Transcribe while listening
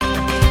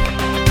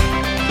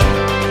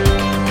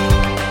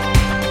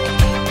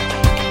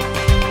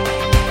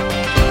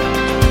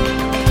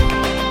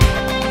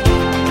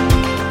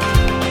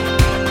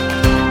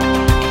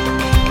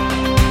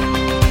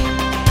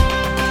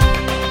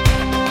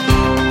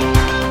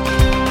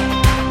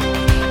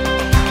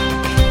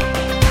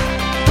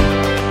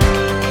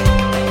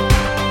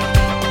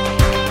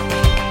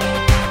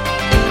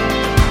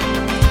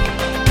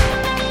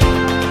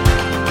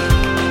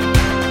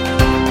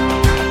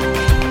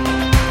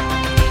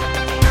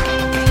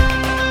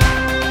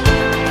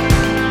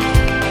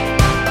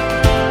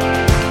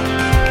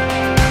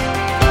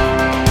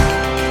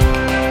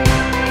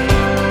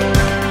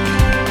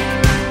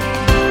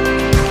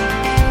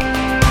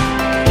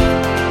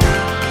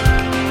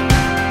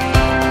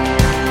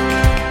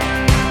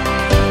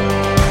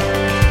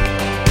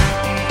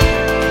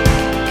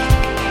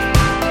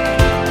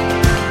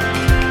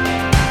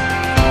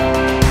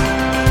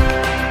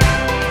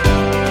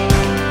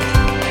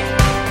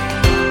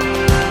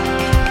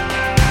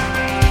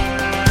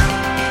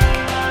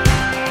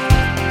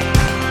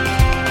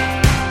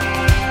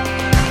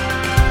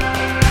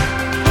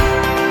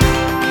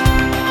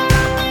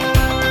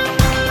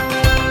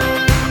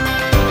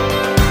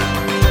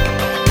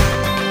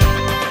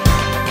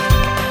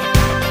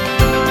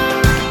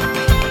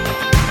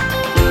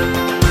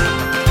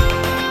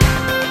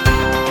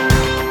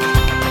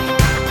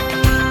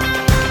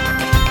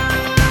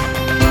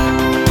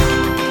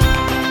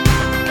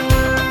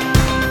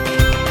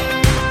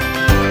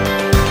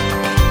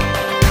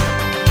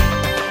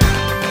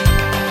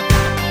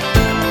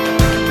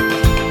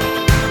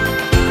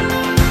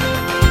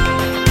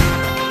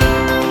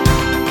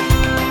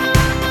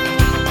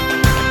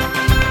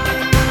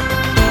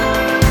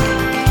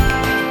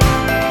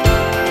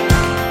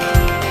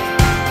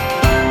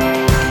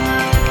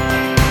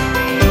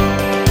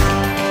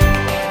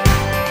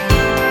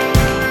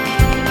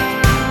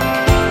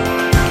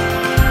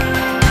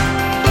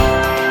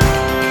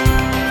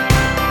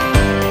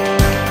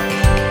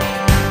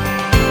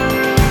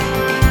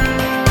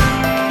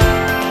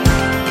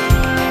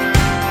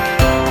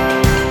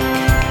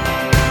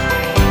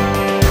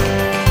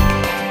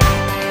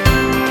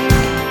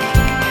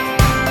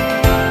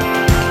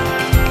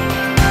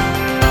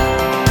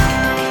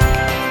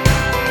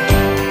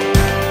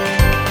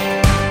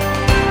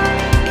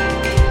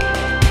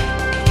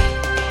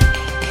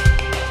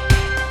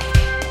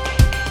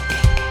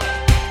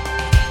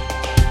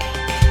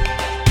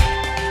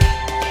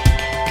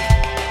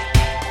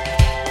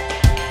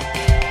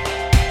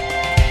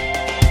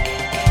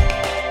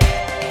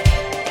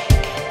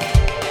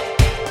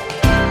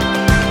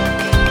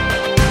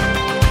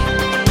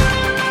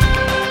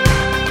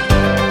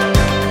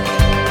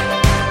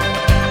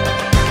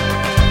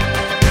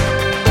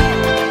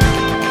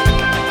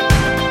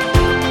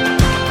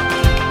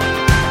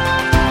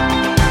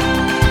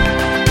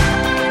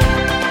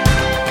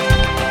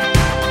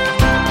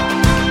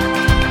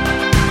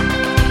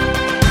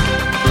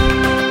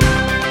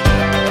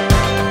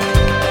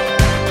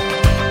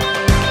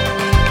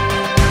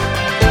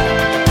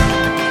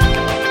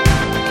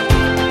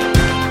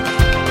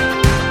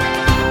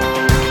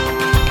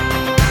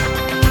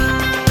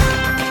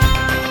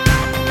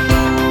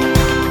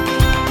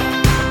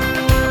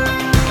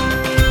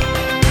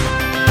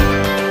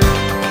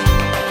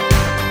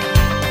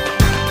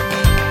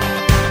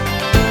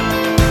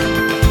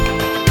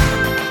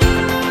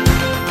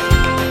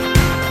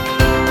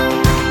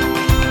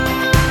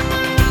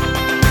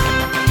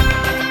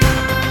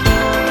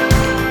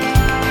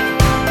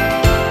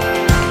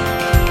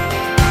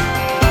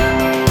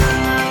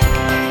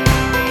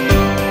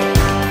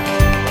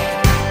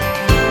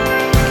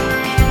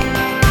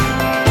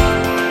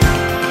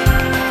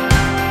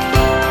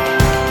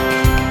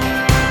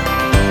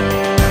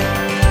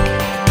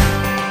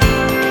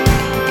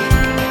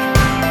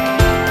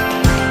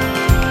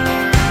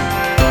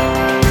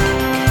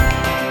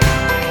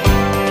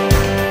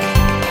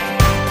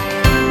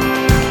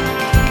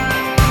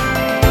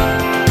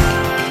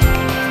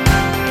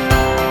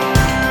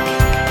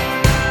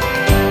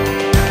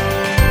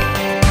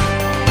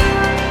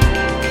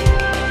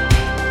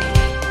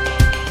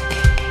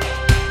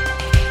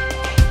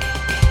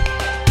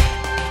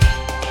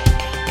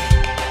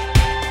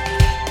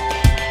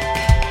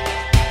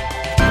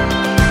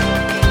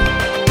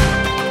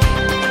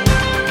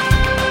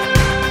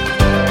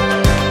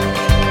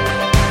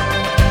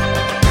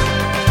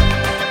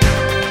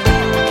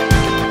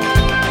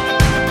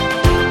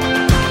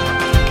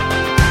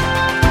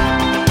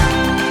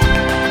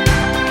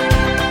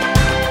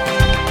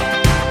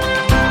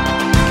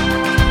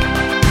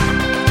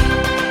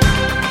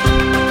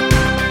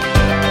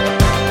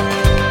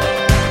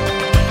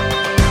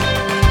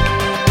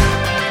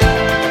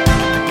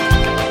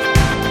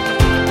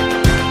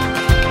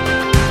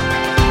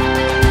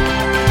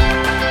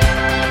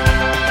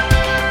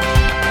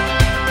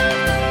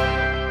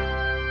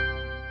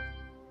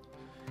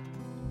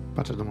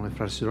Pacea Domnului,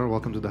 frați și surori.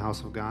 Welcome to the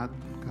house of God.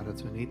 Care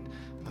ați venit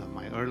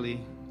mai early.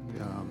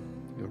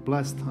 You're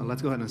blessed.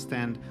 Let's go ahead and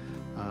stand.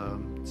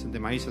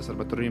 Suntem aici să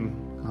sărbătorim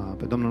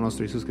pe Domnul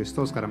nostru Iisus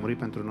Hristos, care a murit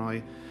pentru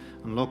noi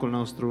în locul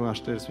nostru, a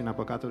șters vina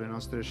păcatului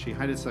noastre și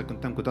haideți să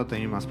cântăm cu toată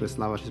inima spre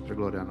slava și spre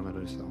gloria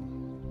numelui Său.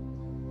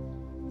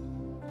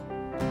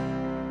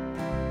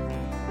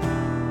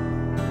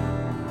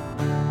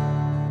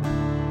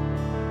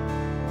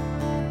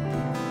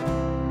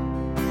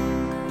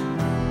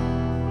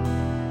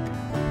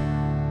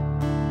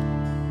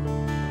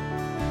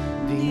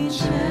 Din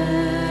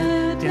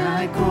cer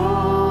te-ai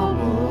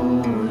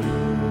coborât,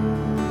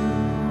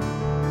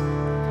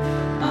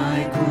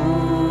 ai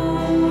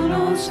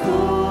cunoscut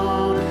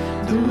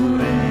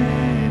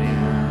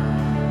durerea,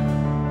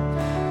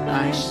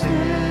 ai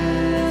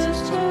șters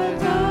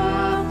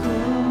păcatul,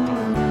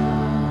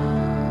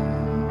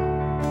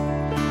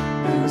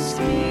 în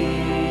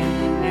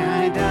schimb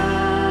ne-ai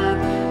dat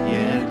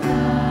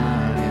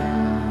iertarea.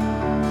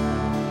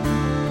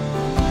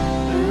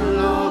 În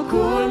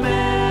locul meu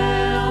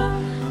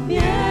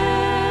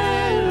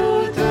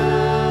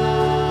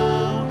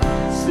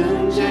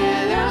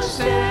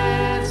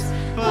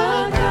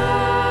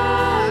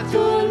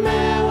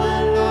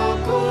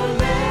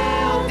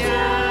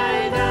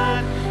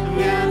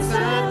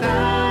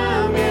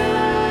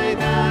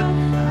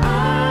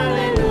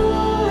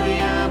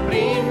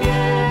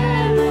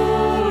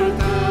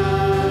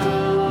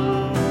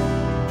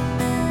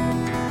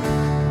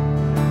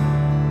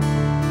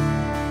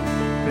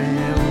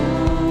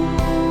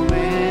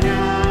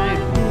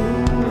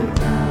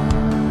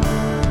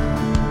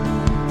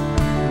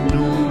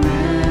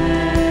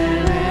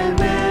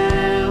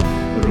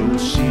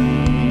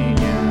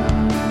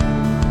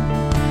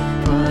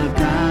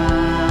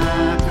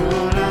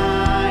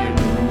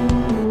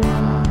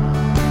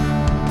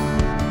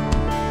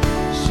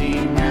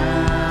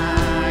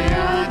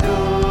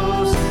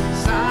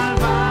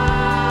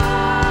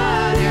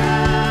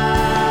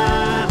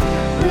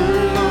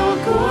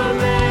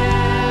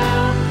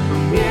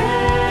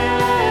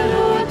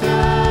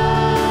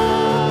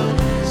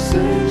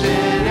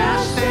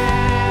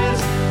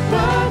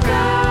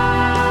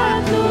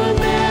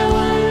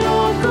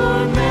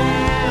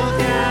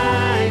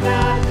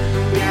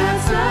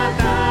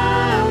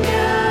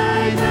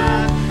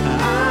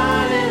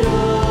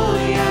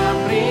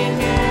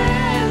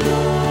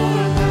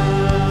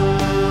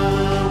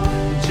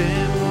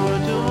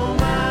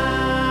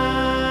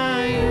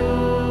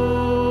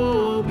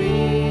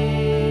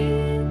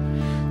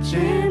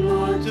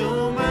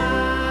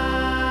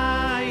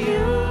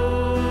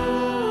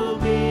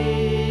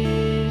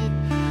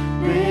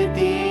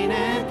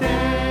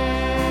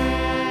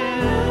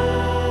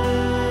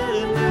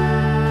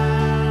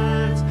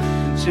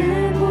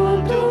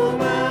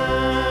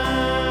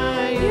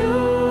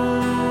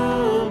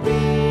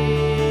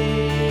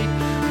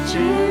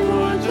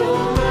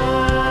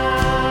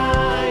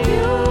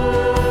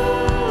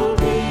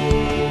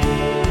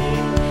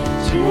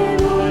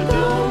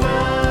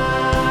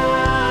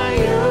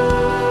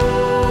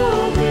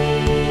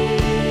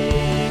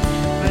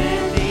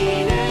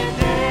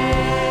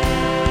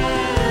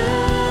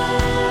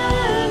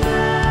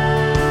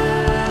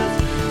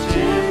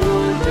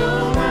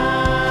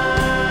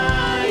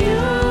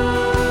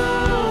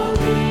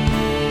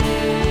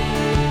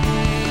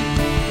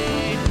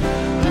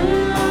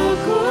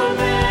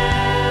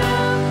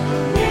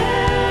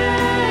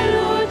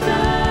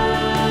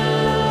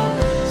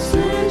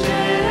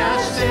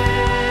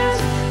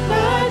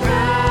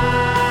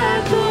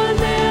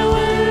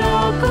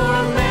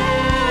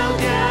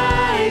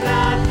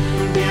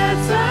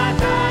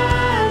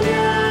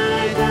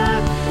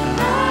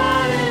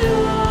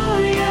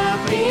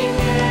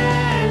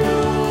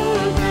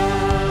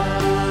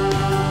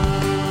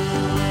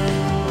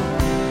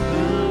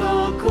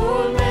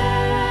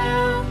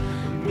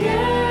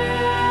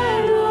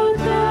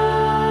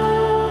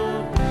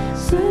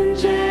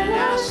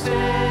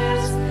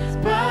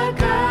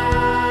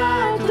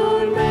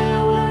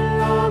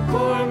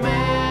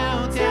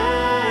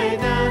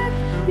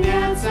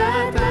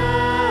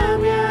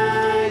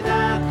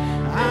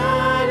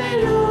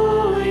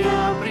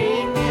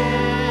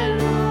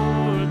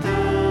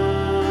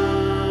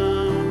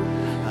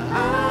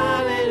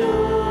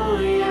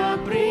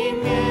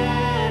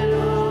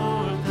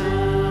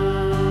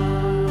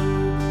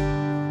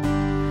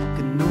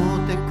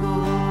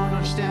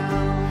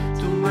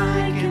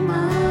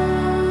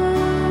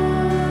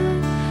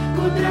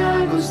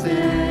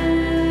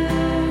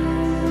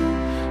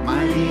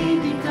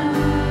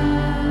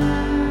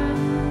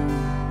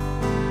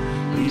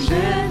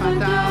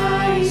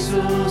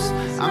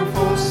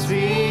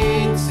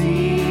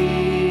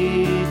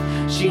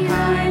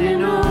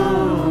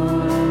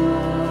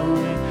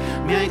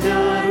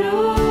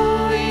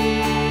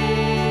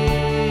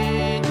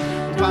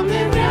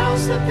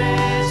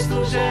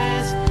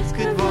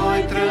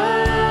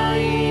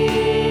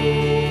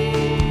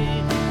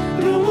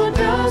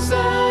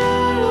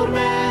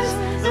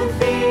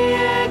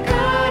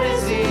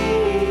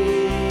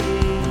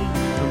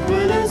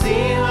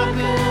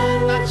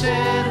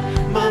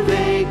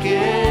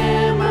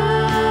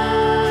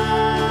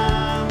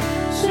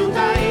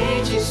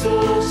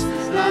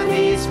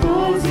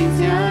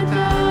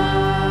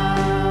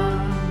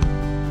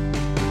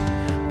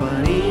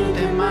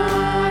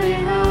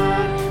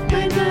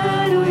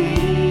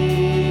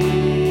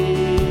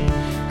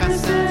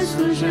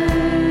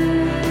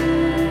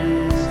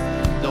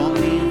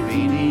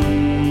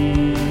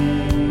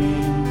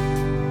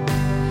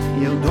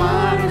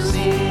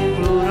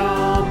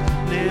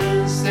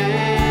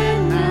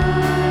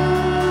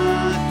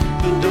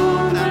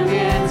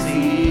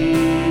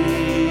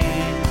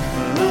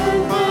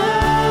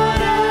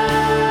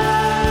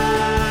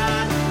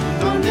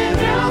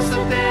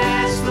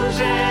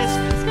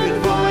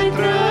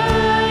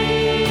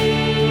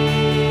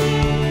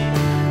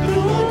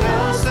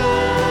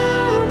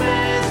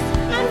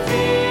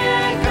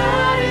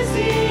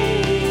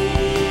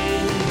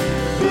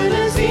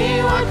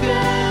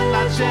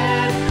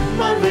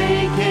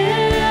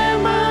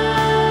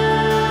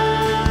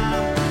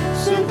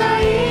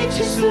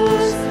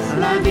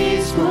la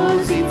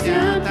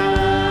dispoziția ta.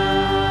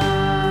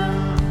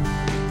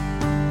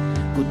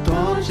 Cu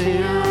tot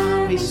ce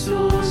am,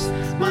 Iisus,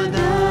 mă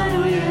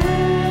dăruiesc,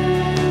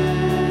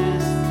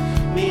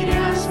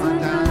 mireasma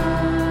ta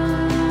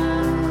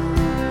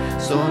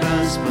s-o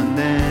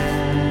răspândesc,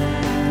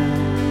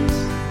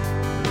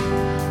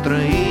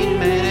 trăind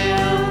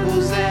mereu cu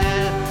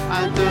zel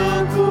al tău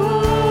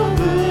cuvânt,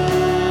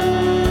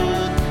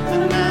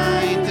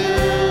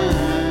 înaintând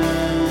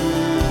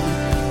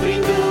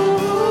prin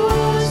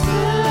Duhul Sfânt.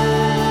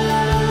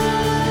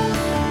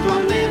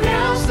 Doamne,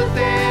 vreau să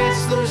te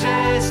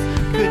slujesc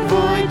cât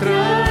voi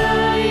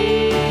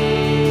trăi,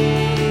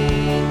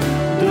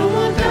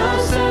 drumul tău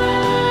să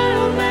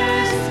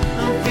urmez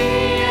în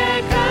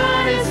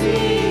fiecare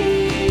zi,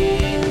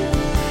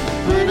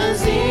 până în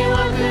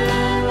ziua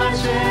când la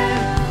cer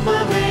mă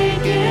vei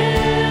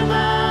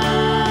chema.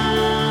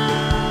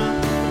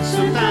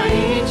 Sunt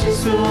aici,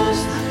 Iisus,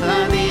 la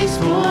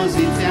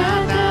dispoziția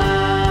ta.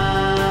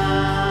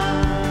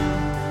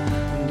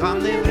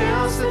 Doamne,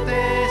 vreau să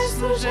te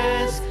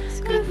slujesc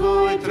cât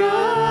voi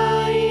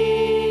trăi,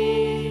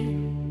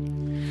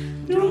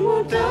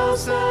 drumul tău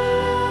să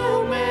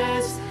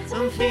urmez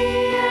în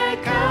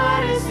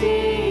fiecare zi,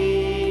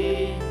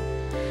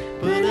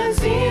 până în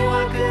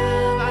ziua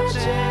când la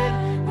cer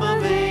mă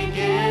vei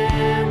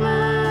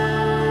chema.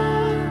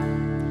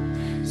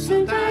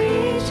 Sunt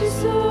aici,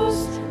 Iisus,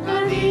 la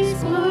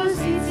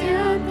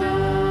dispoziția ta.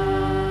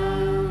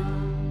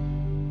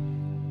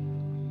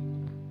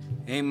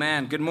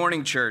 Amen. Good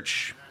morning,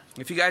 church.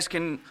 If you guys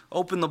can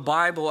open the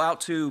Bible out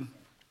to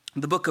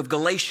the book of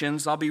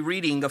Galatians, I'll be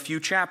reading a few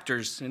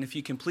chapters, and if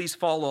you can please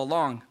follow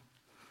along.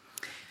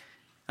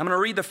 I'm going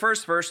to read the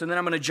first verse, and then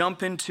I'm going to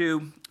jump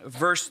into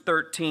verse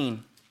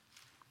 13.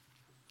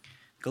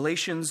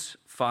 Galatians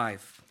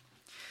 5.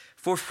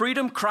 For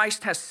freedom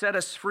Christ has set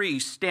us free.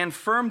 Stand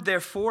firm,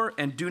 therefore,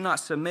 and do not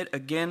submit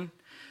again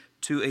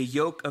to a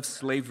yoke of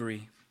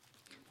slavery.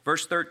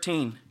 Verse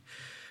 13.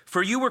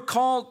 For you were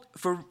called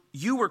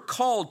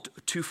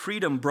to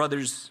freedom,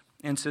 brothers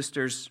and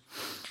sisters.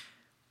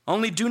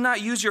 Only do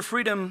not use your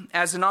freedom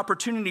as an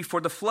opportunity for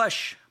the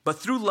flesh, but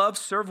through love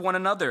serve one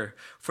another.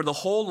 For the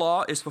whole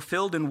law is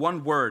fulfilled in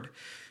one word: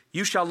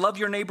 you shall love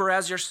your neighbor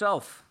as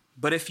yourself.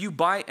 But if you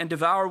bite and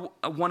devour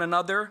one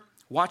another,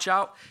 watch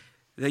out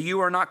that you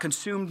are not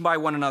consumed by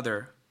one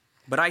another.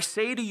 But I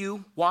say to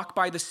you, walk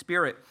by the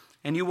Spirit,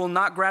 and you will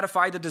not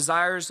gratify the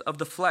desires of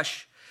the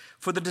flesh.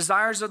 For the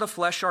desires of the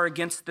flesh are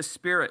against the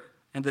Spirit,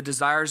 and the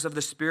desires of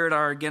the Spirit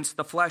are against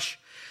the flesh.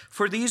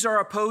 For these are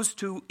opposed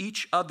to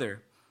each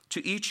other,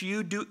 to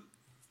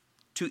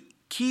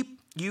keep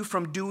you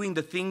from doing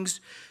the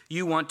things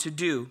you want to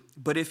do.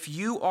 But if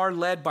you are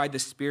led by the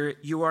Spirit,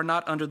 you are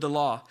not under the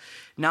law.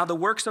 Now the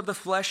works of the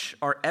flesh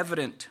are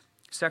evident: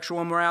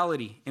 sexual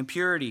immorality,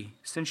 impurity,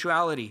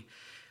 sensuality,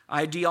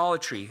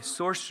 idolatry,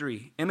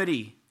 sorcery,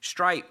 enmity,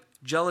 strife,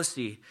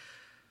 jealousy,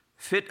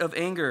 fit of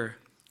anger,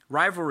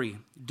 rivalry,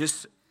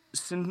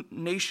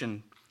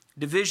 dissension,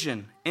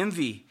 division,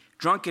 envy,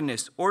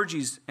 drunkenness,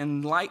 orgies,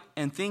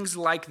 and things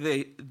like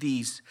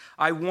these.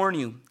 I warn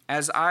you,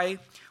 as I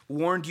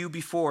warned you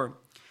before,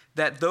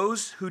 that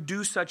those who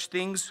do such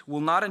things will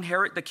not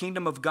inherit the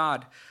kingdom of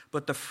God.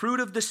 But the fruit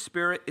of the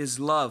Spirit is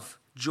love,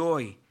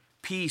 joy,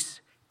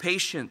 peace,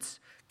 patience,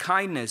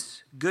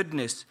 kindness,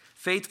 goodness,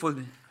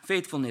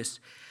 faithfulness,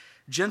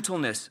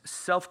 gentleness,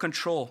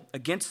 self-control.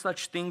 Against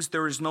such things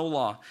there is no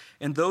law.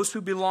 And those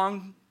who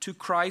belong to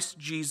Christ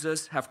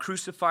Jesus have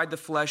crucified the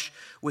flesh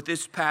with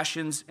its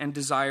passions and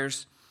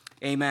desires.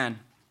 Amen.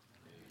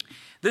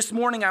 This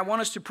morning I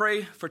want us to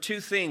pray for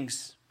two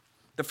things.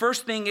 The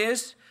first thing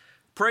is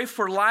pray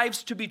for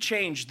lives to be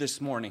changed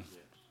this morning.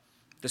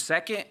 The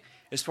second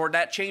is for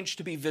that change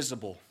to be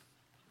visible.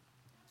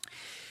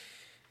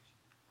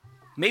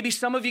 Maybe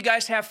some of you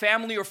guys have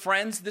family or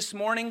friends this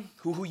morning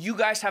who you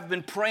guys have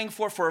been praying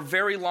for a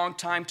very long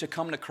time to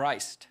come to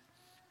Christ.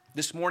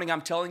 This morning,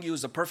 I'm telling you,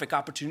 is a perfect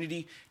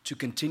opportunity to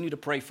continue to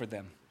pray for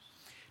them,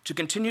 to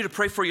continue to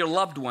pray for your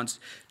loved ones,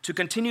 to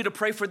continue to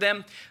pray for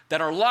them that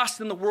are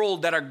lost in the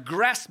world, that are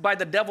grasped by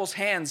the devil's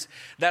hands,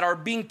 that are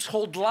being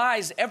told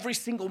lies every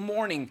single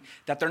morning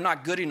that they're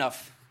not good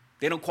enough,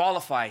 they don't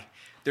qualify,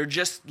 they're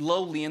just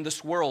lowly in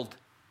this world.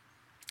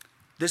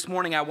 This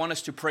morning, I want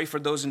us to pray for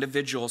those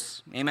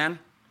individuals. Amen?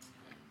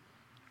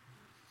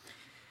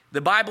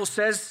 The Bible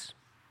says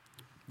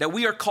that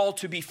we are called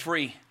to be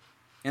free.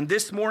 And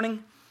this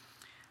morning,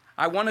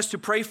 I want us to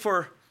pray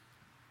for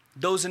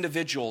those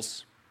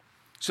individuals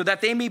so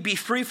that they may be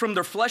free from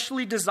their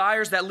fleshly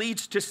desires that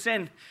leads to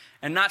sin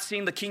and not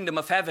seeing the kingdom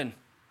of heaven.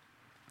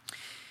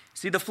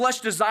 See, the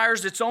flesh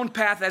desires its own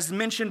path, as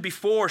mentioned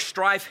before: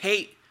 strife,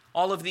 hate,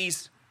 all of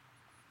these.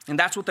 And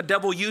that's what the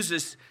devil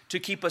uses to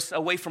keep us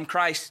away from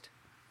Christ.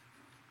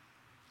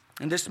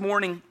 And this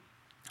morning,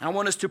 I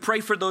want us to pray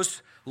for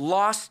those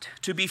lost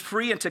to be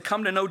free and to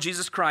come to know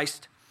Jesus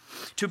Christ,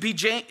 to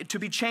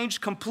be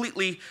changed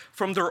completely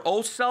from their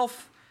old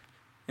self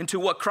into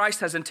what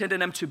Christ has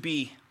intended them to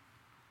be.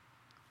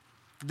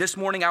 This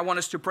morning, I want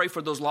us to pray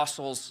for those lost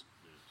souls.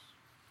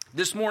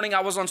 This morning,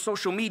 I was on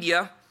social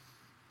media,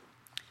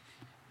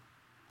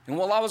 And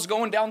while I was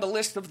going down the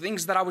list of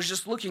things that I was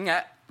just looking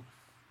at,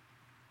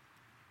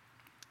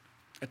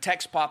 a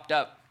text popped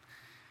up.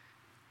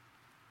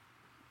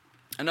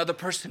 Another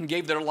person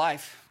gave their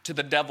life to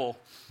the devil,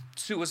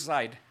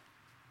 suicide.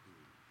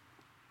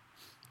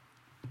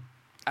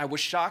 I was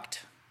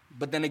shocked,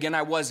 but then again,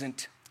 I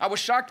wasn't. I was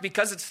shocked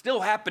because it's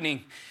still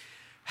happening.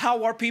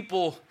 How are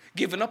people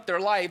giving up their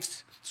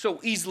lives so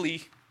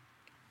easily?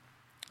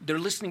 They're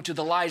listening to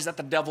the lies that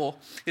the devil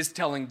is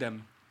telling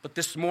them. But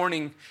this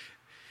morning,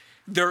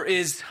 there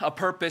is a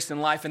purpose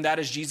in life, and that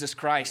is Jesus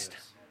Christ.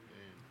 Yes.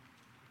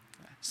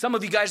 Some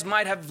of you guys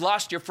might have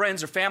lost your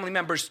friends or family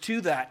members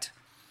to that.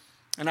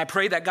 And I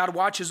pray that God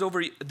watches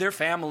over their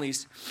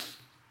families.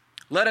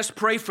 Let us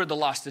pray for the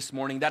lost this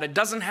morning, that it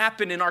doesn't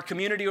happen in our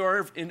community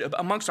or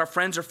amongst our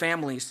friends or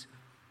families.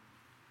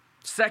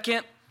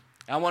 Second,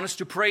 I want us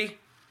to pray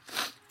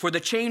for the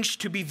change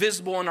to be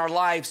visible in our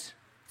lives.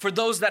 For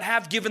those that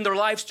have given their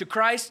lives to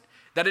Christ,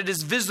 that it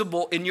is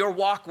visible in your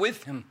walk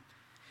with Him.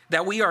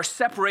 That we are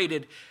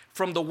separated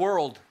from the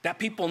world, that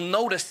people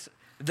notice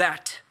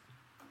that.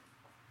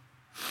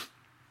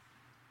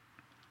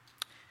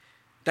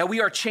 That we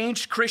are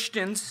changed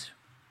Christians,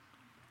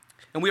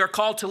 and we are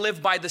called to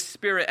live by the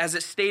Spirit, as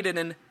it's stated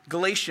in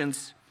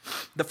Galatians.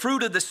 The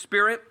fruit of the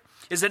Spirit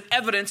is an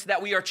evidence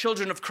that we are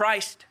children of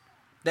Christ.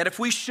 That if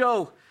we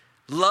show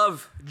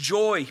love,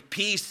 joy,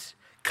 peace,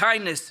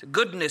 kindness,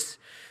 goodness,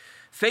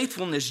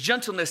 faithfulness,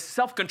 gentleness,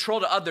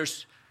 self-control to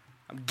others,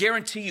 I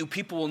guarantee you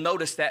people will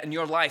notice that in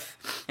your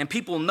life, and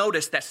people will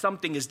notice that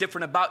something is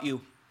different about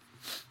you.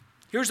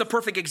 Here's a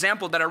perfect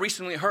example that I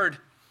recently heard.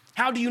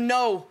 How do you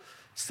know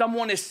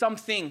someone is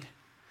something?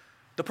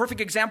 The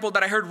perfect example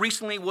that I heard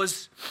recently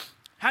was,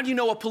 how do you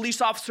know a police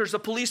officer is a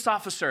police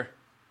officer?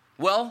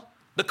 Well,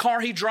 the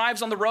car he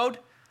drives on the road,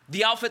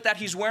 the outfit that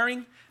he's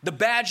wearing, the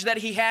badge that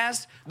he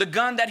has, the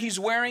gun that he's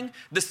wearing,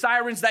 the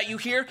sirens that you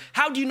hear.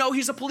 How do you know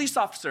he's a police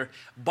officer?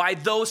 By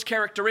those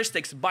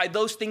characteristics, by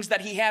those things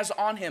that he has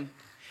on him.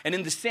 And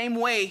in the same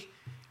way,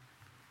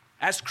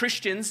 as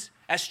Christians,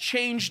 as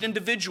changed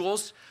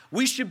individuals,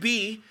 we should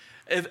be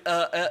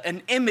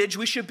an image.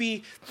 We should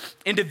be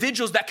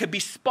individuals that could be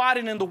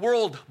spotted in the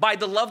world by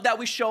the love that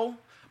we show,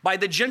 by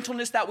the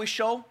gentleness that we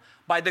show,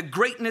 by the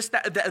greatness,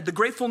 the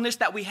gratefulness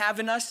that we have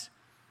in us.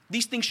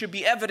 These things should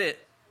be evident.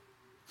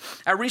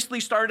 I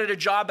recently started a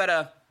job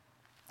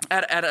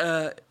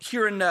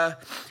here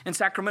in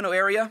Sacramento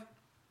area,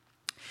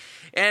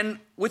 and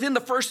within the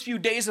first few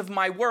days of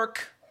my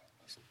work,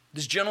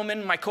 this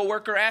gentleman, my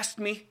coworker, asked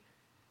me,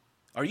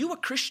 "Are you a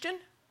Christian?"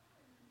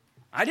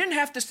 I didn't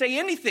have to say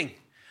anything.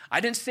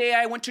 I didn't say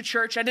I went to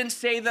church. I didn't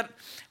say that,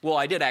 well,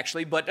 I did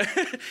actually, but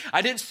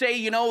I didn't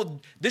say,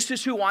 this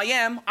is who I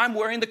am. I'm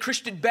wearing the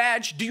Christian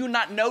badge. Do you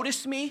not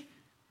notice me?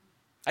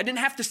 I didn't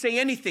have to say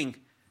anything.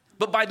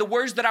 But by the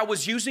words that I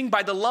was using,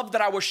 by the love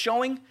that I was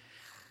showing,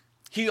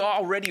 he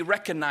already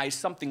recognized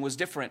something was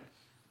different.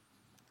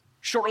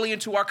 Shortly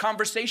into our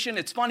conversation,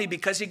 it's funny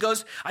because he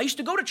goes, "I used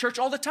to go to church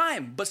all the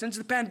time, but since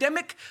the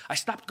pandemic, I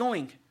stopped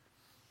going."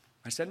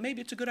 I said, "Maybe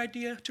it's a good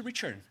idea to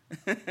return."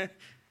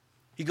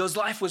 He goes,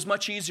 "Life was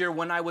much easier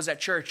when I was at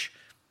church."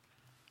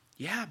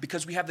 Yeah,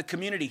 because we have the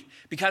community,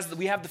 because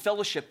we have the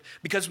fellowship,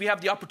 because we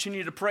have the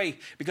opportunity to pray,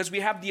 because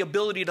we have the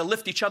ability to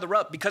lift each other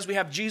up, because we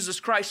have Jesus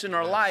Christ in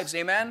our lives,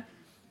 amen?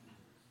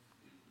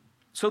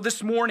 So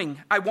this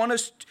morning, I want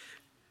us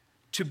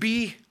to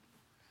be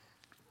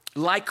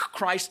like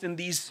Christ in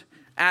these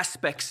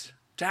aspects,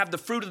 to have the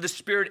fruit of the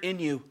Spirit in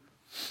you,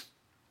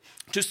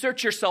 to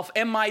search yourself.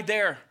 Am I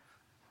there?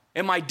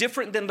 Am I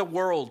different than the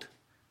world?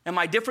 Am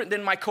I different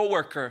than my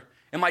coworker?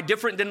 Am I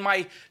different than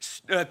my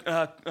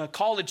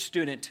college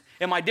student?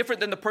 Am I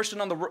different than the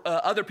person on the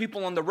other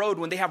people on the road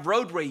when they have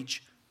road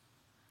rage?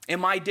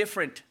 Am I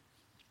different?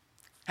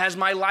 Has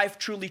my life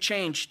truly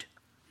changed?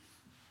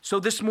 So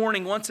this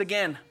morning, once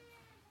again,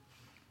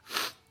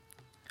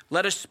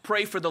 let us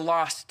pray for the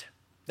lost,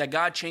 that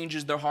God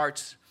changes their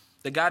hearts,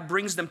 that God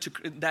brings them to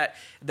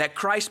that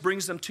Christ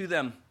brings them to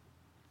them.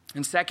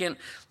 And second,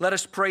 let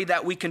us pray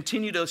that we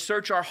continue to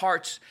search our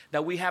hearts,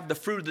 that we have the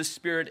fruit of the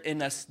Spirit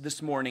in us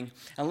this morning.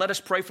 And let us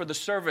pray for the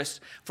service,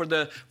 for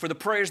the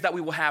prayers that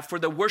we will have, for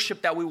the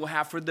worship that we will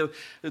have, for the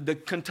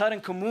Kantat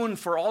and Kamun,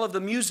 for all of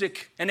the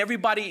music and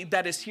everybody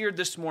that is here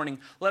this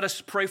morning. Let us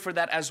pray for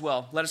that as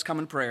well. Let us come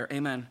in prayer.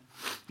 Amen.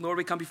 Lord,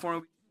 we come before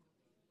you.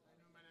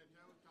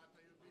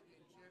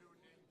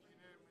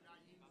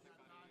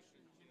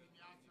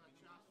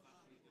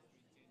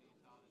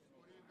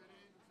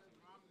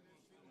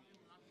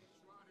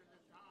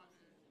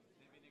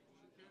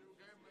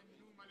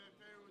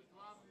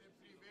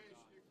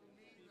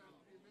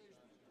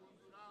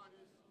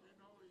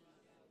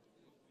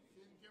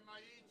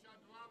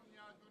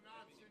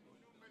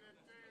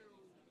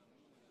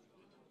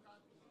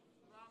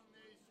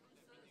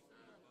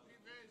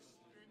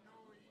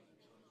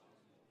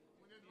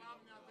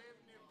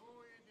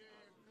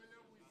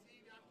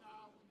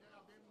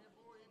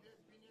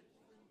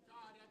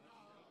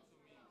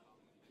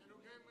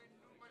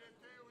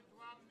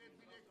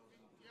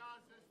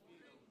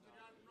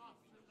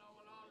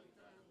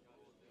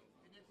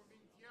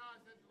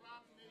 Binecuvintează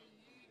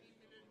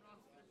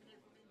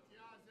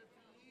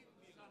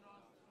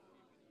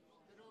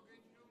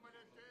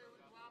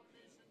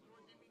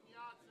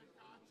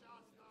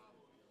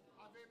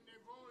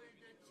nevoie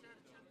de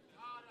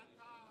cercetarea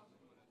Ta,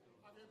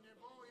 avem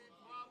nevoie,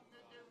 Doamne,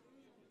 de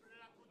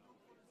umplerea cu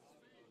Duhul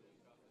Sfânt,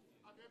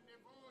 avem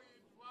nevoie,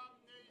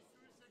 Doamne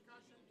Iisuse, ca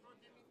și într-o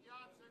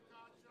dimineață ca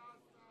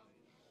aceasta,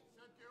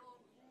 să Te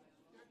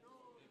ocupi de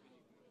noi.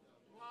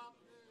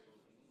 Doamne,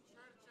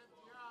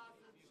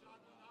 cercetează-ți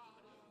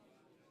adunarea,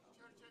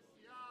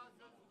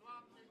 cercetează-ți,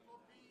 Doamne,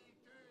 copiii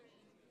Tăi.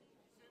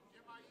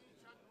 Suntem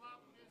aici,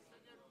 Doamne, să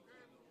ne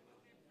rugăm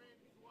unii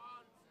pentru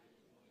alții.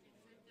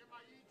 Suntem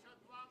aici,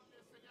 Doamne,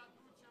 să ne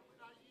aducem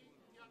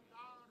înaintea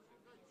Ta în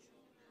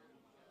rugăciune,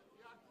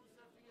 iar Tu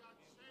să fii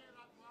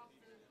acela,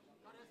 Doamne,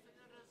 care să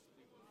ne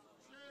răspunzi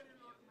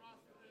cererilor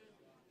noastre,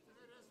 să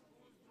ne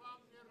răspunzi,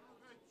 Doamne,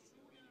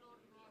 rugăciunilor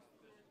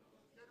noastre.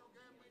 Te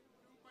rugăm în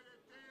numele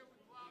Tău,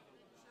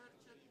 Doamne,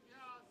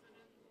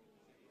 cercetează-ne Tu,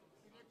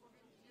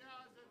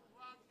 binecuvintează,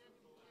 Doamne,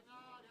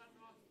 închinarea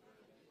noastră,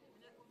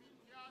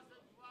 binecuvintează,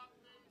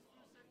 Doamne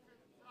Iisuse,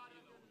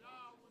 cântarea de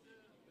laudă,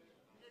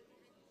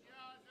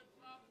 binecuvintează,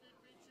 Doamne,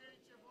 pe cei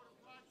ce vor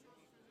face o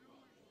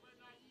slujbă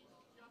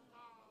înaintea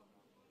Ta.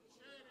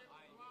 Cerem,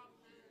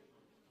 Doamne,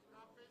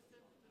 ca peste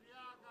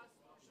întreaga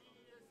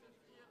slujire să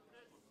fie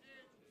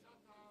prezența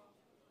Ta.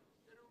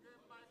 Te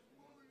rugăm mai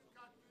mult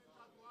ca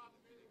atâta,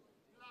 Doamne,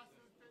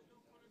 lasă-L pe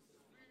Duhul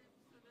Sfânt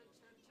să ne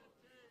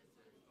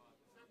cerceteze,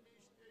 să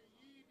miște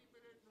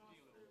inimile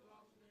noastre,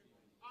 Doamne.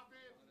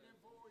 Avem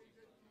nevoie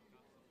de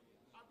Tine,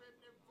 avem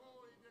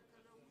nevoie de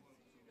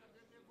călăuzire,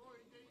 avem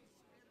nevoie de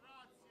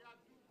inspirația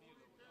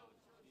Duhului Tău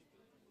cel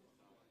Sfânt.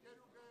 Te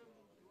rugăm,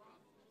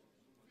 Doamne,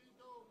 fii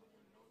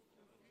Domnul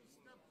nostru, fii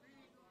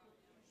Stăpânul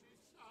și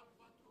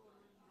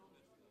Salvatorul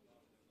nostru.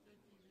 De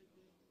Tine din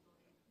dorim,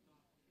 Doamne.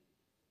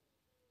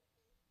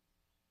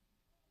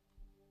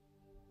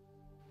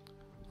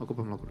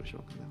 Ocupăm locurile și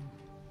vă cântăm.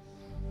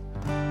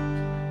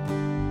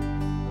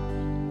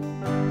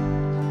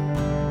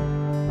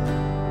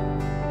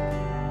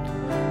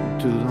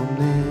 Tu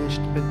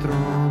domnești pe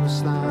tronul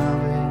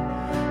slavei,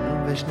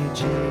 în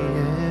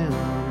veșnicie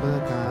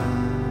îmbrăcat.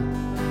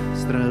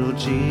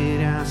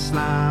 Strălucirea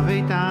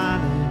slavei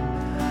Tale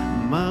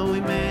mă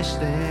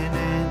uimește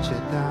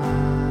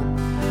neîncetat.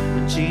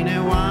 În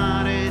cine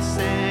oare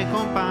se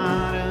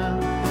compară,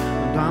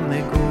 Doamne,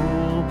 cu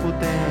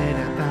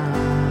puterea Ta?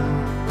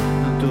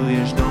 Tu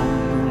ești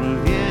Domnul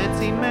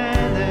vieții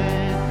mele,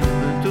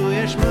 Tu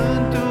ești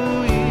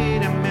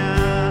mântuirea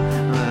mea.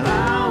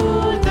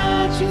 Laudă,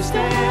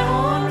 cinste,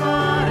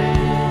 onoare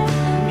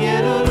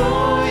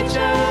Mielului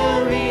cel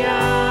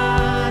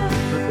înviat.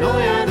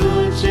 Noi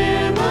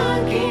aducem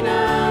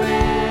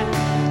închinare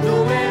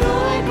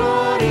numelui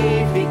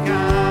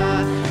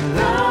glorificat.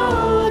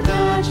 Laudă,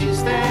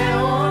 cinste,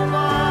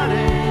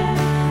 onoare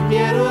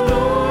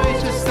Mielului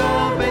ce stă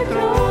pe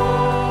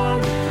tron.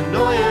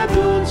 Noi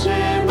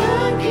aducem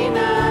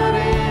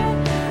închinare,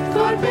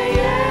 doar pe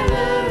El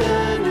îl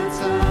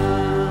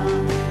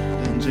înălțăm.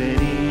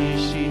 Îngerii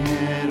și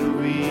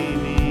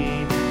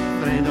heruvimii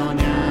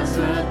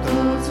predonează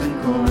toți în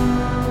cor.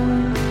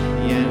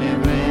 El e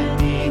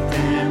vrednic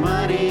de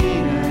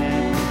mărire,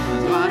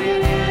 doar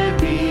El e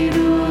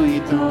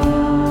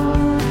biruitor.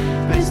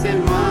 Peste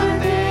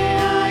moarte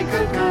ai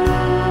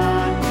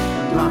călcat,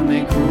 Doamne,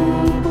 cu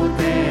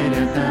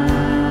puterea Ta.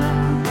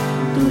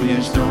 Tu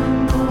ești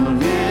Domnul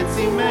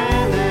vieții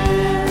mele,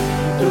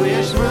 Tu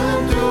ești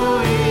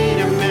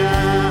mântuirea mea.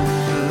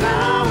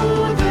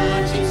 Laudă,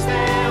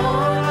 cinste,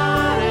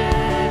 onoare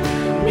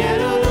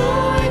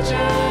Mielului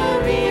cel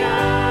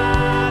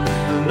înviat.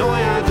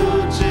 Noi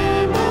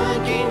aducem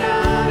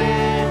închinare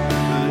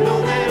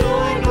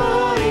numelui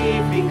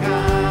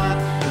glorificat.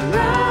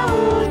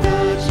 Laudă,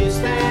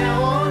 cinste,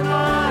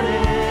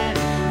 onoare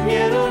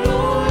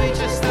Mielului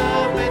ce stă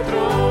pe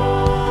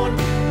tron.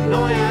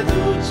 Noi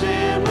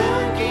aducem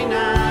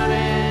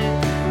închinare,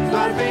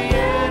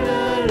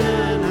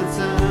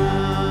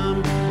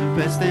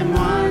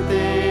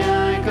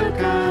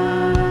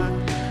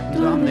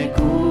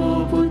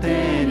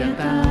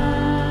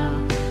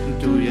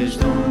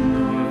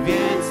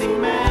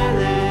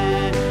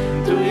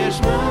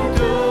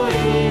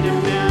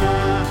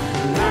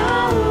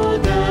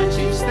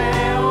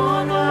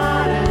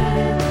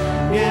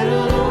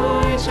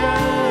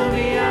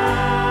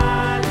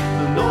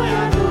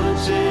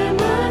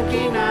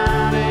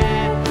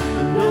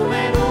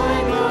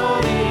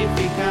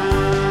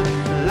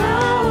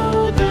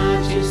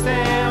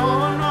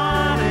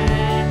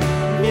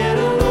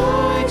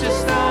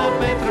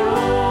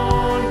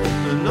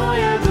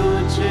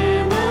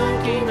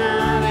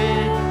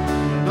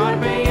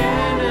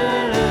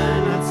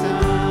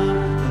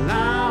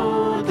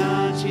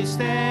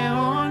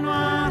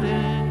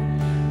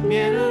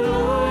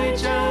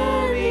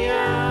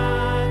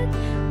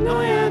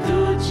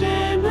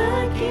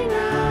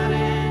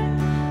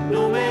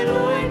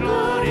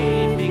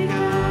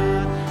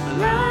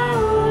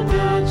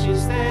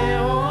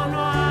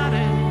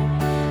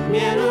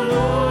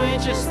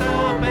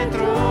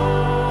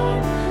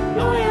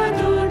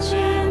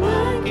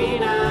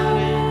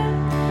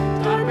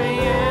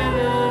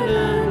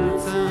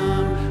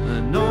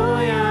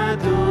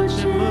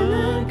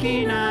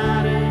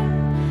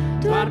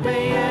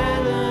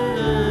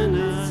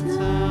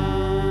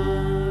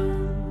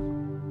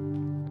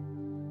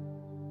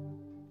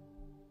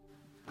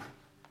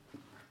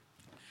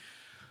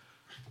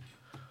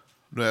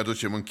 Noi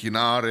aducem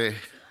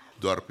închinare,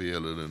 doar pe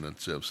El îl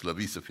înălțăm,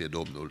 slăvit să fie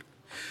Domnul.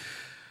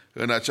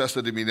 În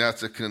această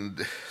dimineață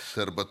când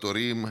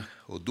sărbătorim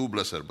o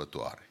dublă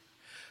sărbătoare,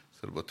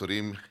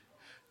 sărbătorim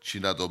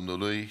cina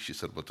Domnului și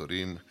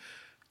sărbătorim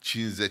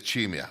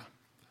cinzecimea,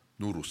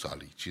 nu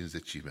rusalii,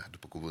 cinzecimea,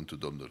 după cuvântul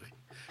Domnului.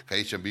 Că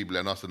aici în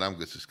Biblia noastră n-am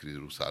găsit scris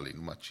rusalii,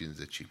 numai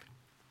cinzecime.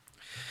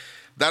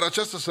 Dar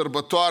această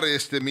sărbătoare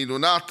este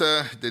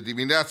minunată. De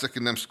dimineață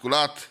când ne-am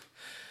sculat,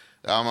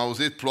 am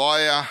auzit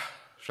ploaia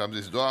și am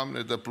zis,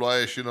 Doamne, dă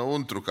ploaie și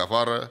înăuntru, că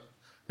afară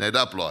ne-ai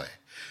dat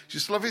ploaie. Și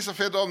slăvit să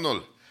fie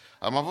Domnul.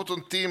 Am avut un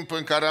timp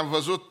în care am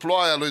văzut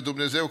ploaia lui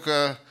Dumnezeu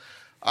că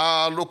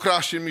a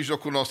lucrat și în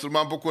mijlocul nostru.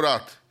 M-am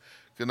bucurat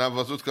când am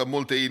văzut că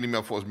multe inimi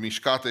au fost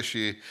mișcate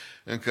și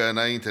încă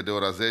înainte de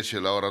ora 10,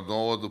 la ora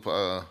 9,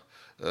 după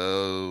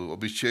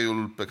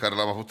obiceiul pe care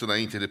l-am avut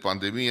înainte de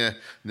pandemie,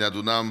 ne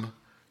adunam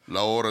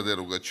la o oră de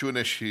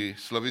rugăciune și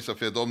slăvit să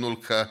fie Domnul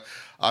că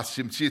ați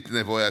simțit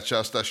nevoia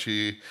aceasta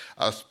și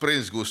ați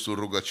prins gustul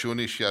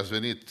rugăciunii și ați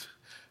venit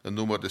în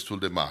număr destul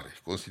de mare,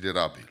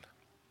 considerabil.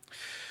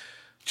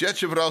 Ceea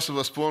ce vreau să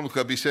vă spun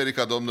că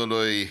Biserica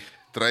Domnului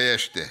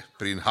trăiește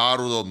prin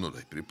harul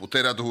Domnului, prin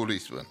puterea Duhului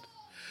Sfânt.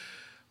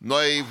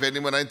 Noi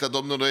venim înaintea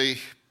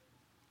Domnului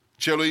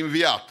celui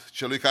înviat,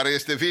 celui care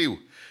este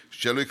viu,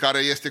 celui care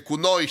este cu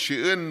noi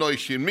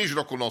și în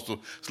mijlocul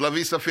nostru.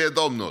 Slăvit să fie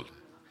Domnul!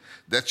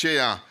 De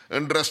aceea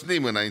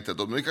îndrăsnim înainte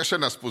Domnului, că așa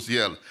ne-a spus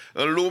El.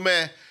 În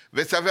lume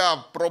veți avea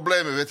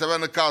probleme, veți avea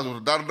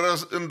necazuri, dar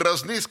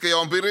îndrăzniți că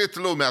i-au îmbiruit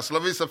lumea,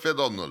 slăvit să fie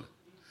Domnul.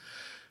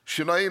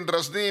 Și noi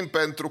îndrăznim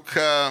pentru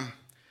că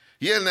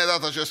El ne-a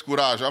dat acest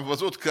curaj. Am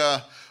văzut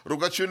că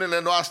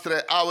rugăciunile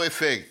noastre au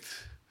efect,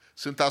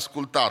 sunt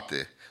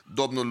ascultate,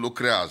 Domnul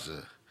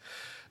lucrează.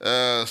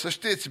 Să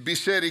știți,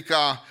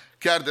 biserica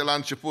chiar de la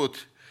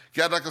început,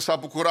 chiar dacă s-a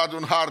bucurat de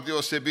un har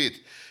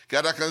deosebit,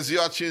 chiar dacă în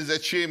ziua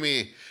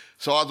cinzecimii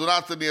s-au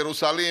adunat în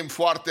Ierusalim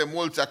foarte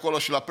mulți acolo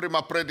și la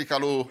prima predică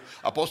lui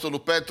Apostolul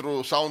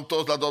Petru s-au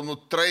întors la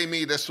Domnul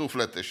 3.000 de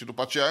suflete și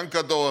după aceea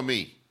încă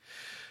 2.000.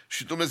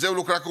 Și Dumnezeu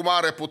lucra cu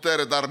mare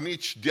putere, dar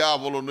nici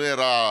diavolul nu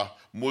era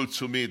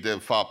mulțumit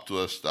de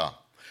faptul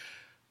ăsta.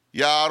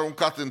 I-a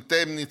aruncat în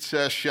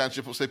temniță și a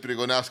început să-i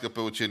prigonească pe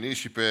ucenici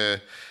și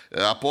pe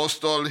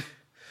apostoli.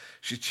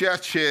 Și ceea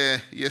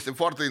ce este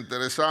foarte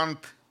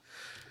interesant,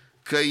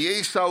 că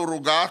ei s-au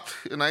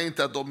rugat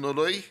înaintea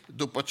Domnului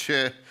după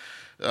ce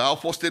au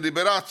fost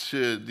eliberați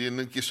din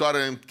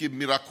închisoare în chip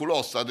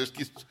miraculos, s-a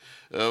deschis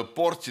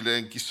porțile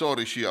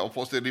închisorii și au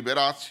fost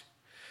eliberați.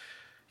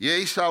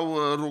 Ei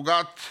s-au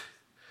rugat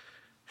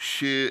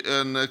și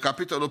în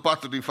capitolul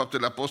 4 din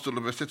Faptele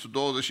Apostolului, versetul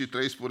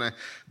 23 spune: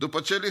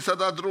 după ce li s-a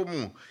dat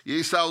drumul,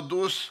 ei s-au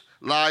dus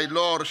la ai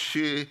lor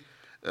și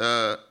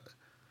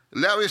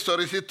le-au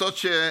istorisit tot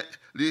ce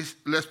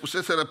le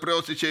spuseseră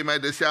preoții cei mai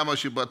de seamă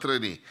și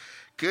bătrânii.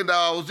 Când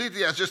au auzit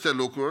ei aceste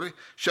lucruri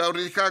și-au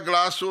ridicat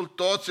glasul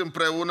toți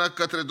împreună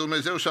către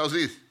Dumnezeu și au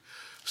zis: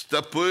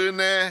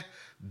 Stăpâne,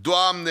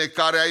 Doamne,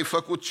 care ai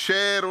făcut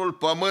cerul,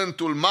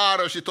 pământul,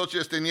 marea și tot ce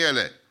este în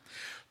ele,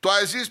 Tu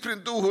ai zis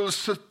prin Duhul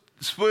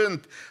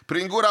Sfânt,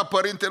 prin gura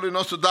părintelui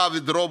nostru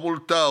David, robul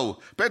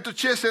Tău, pentru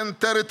ce se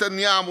întărâtă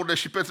neamurile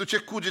și pentru ce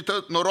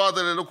cugetă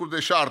noroadele lucruri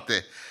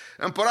deșarte.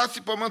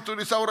 Împărații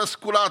pământului s-au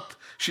răsculat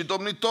și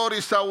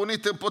domnitorii s-au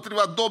unit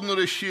împotriva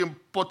Domnului și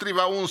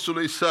împotriva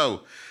unsului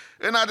Său.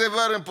 În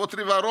adevăr,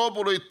 împotriva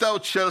robului Tău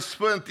cel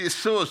Sfânt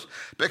Iisus,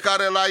 pe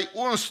care L-ai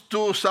uns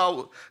Tu,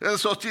 s-au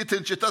însoțit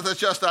în cetatea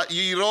aceasta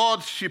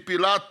Irod și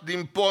Pilat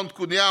din Pont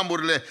cu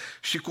neamurile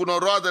și cu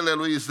noroadele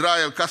lui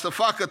Israel, ca să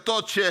facă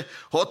tot ce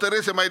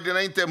hotărâse mai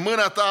dinainte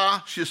mâna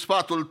Ta și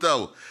sfatul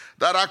Tău.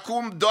 Dar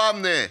acum,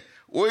 Doamne,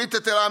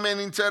 uită-te la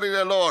amenințările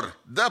lor,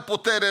 dă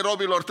putere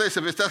robilor Tăi să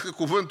vestească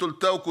cuvântul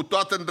Tău cu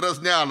toată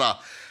îndrăzneala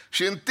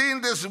și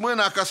întinde-ți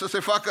mâna ca să se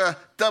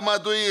facă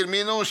tămăduiri,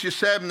 minuni și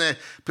semne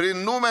prin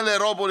numele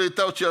robului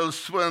Tău cel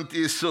Sfânt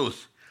Iisus.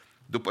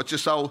 După ce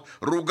s-au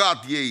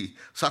rugat ei,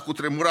 s-a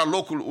cutremurat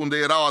locul unde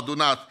erau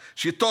adunat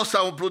și toți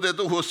s-au umplut de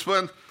Duhul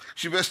Sfânt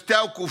și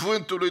vesteau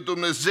cuvântul lui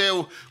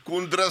Dumnezeu cu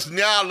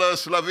îndrăzneală,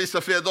 slăvit să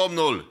fie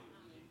Domnul.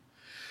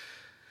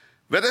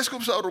 Vedeți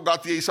cum s-au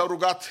rugat ei? S-au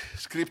rugat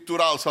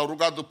scriptural, s-au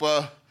rugat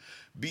după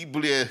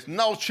Biblie,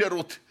 n-au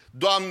cerut: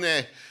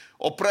 Doamne,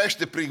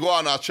 oprește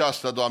prigoana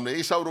aceasta, Doamne.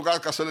 Ei s-au rugat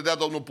ca să le dea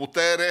Domnul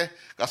putere,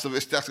 ca să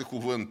vestească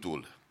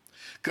cuvântul.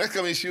 Cred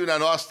că misiunea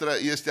noastră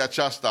este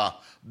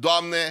aceasta: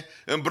 Doamne,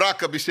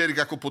 îmbracă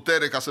biserica cu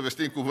putere ca să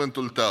vestim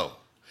cuvântul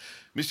Tău.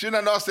 Misiunea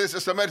noastră este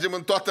să mergem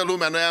în toată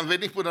lumea. Noi am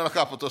venit până la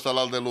capătul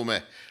ăsta de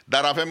lume,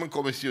 dar avem încă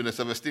o misiune: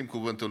 să vestim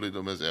cuvântul lui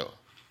Dumnezeu.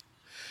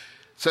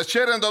 Să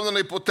cerem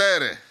Domnului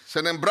putere,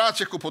 să ne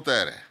îmbrace cu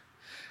putere,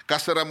 ca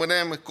să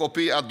rămânem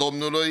copii a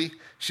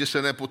Domnului și să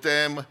ne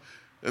putem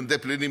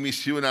îndeplini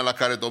misiunea la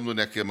care Domnul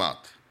ne-a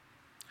chemat.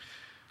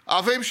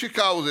 Avem și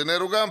cauze, ne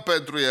rugăm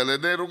pentru ele,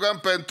 ne rugăm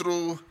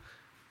pentru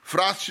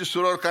frați și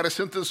surori care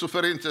sunt în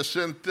suferință,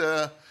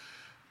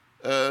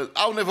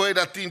 au nevoie de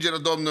atingerea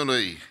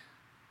Domnului.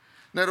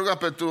 Ne rugăm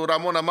pentru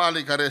Ramona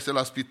Mali, care este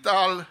la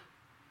spital,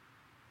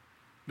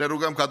 ne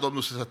rugăm ca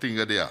Domnul să se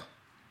atingă de ea.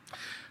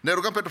 Ne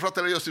rugăm pentru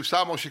fratele Iosif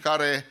Samo și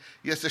care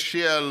este și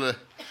el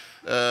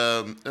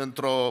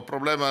într-o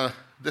problemă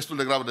destul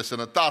de gravă de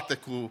sănătate,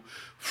 cu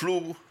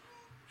flu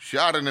și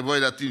are nevoie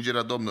de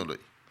atingerea Domnului.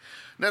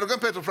 Ne rugăm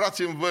pentru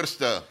frații în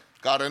vârstă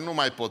care nu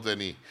mai pot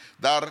veni,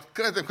 dar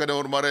credem că ne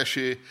urmăresc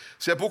și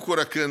se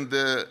bucură când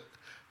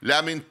le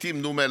amintim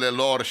numele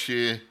lor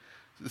și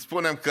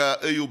spunem că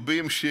îi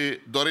iubim și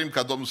dorim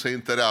ca Domnul să-i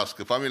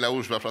întărească. Familia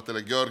Ușba,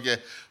 fratele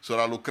Gheorghe,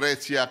 sora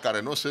Lucreția,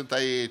 care nu sunt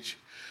aici,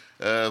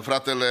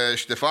 fratele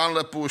Ștefan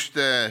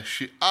Lăpuște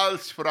și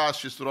alți frați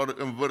și surori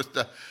în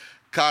vârstă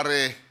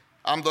care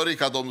am dorit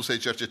ca Domnul să-i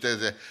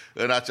cerceteze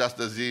în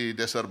această zi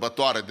de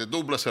sărbătoare, de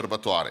dublă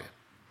sărbătoare.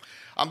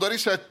 Am dorit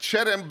să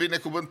cerem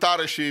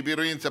binecuvântare și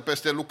biruință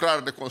peste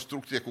lucrarea de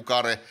construcție cu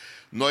care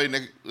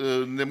noi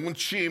ne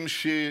muncim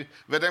și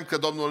vedem că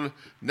Domnul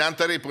ne-a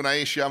întărit până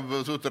aici și am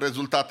văzut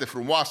rezultate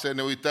frumoase.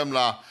 Ne uităm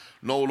la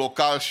nou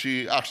local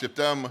și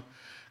așteptăm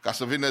ca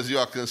să vină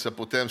ziua când să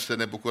putem să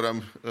ne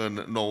bucurăm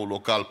în nou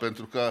local,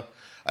 pentru că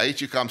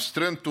aici e cam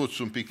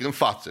strântuți un pic în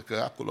față,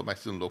 că acolo mai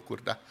sunt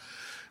locuri, da?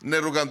 Ne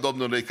rugăm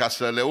Domnului ca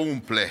să le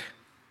umple.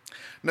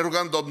 Ne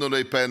rugăm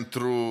Domnului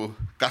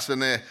ca să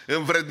ne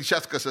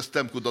învrednicească să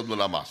stăm cu Domnul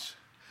la masă.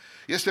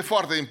 Este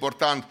foarte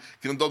important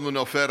când Domnul ne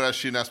oferă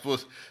și ne-a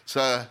spus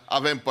să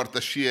avem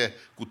părtășie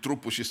cu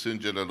trupul și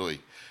sângele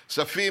Lui.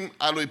 Să fim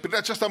a Lui. Prin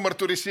aceasta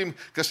mărturisim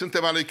că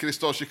suntem a Lui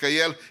Hristos și că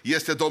El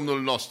este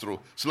Domnul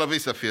nostru.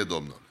 Slăvit să fie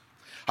Domnul.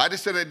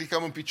 Haideți să ne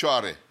ridicăm în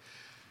picioare.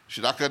 Și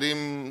dacă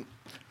din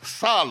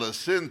sală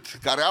sunt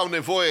care au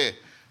nevoie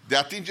de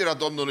atingerea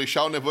Domnului și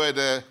au nevoie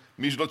de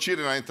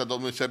mijlocire înaintea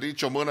Domnului, să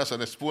ridice o mână să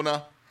ne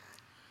spună,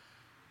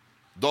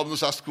 Domnul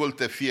să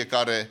asculte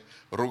fiecare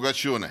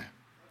rugăciune.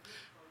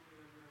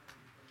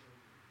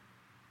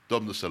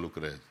 Domnul să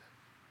lucreze.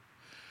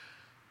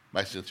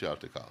 Mai sunt și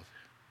alte cauze.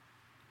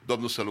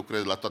 Domnul să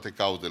lucreze la toate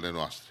cauzele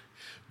noastre.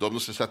 Domnul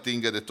să se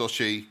atingă de toți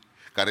cei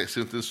care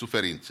sunt în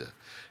suferință.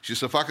 Și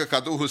să facă ca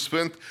Duhul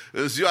Sfânt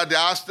în ziua de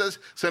astăzi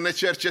să ne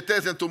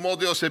cerceteze într-un mod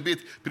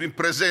deosebit prin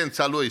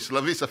prezența Lui.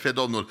 Slăvit să fie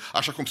Domnul,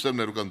 așa cum stăm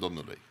ne rugăm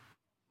Domnului.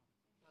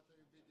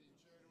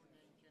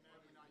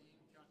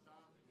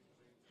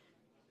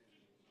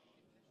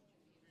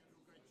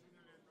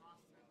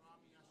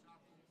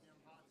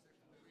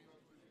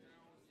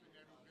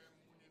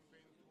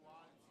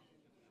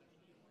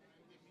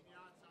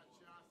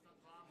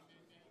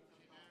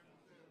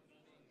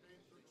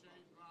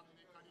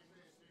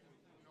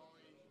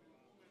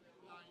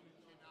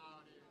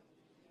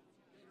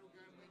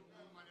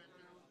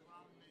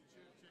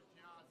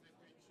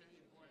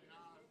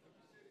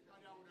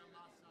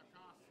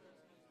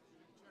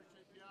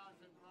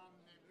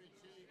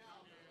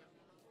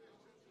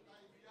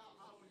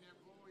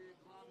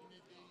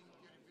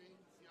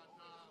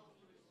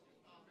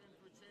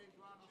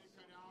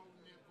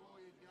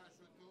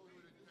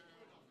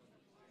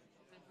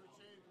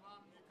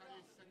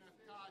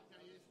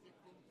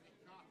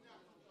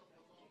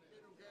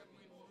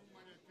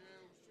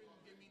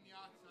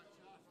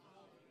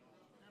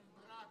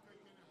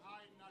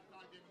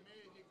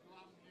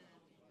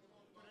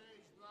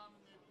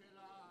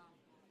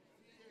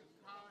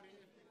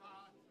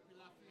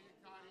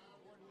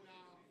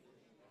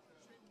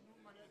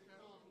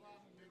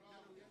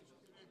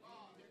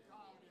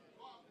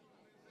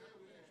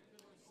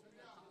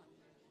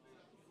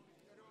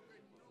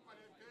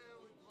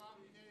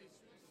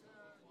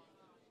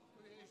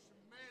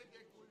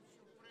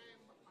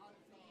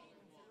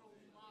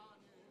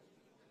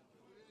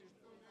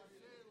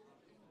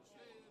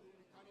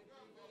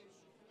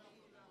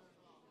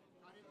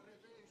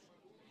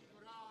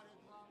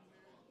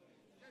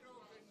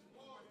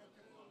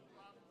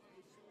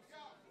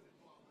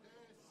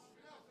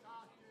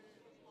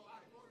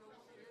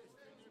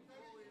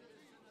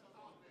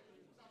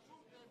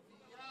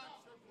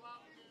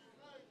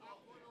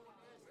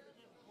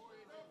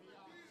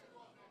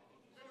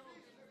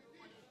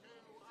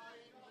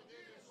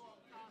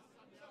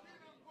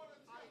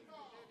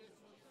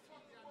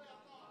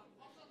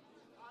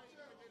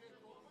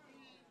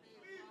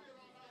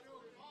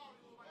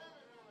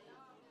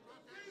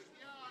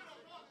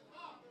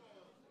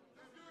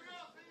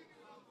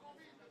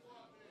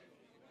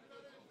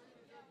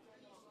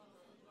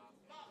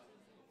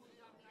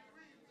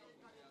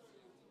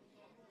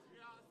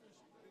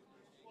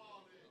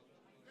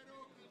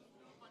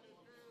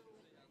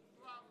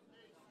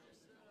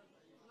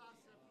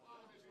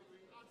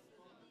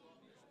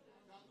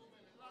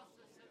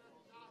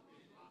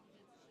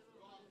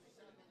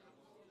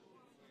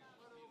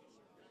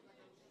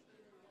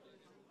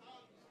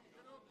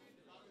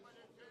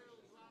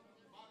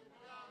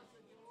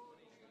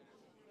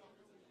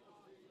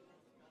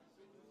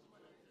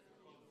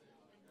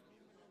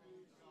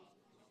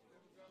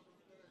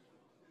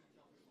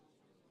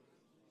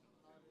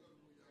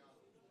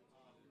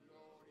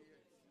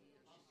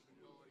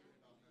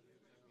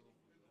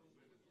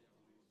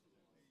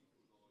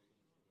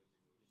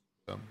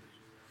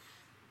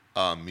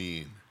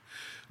 Amin.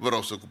 Vă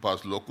rog să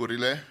ocupați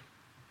locurile.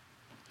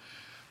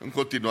 În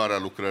continuarea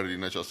lucrării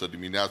în această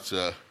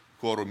dimineață,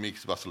 corul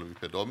mix va slăvi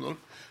pe Domnul,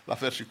 la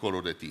fel și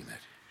corul de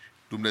tineri.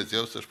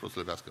 Dumnezeu să-și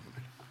proslăvească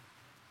numele.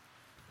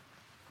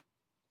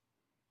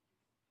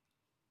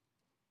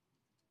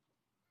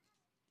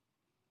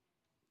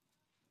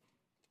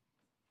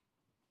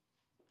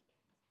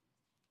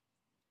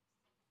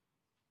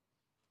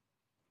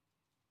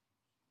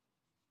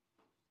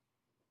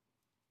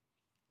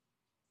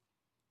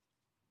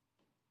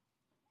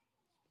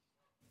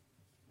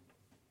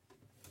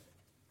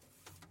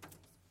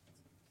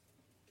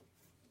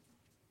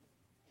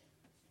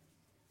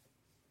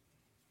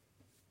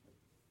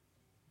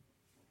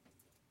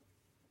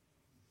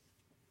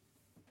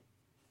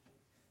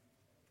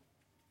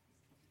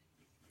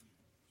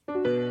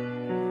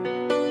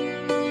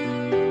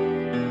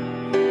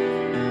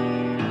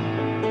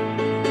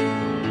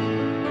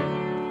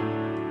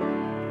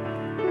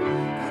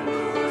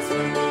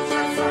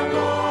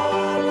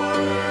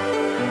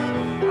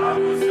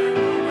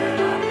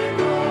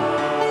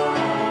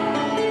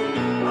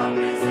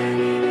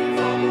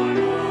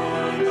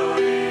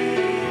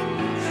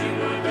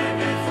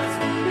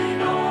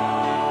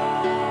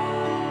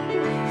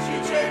 Și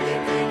ce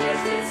din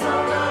creștin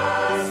s-au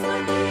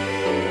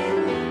răspândit,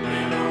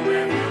 prin lume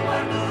viu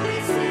mărturii.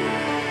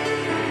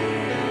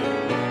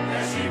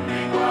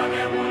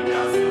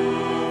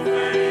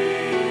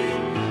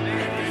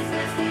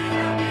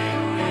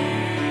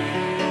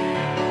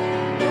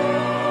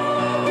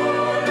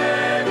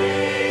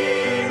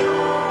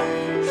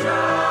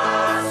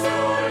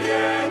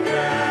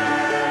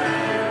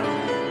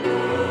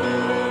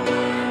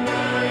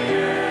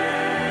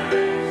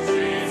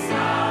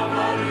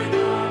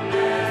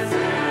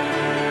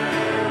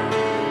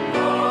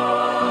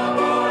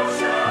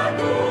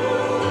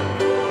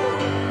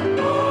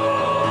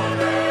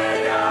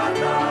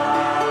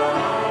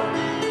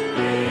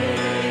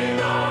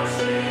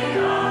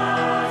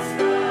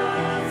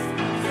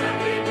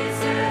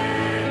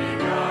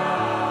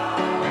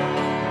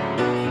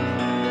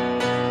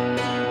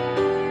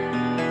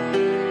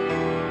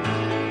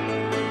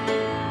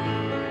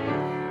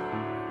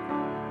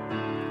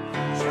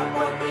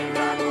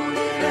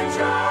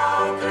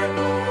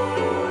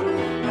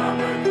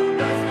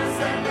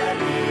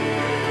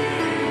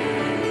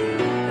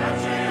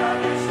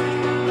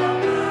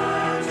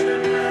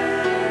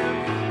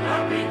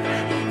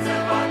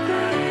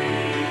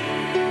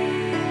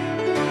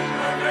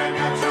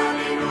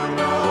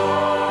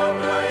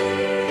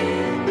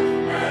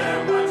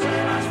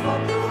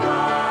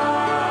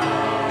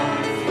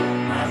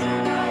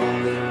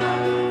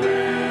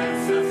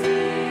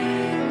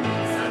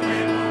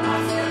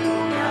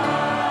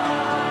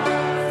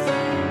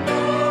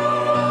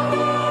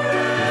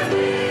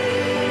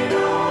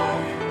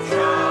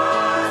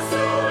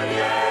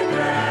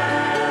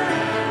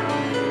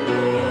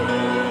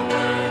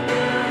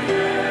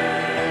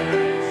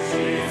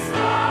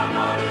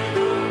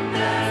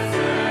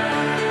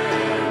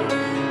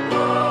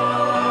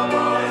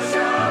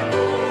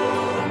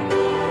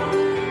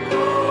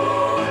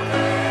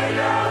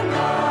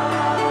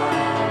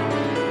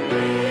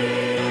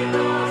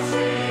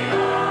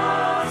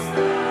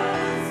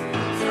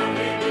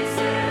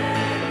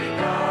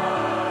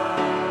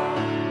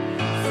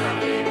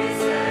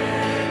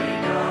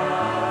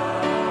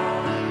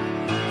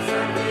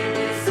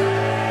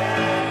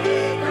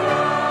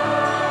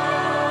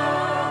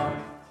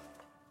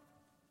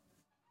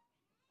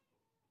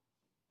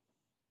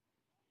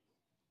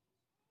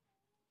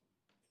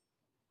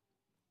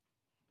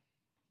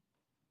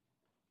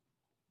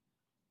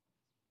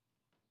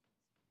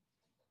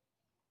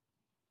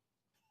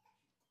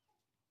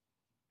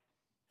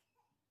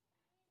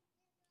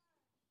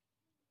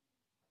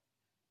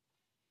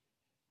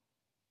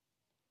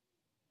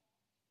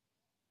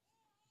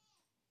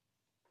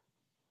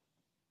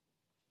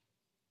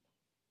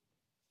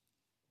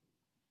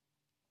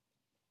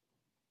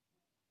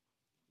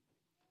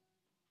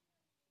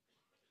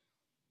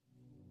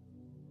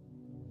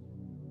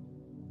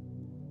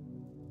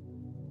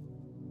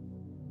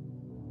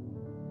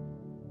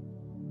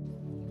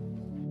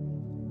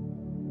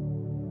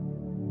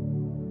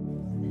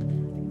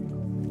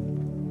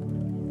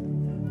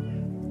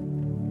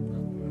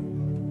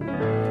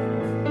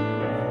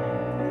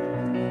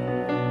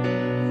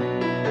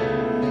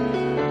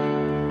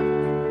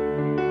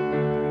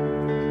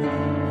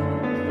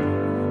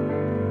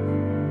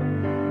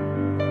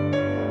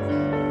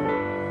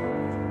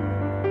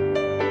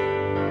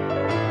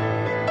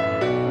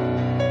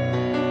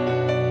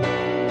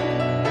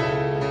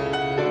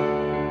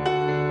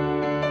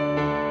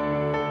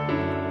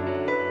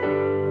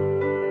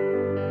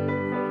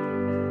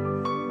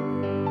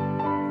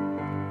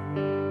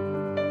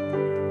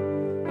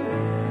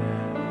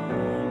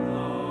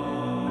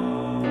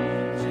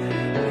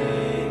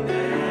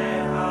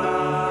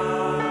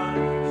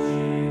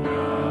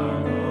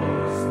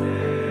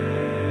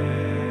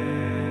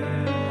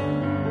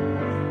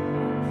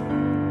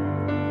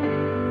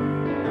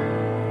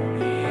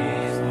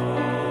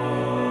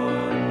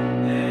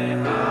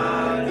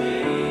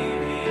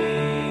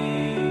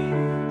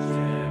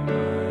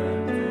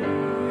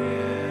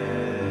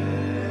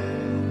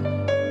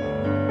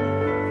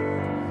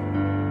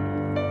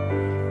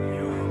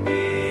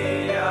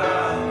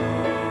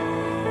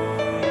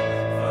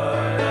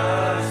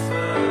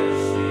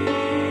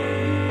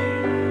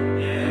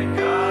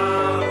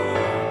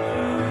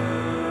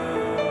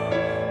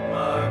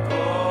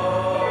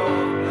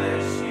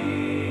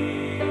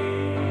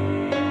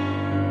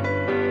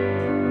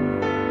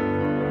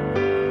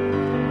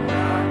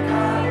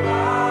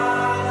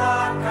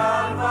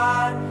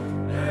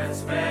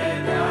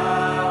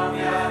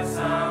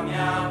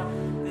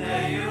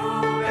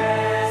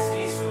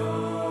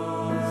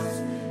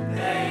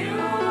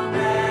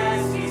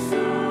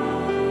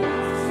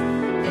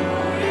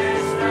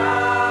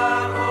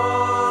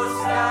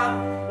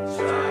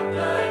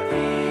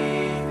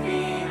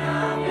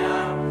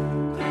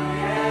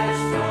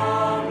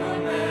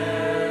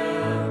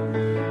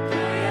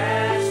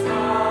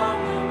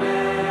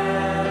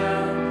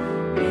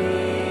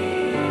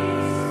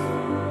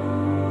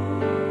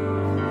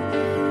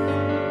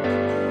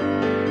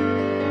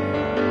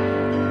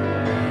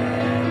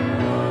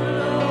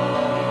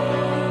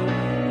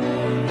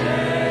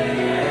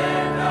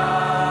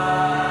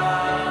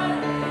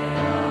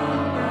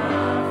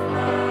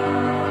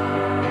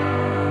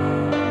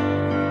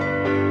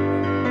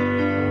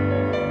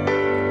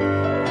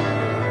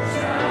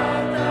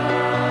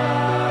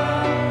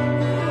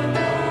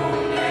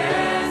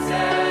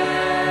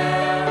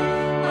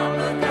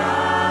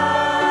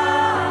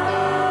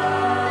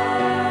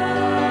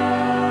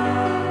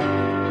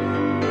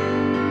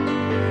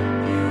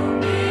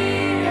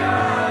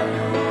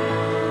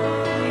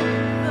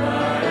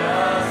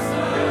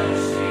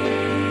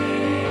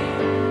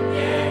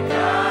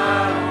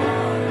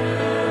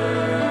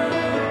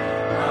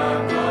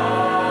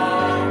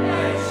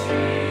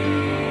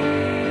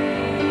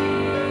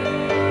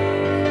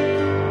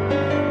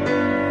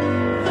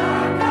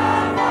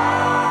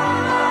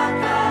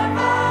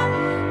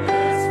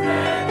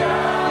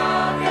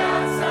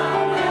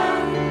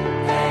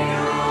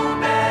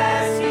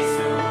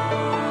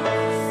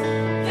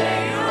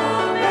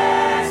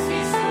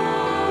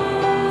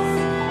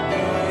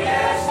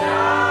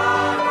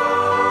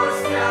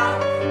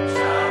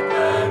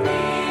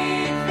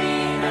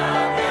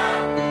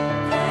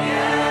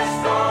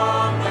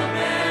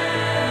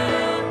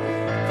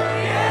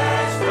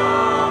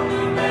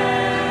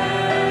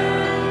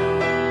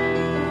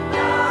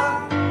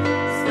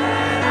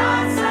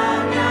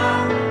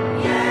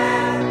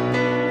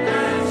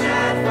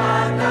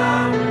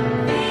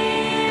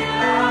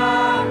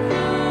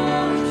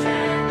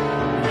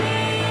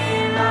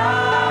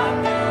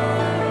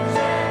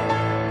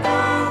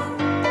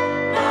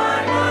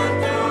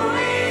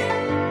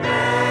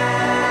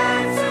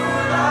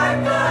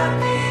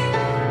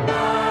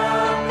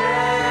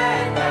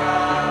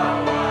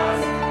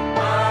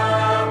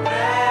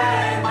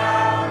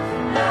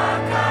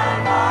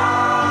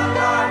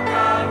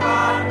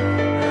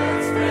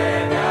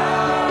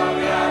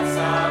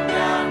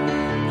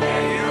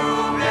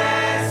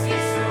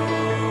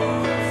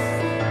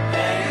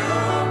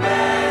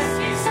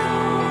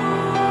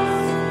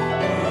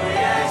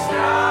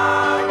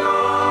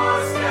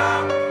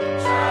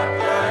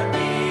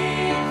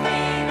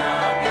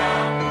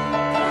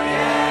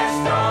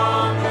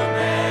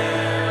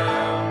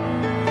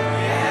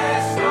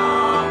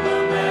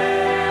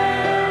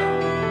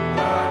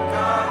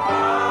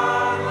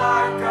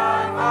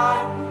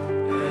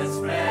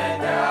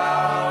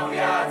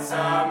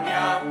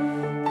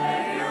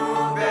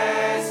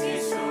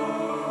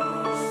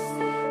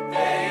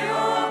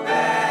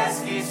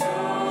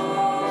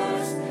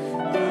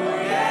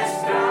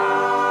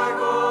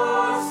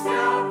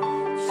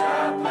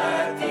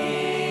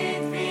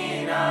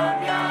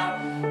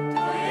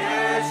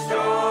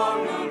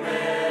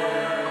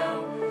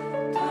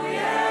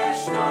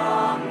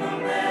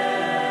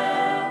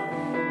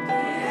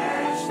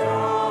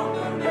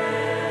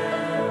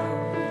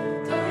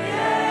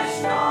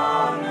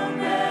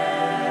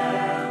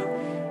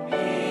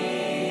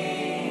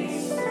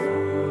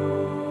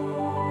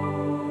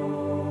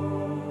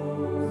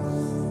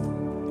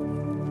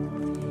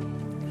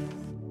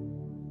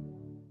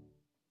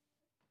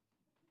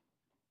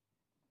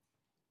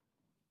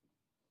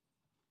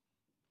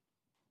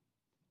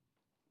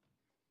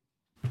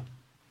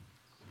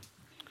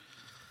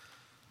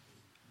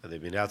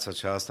 dimineața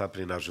aceasta,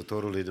 prin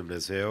ajutorul lui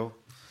Dumnezeu,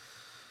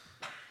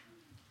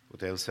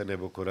 putem să ne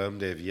bucurăm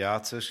de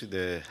viață și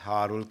de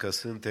harul că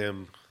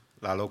suntem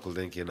la locul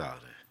de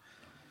închinare.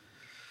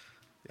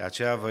 De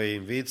aceea vă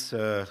invit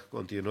să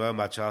continuăm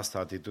această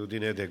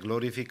atitudine de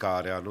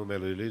glorificare a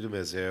numelui lui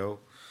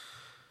Dumnezeu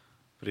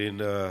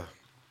prin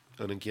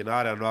în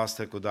închinarea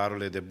noastră cu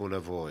darurile de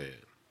bunăvoie.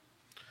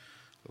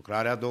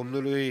 Lucrarea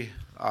Domnului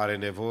are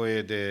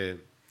nevoie de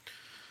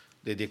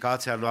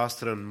dedicația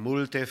noastră în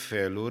multe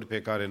feluri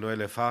pe care noi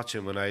le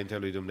facem înaintea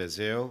lui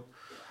Dumnezeu,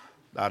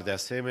 dar de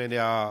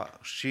asemenea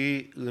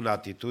și în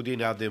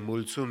atitudinea de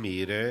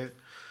mulțumire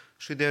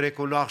și de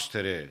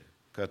recunoaștere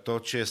că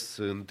tot ce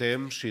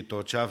suntem și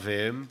tot ce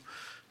avem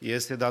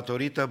este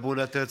datorită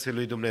bunătății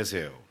lui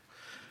Dumnezeu.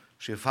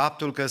 Și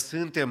faptul că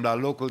suntem la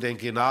locul de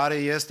închinare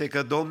este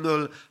că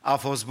Domnul a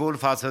fost bun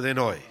față de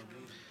noi.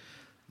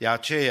 De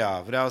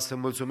aceea vreau să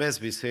mulțumesc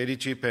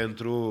bisericii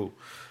pentru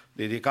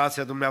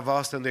dedicația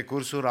dumneavoastră în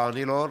decursul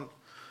anilor,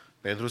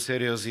 pentru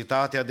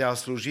seriozitatea de a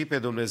sluji pe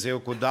Dumnezeu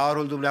cu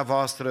darul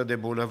dumneavoastră de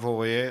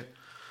bunăvoie,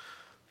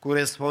 cu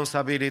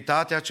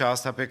responsabilitatea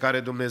aceasta pe care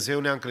Dumnezeu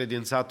ne-a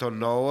încredințat-o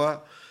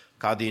nouă,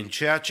 ca din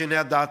ceea ce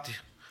ne-a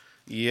dat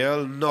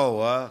El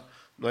nouă,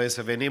 noi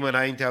să venim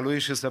înaintea Lui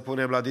și să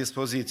punem la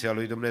dispoziția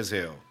Lui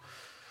Dumnezeu.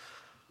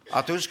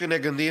 Atunci când ne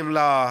gândim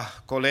la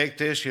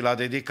colecte și la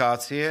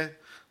dedicație,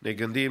 ne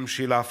gândim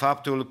și la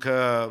faptul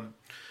că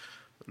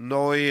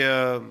noi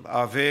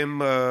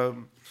avem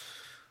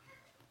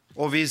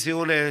o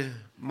viziune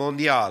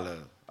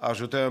mondială.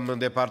 Ajutăm în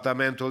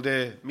departamentul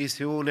de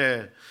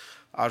misiune,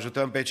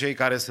 ajutăm pe cei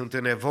care sunt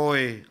în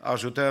nevoi,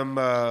 ajutăm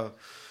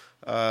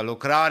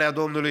lucrarea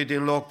Domnului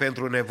din loc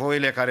pentru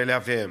nevoile care le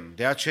avem.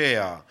 De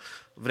aceea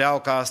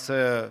vreau ca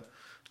să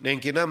ne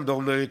închinăm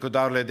Domnului cu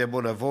darurile de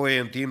bunăvoie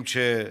în timp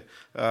ce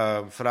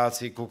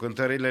frații cu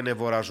cântările ne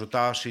vor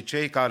ajuta și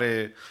cei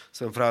care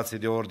sunt frații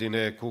de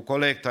ordine cu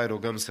colecta îi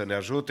rugăm să ne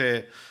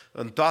ajute.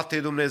 În toate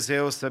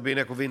Dumnezeu să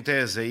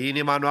binecuvinteze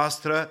inima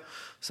noastră,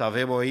 să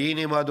avem o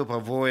inimă după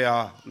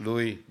voia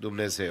lui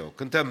Dumnezeu.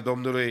 Cântăm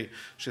Domnului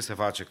și se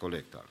face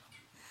colecta.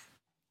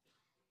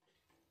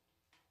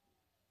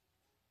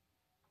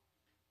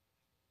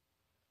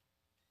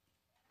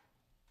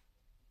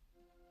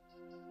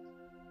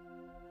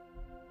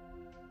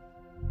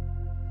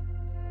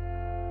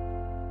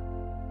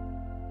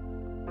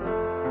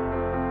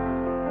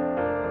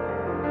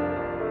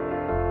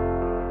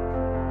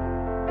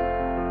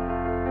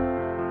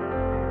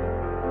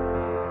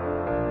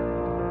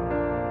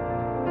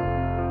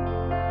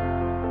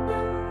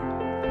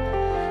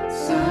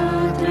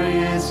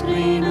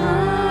 Prin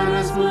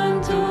har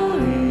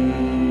mântuit,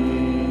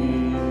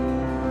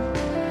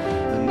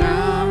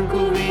 n-am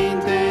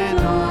cuvinte,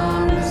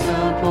 Doamne,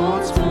 să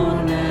pot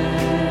spune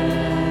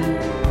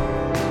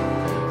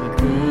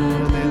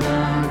cât de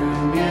drag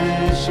îmi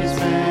ești și-s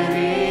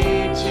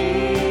fericit.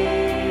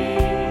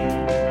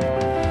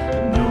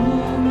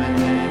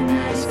 Numele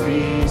mi-ai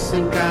scris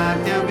în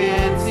cartea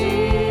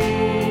vieții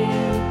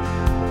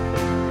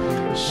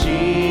și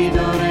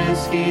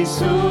doresc,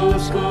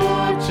 Iisus, cu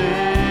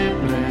orice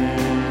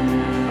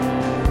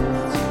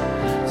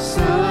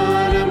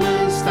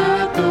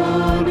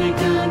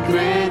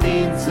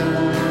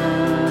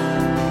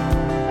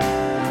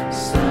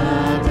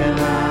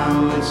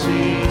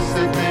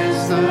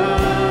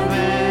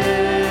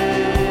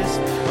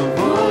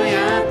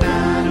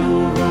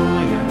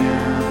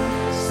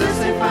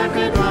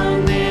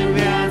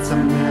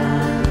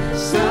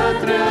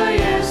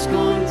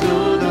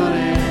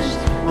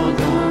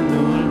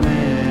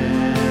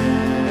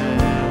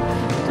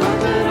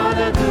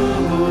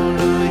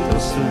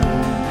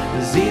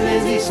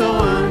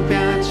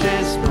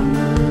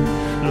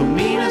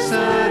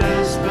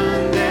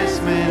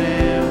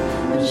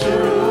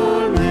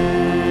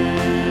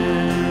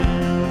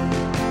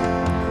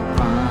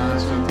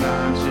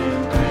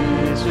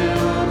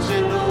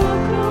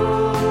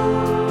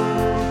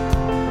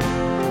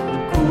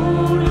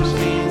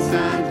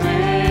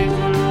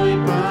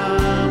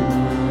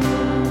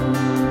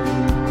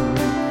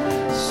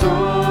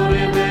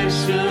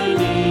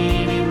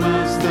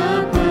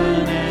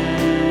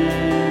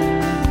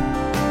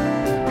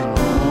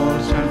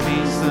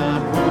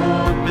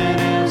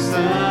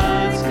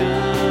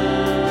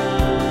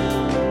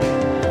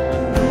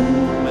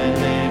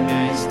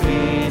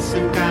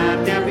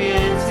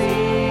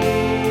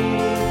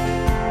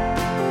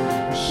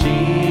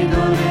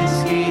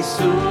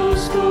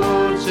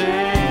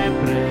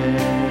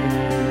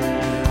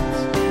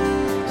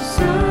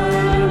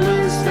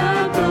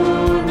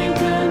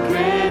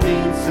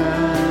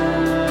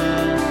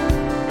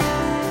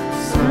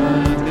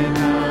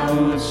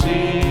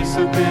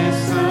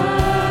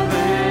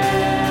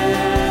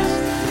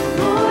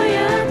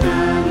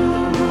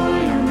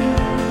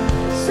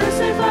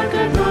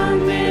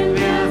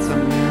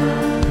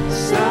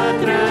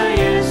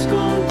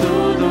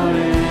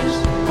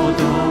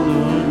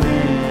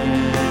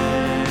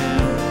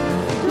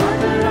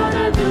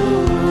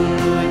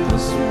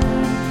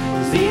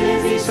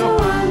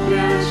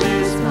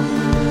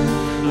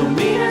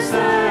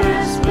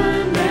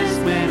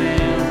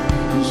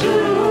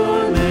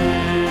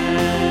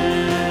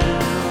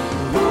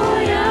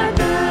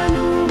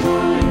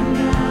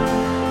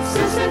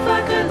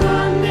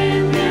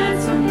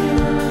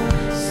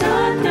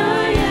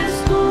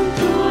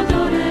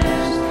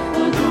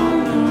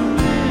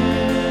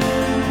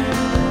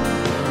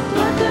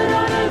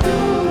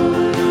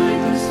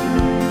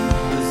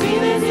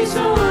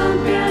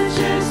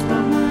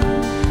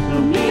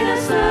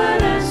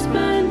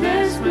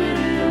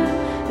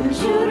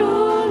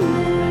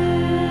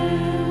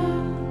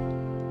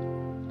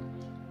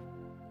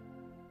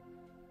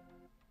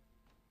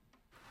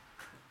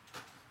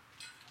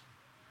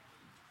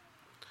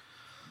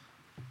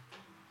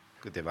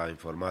câteva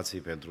informații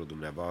pentru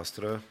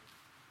dumneavoastră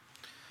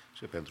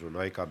și pentru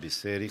noi ca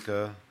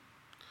biserică.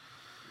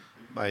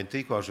 Mai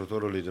întâi, cu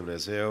ajutorul lui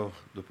Dumnezeu,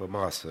 după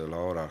masă, la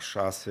ora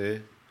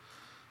 6,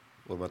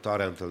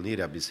 următoarea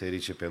întâlnire a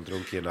bisericii pentru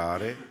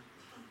închinare.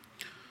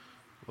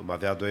 Vom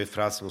avea 2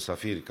 frați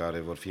musafiri care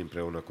vor fi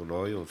împreună cu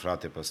noi, un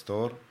frate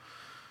păstor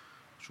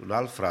și un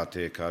alt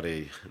frate care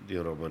e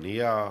din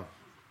România,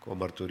 cu o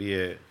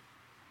mărturie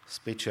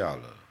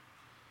specială.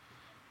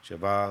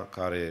 Ceva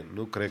care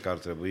nu cred că ar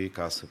trebui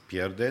ca să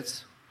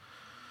pierdeți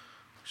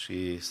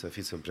și să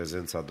fiți în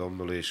prezența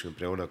Domnului și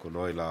împreună cu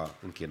noi la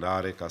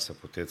închinare ca să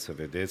puteți să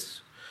vedeți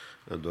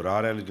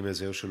îndurarea lui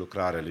Dumnezeu și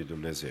lucrarea lui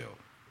Dumnezeu.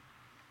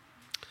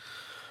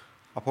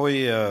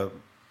 Apoi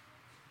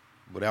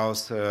vreau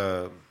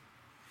să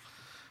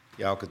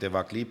iau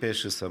câteva clipe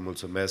și să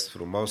mulțumesc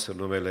frumos în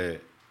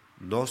numele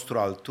nostru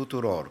al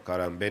tuturor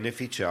care am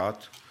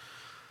beneficiat,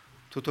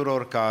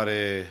 tuturor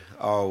care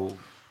au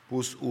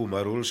pus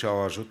umărul și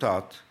au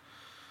ajutat,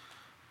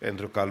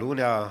 pentru ca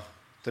lunea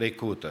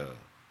trecută,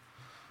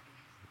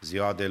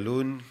 ziua de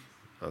luni,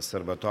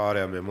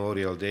 sărbătoarea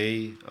Memorial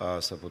Day,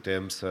 să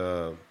putem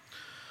să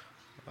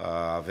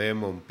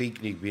avem un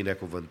picnic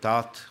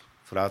binecuvântat,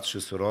 frați și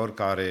surori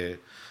care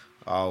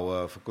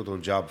au făcut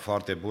un job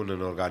foarte bun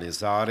în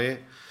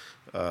organizare,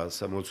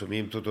 să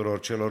mulțumim tuturor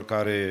celor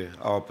care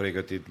au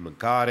pregătit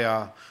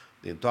mâncarea,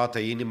 din toată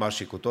inima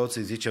și cu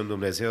toții zicem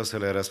Dumnezeu să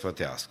le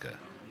răsplătească.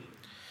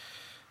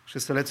 Și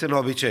să le țină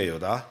obiceiul,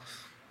 da?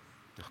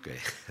 Ok.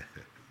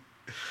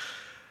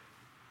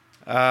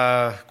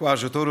 Cu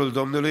ajutorul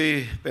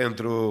Domnului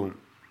pentru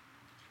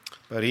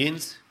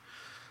părinți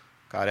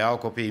care au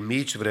copii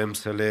mici, vrem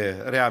să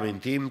le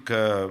reamintim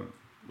că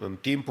în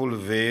timpul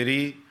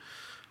verii,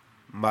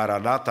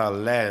 Maranatha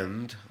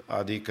Land,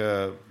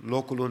 adică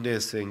locul unde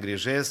se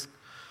îngrijesc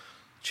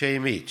cei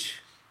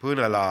mici,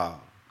 până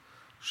la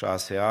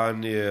 6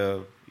 ani,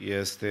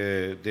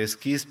 este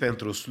deschis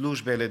pentru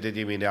slujbele de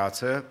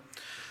dimineață,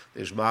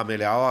 deci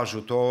mamele au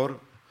ajutor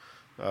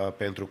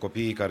pentru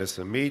copiii care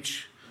sunt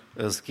mici.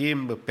 În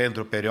schimb,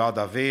 pentru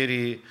perioada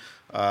verii,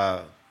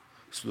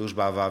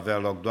 slujba va avea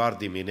loc doar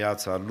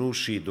dimineața, nu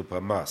și după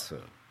masă.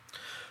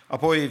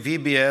 Apoi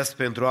VBS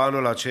pentru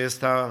anul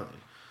acesta,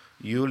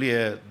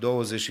 iulie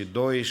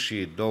 22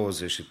 și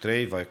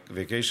 23,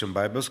 Vacation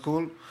Bible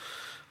School.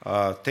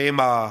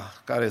 Tema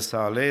care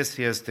s-a ales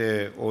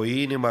este o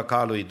inimă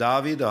ca lui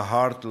David, a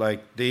heart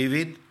like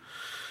David.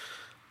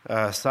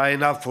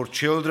 Sign up for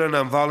children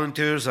and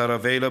volunteers are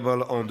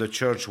available on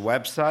the church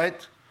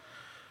website,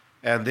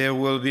 and there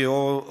will be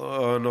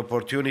an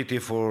opportunity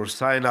for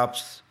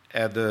sign-ups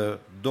at the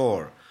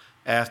door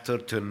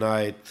after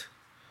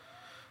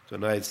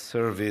tonight's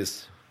service,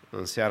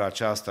 în seara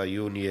aceasta,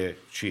 iunie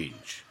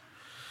 5.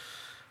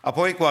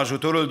 Apoi, cu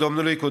ajutorul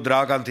Domnului, cu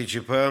drag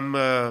anticipăm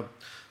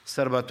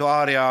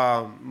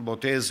sărbătoarea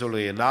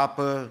botezului în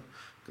apă,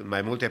 când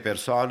mai multe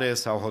persoane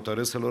s-au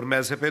hotărât să-L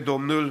urmeze pe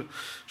Domnul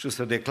și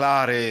să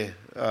declare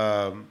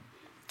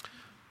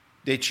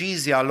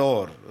decizia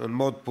lor în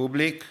mod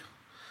public,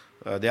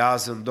 de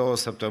azi în 2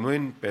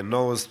 săptămâni, pe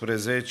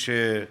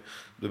 19,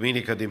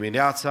 duminică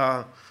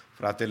dimineața,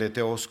 fratele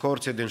Teo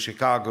Scorțe din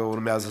Chicago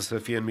urmează să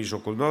fie în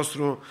mijlocul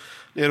nostru.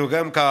 Ne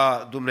rugăm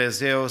ca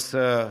Dumnezeu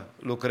să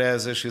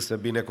lucreze și să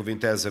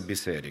binecuvinteze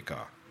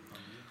biserica.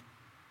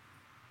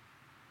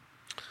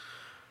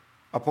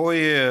 Apoi,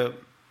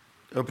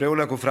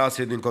 împreună cu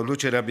frații din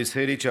conducerea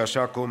bisericii,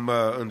 așa cum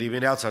în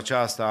dimineața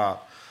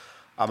aceasta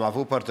am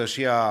avut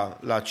părtășia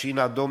la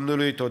cina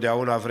Domnului,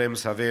 totdeauna vrem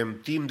să avem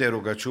timp de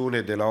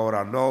rugăciune de la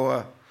ora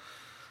 9.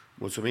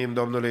 Mulțumim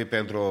Domnului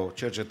pentru o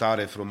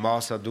cercetare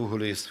frumoasă a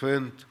Duhului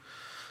Sfânt,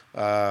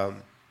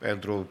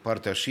 pentru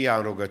părtășia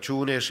în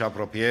rugăciune și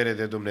apropiere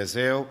de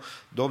Dumnezeu.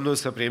 Domnul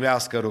să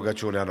primească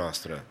rugăciunea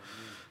noastră.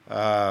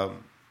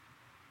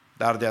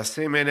 Dar de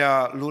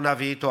asemenea, luna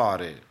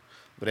viitoare,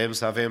 vrem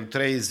să avem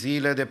 3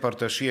 zile de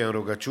părtășie în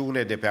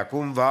rugăciune. De pe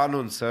acum vă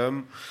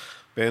anunțăm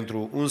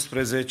pentru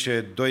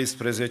 11,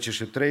 12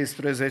 și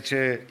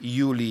 13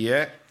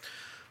 iulie.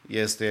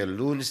 Este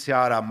luni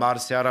seara,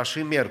 marți seara și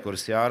miercuri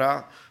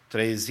seara,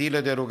 3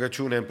 zile de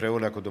rugăciune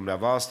împreună cu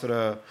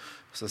dumneavoastră,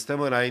 să stăm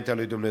înaintea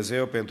lui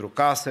Dumnezeu pentru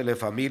casele,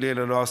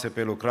 familiile noastre,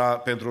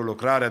 pentru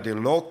lucrarea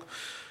din loc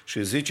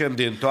și zicem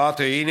din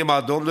toată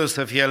inima Domnul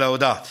să fie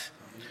lăudat.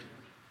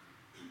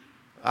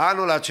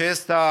 Anul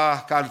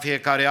acesta, ca în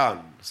fiecare an,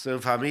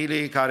 sunt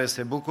familii care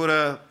se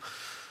bucură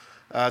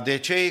de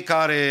cei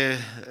care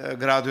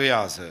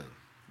graduează,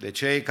 de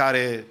cei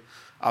care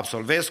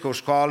absolvesc o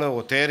școală,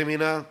 o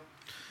termină.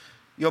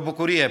 E o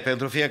bucurie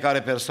pentru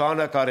fiecare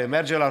persoană care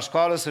merge la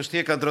școală să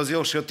știe că într-o zi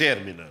o și o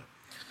termină.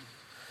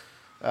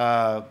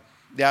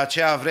 De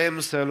aceea vrem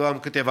să luăm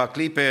câteva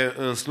clipe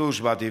în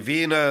slujba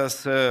divină,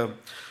 să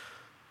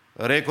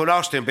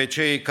recunoaștem pe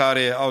cei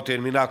care au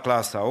terminat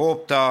clasa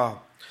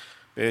 8-a,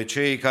 pe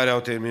cei care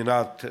au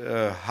terminat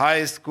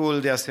high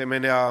school, de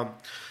asemenea,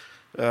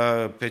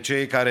 pe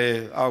cei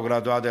care au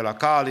graduat de la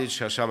college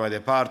și așa mai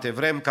departe.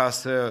 Vrem ca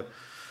să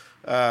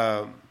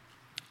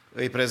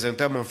îi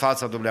prezentăm în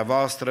fața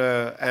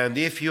dumneavoastră. And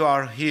if you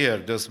are here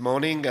this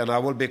morning and I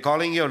will be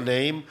calling your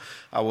name,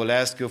 I will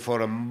ask you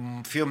for a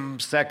few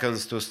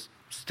seconds to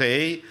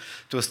stay,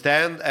 to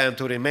stand and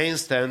to remain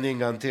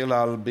standing until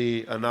I'll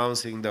be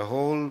announcing the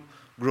whole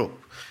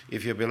group.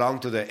 If you belong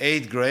to the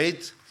 8th grade,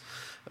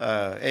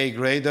 8th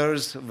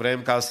graders,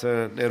 vrem ca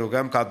să ne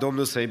rugăm ca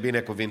Domnul să-i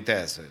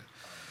binecuvinteze.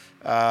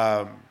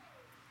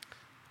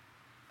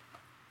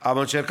 Am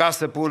încercat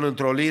să pun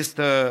într-o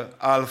listă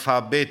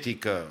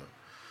alfabetică,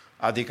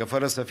 adică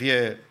fără să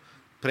fie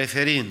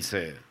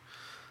preferințe.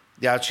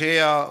 De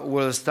aceea,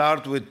 we'll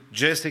start with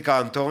Jessica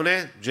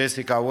Antone.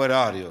 Jessica, where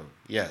are you?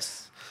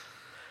 Yes.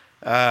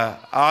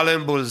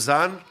 Alan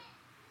Bulzan.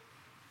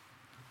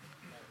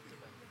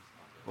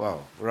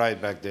 Wow,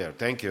 right back there.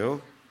 Thank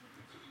you.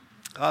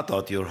 I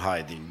thought you were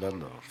hiding, but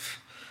no.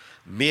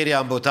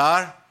 Miriam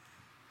Butar.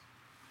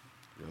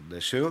 God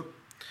bless you.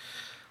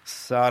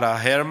 Sarah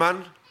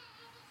Herman.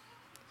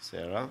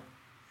 Sarah.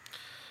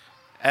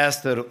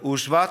 Esther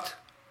Ushvat.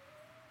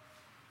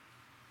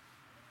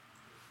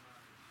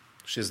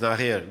 She's not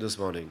here this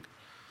morning.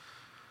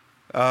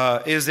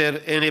 Is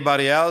there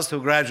anybody else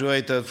who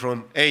graduated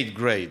from 8th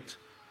grade?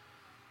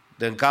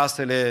 Din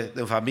casele,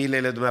 din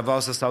familiile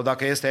dumneavoastră sau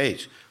dacă este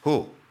aici?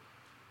 Who?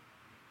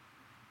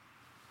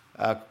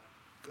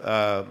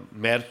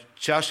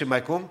 Mercea și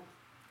mai cum?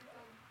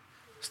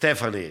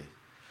 Stephanie.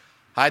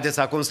 Haideți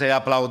acum să-i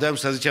aplaudăm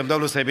și să zicem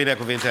Domnul să-i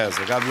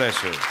binecuvinteze. God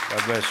bless you.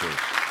 God bless you.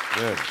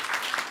 Good.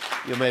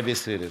 You may be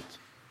seated.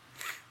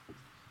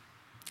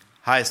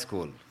 High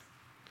school.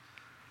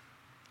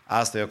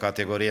 Asta e o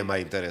categorie mai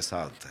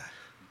interesantă.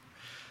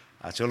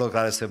 Acelor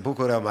care se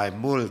bucură mai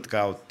mult că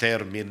au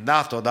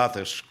terminat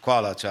odată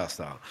școala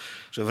aceasta.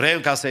 Și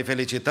vrem ca să-i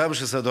felicităm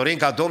și să dorim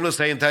ca Domnul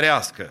să-i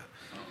întărească.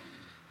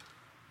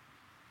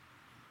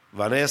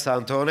 Vanessa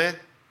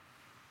Antone,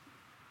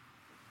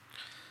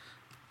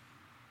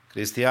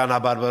 Cristiana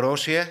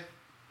Barbaroșie,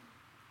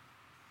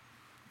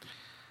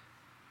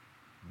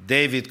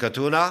 David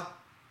Cătuna,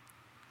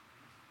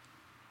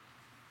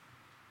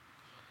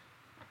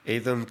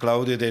 Ethan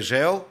Claudiu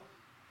Dejeu,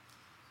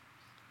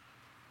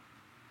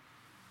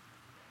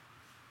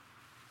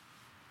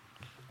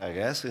 I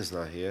guess he's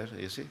not here,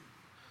 is he?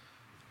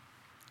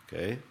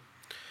 Okay.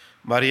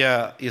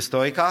 Maria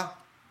Istoica,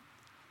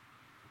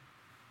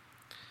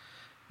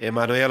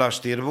 Emanuela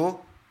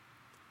Știrbu,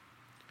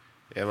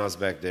 Emma's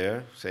back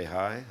there, say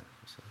hi.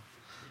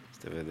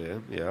 Să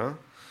vedem, yeah.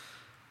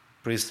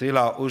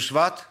 Priscilla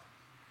Ușvat.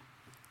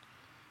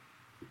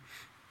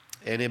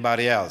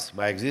 Anybody else?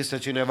 Mai există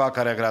cineva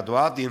care a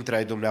graduat dintre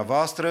ai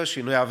dumneavoastră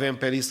și noi avem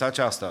pe lista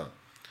aceasta?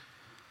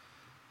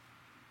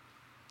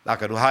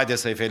 Dacă nu,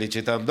 haideți să-i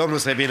felicităm. Domnul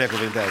să-i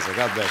binecuvinteze.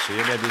 God bless you.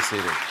 You may be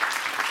seated.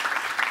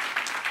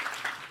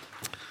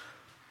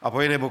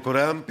 Apoi ne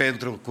bucurăm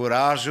pentru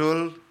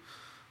curajul,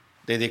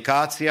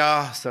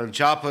 dedicația să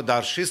înceapă,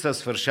 dar și să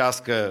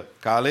sfârșească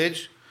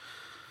college.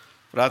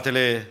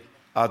 Fratele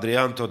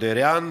Adrian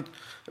Toderean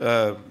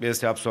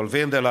este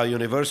absolvent de la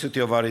University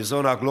of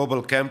Arizona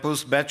Global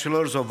Campus,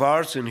 Bachelor's of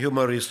Arts in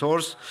Human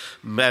Resource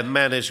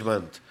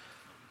Management.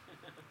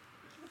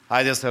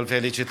 Haideți să-l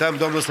felicităm,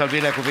 Domnul să-l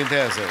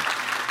binecuvinteze.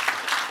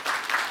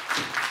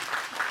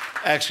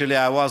 Actually,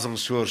 I wasn't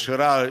sure.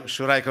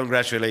 Should I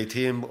congratulate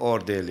him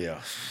or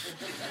Delia?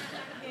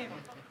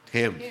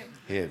 Him.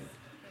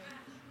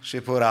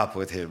 She put up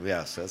with him.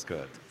 Yes, that's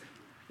good.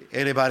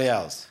 Anybody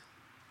else?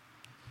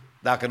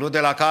 Dacă nu de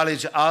la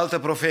college, altă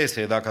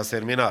profesie, dacă ați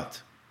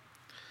terminat.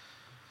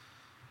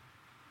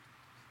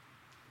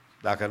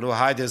 Dacă nu,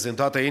 haideți din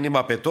toată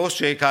inima pe toți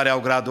cei care au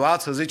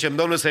graduat să zicem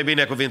Domnul să-i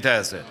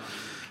binecuvinteze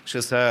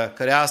și să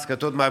crească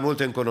tot mai mult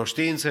în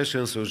cunoștințe și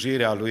în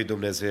slujirea lui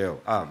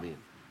Dumnezeu. Amin.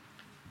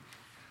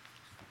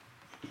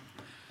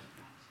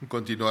 În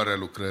continuarea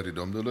lucrării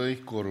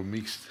Domnului, corul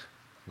mixt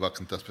va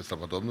cânta spre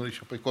slava Domnului și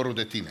apoi corul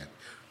de tineri.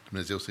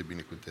 Dumnezeu să-i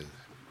binecuvânteze.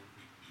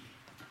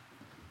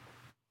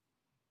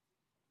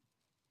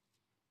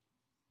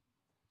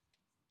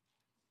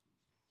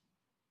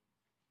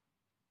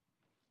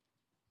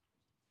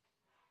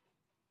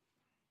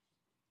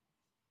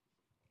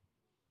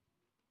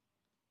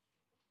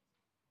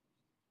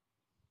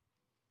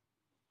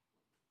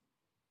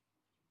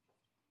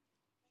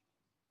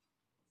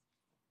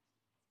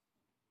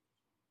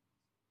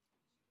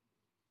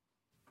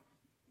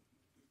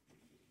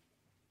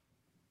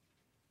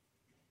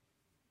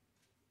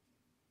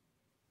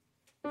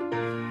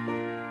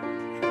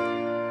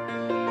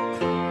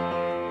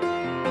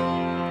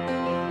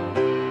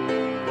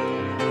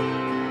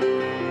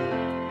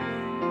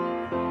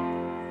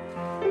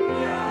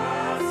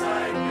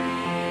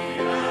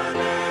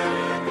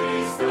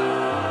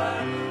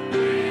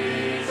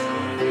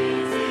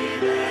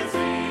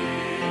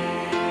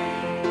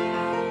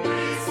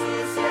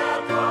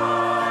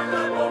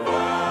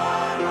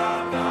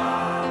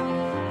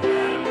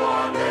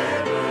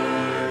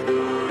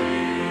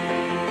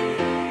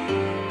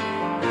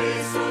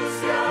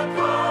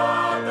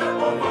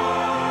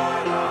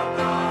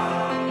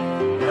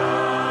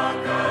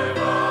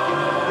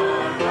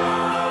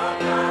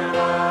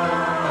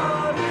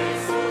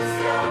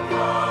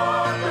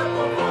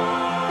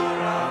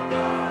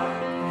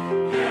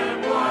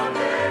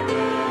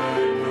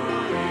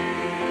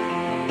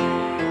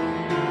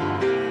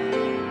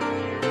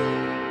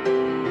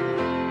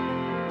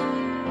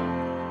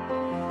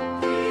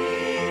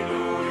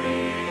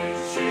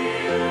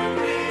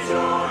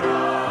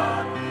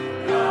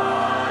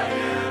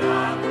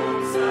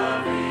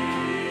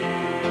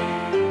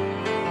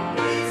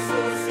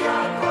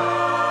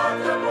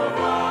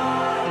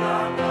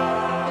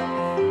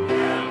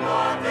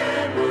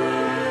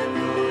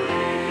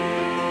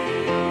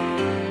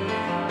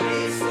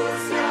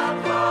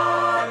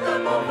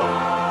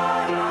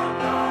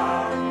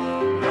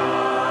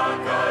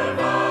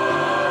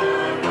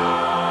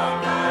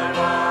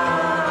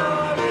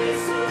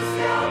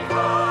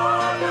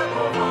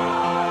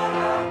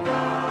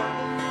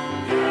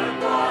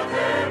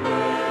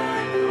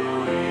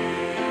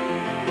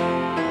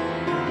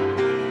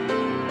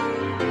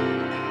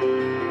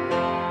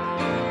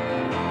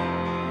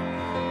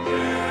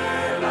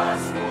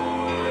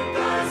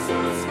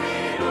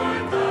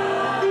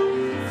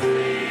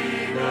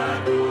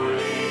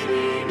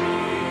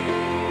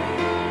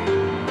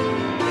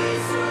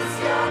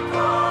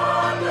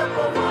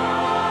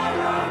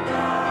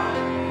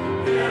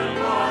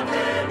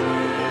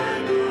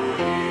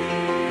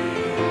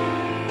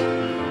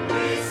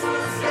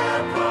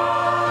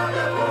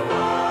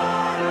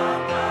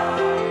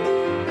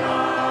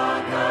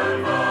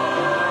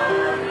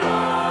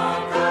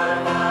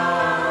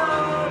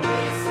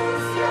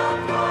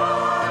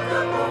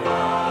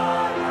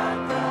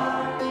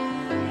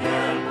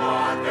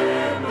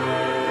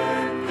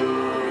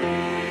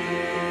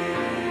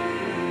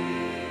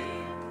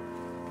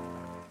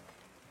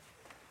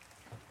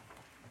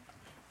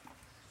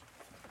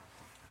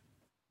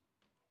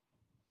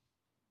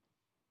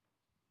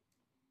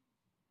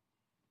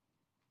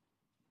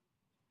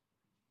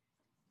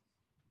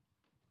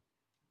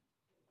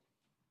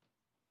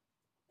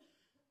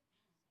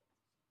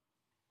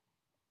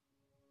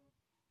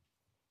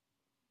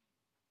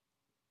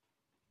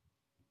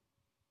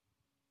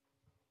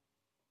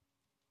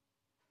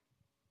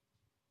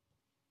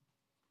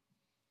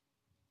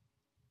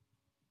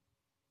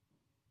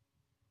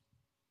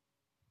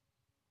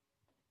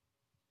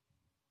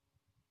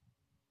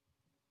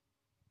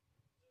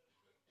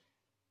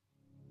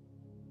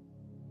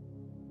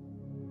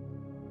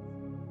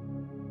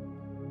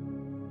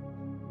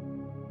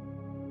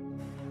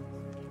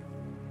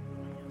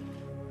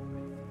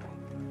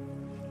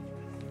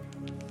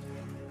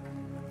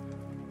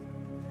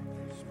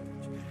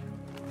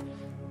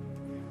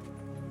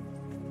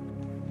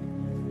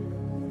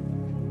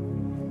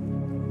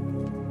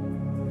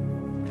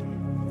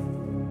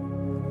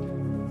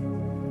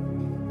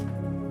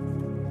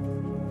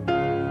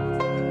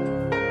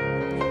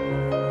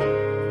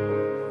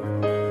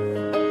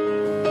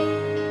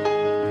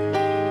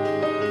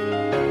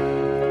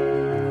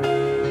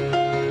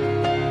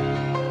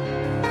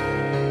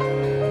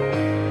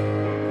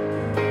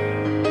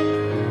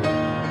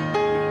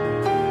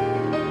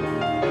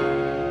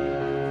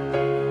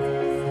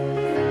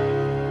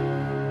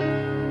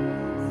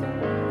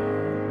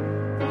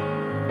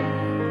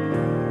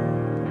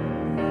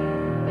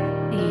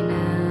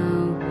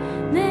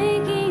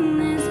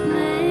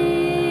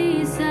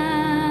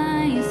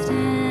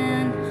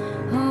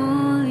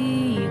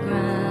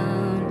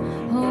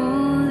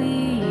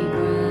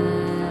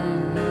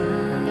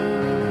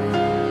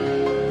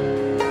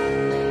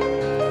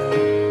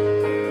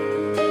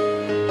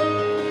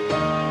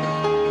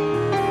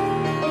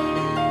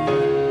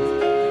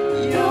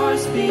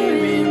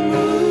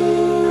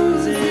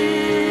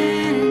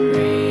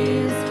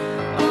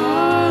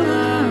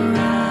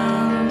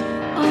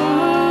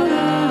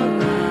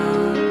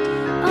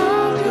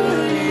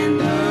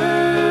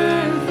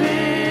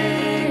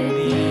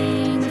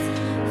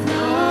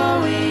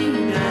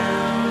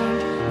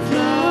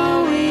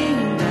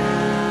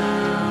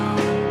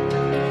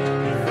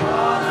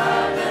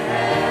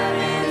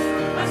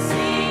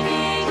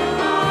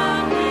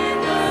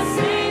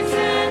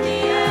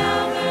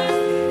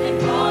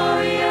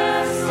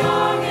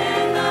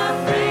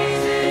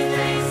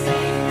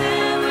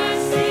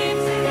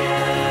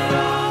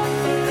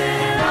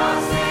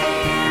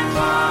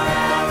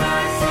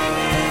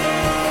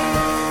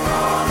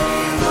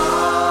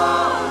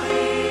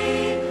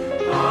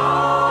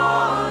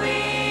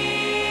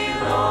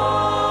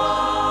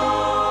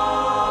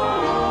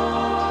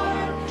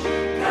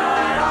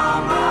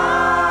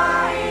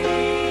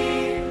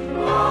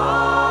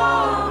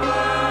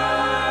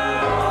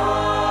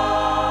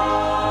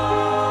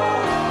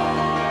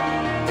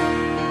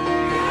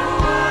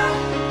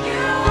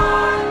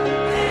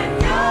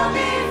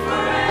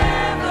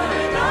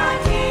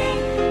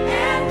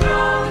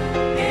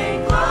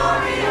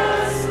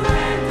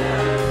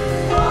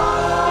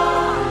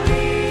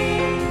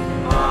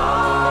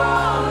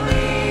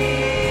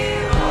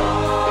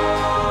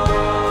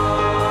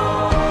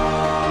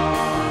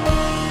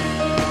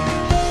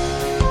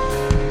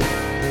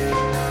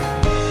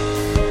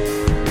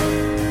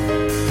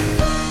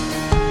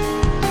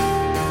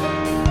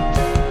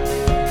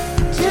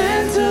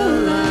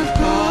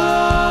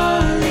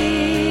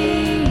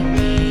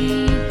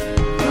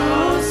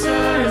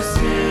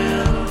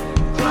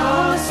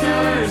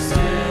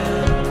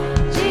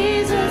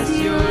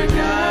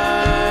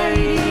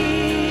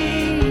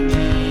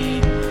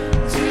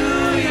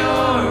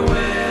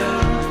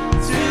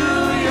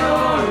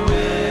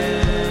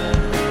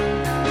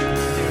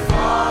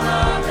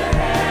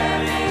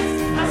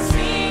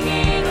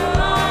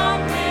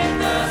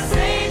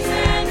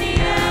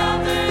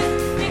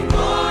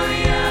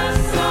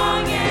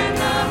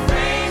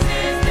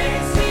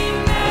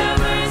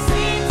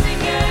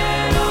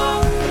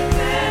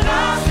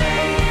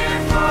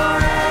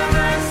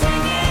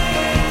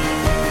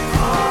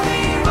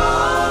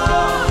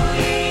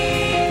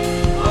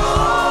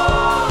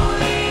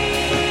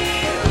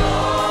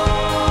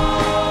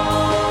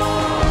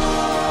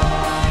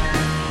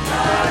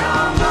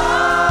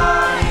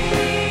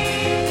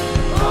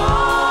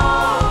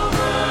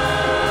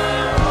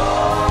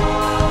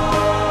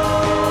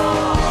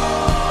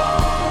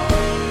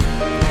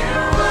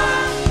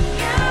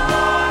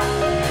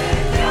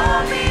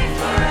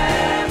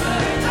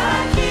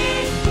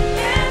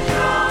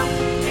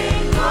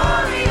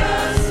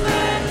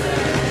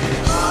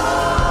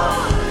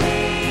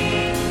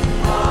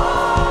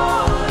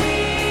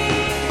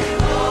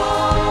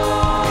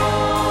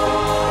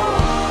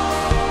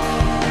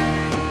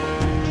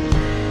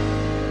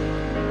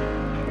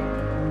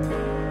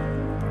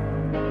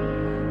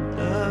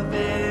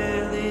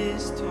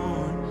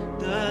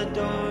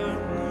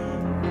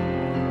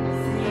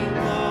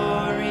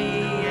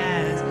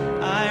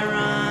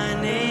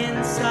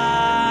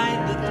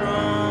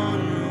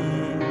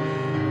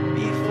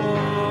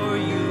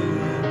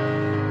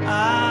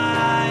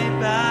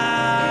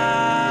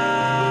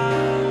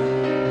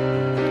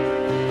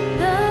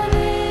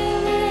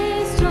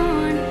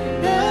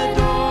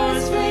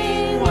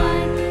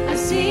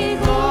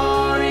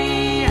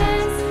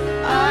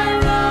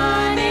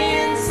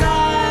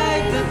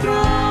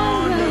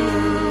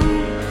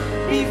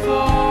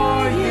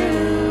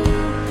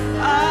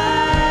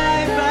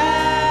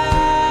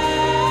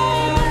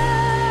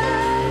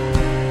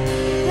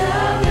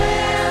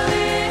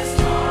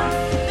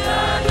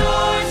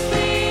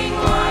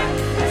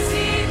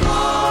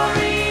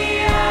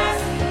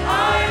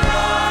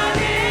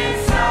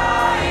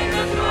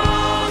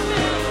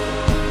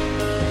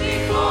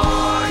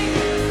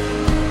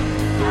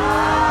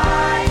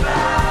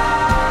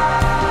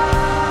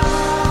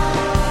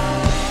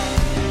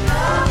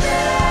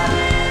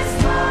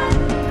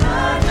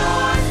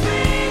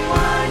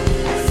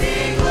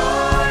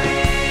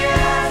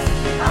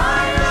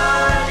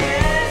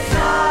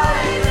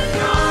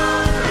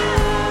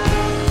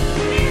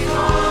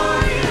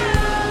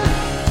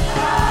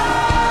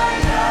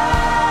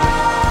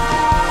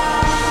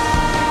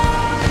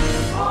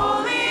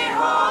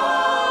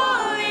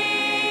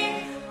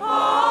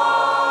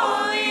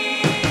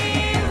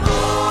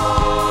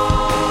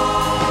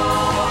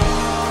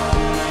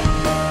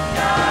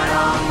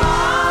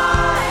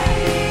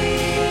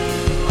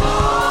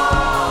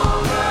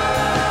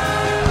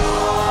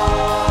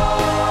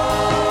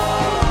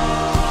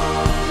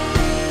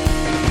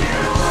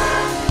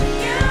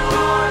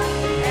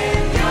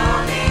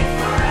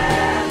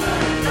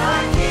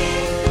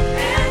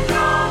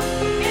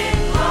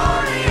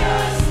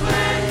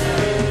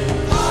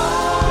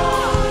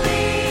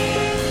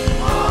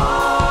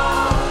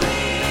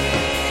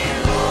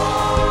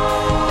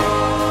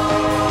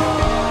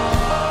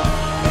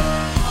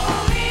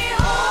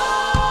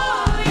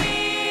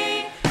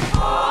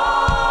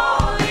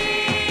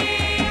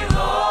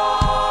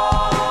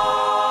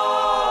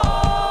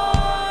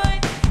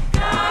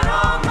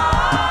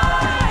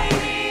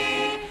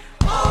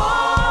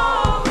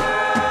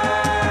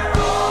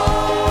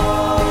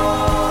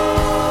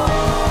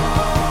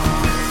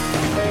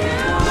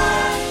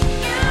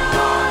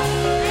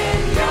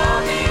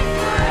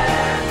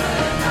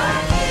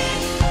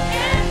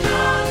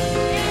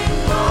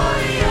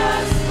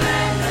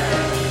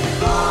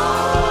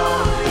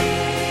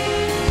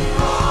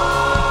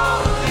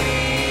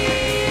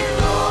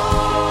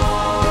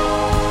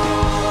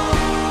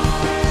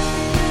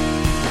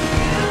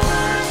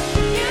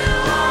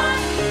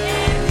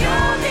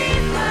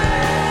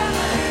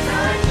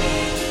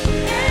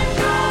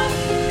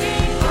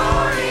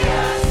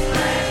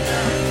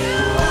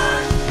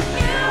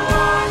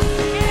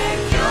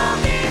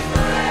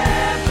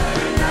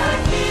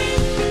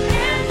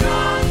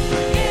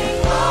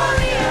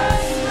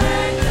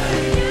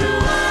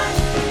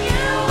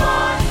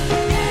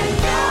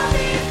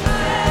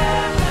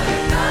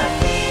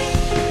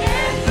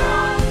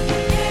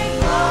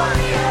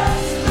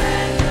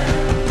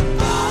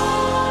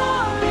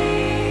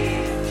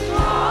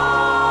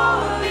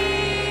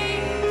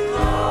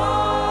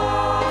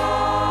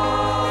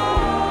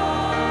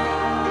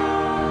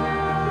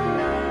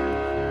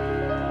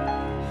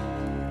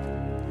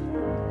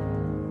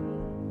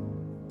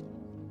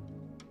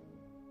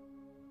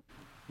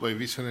 Vă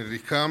invit să ne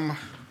ridicăm.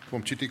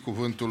 Vom citi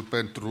cuvântul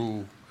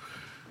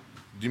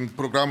din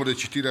programul de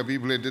citire a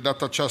Bibliei. De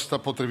data aceasta,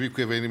 potrivit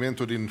cu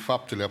evenimentul din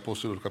Faptele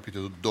Apostolilor,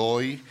 capitolul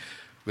 2,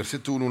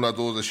 versetul 1 la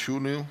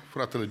 21,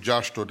 fratele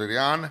Josh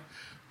Toderian.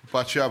 După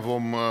aceea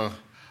vom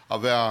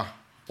avea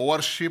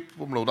worship,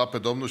 vom lăuda pe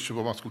Domnul și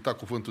vom asculta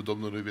cuvântul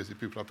Domnului. Veți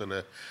fi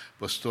fratele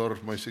păstor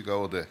Moise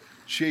Gaude.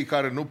 Cei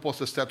care nu pot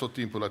să stea tot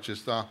timpul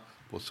acesta,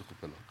 pot să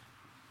cupe loc.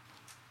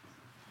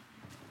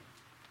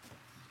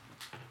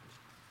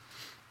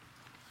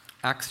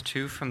 Acts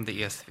 2 from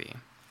the ESV.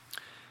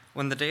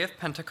 When the day of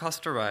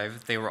Pentecost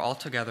arrived, they were all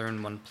together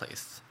in one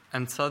place.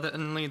 And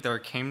suddenly there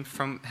came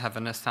from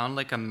heaven a sound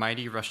like a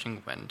mighty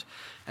rushing wind,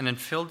 and it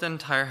filled the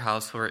entire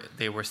house where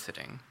they were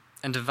sitting.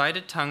 And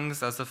divided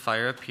tongues as of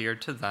fire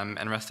appeared to them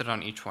and rested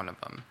on each one of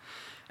them.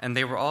 And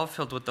they were all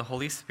filled with the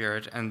Holy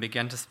Spirit and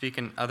began to speak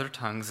in other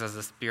tongues as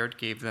the Spirit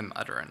gave them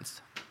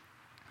utterance.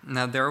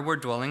 Now there were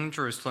dwelling in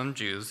Jerusalem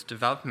Jews,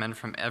 devout men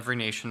from every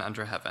nation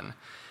under heaven.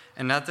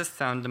 And at this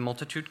sound the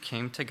multitude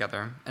came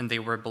together, and they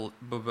were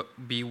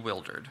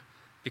bewildered,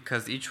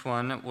 because each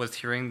one was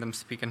hearing them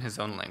speak in his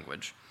own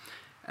language.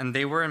 And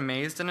they were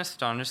amazed and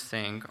astonished,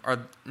 saying,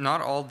 Are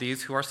not all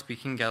these who are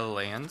speaking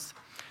Galileans?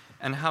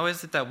 And how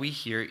is it that we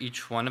hear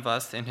each one of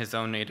us in his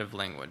own native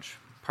language?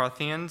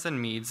 Parthians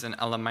and Medes and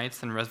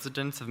Elamites and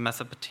residents of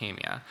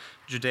Mesopotamia,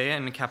 Judea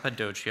and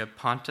Cappadocia,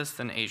 Pontus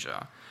and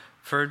Asia,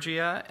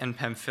 Phrygia and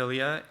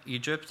Pamphylia,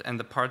 Egypt and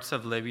the parts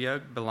of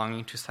Libya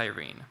belonging to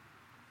Cyrene,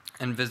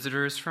 and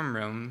visitors from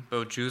Rome,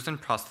 both Jews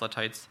and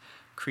proselytes,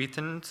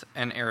 Cretans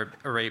and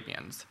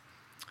Arabians.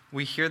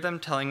 We hear them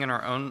telling in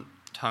our own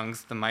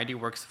tongues the mighty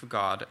works of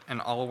God,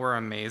 and all were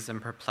amazed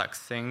and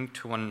perplexed, saying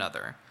to one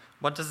another,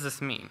 What does this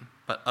mean?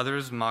 But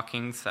others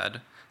mocking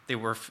said,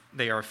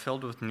 They are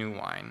filled with new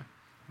wine.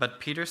 But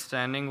Peter,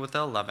 standing with the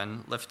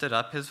 11, lifted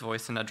up his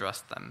voice and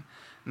addressed them,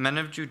 Men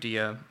of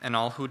Judea, and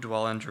all who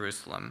dwell in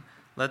Jerusalem,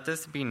 let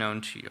this be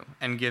known to you,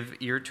 and give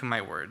ear to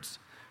my words.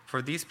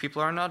 For these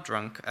people are not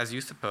drunk, as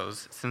you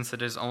suppose, since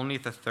it is only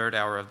the 3rd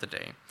hour of the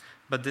day.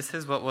 But this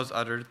is what was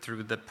uttered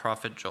through the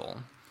prophet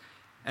Joel.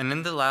 And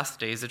in the last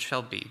days it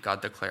shall be,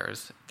 God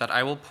declares, that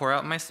I will pour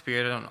out my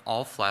Spirit on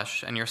all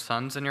flesh, and your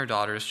sons and your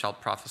daughters shall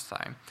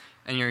prophesy,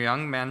 and your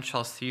young men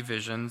shall see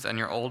visions, and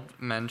your old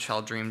men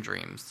shall dream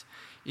dreams.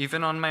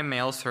 Even on my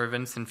male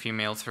servants and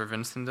female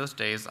servants in those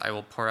days I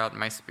will pour out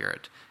my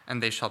Spirit,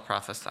 and they shall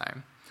prophesy.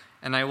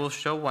 And I will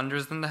show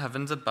wonders in the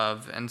heavens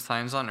above, and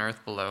signs on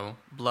earth below,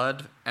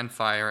 blood and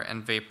fire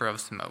and vapor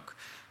of smoke.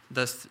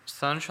 The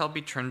sun shall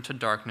be turned to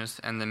darkness,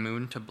 and the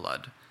moon to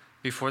blood,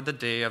 before the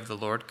day of the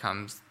Lord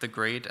comes, the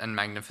great and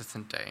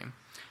magnificent day.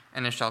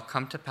 And it shall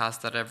come to pass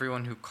that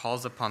everyone who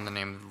calls upon the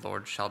name of the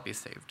Lord shall be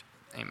saved.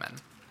 Amen.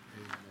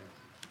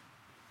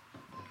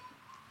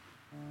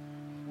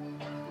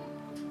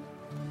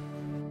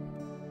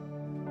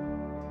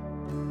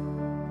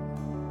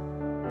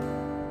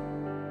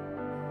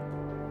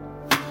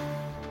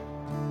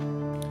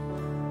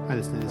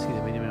 Haideți să ne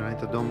deschidem inimile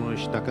înaintea Domnului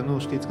și dacă nu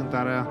știți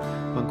cântarea,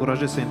 vă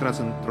încurajez să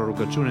intrați într-o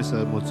rugăciune,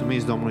 să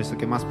mulțumiți Domnului, să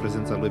chemați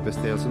prezența Lui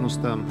peste El, să nu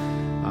stăm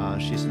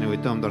și să ne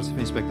uităm doar să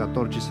fim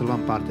spectatori, ci să luăm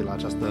parte la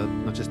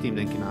acest timp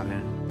de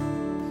închinare.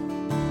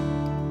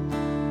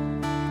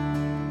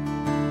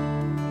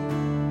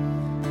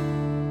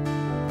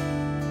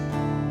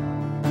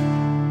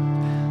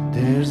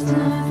 There's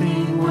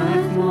nothing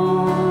worth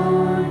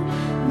more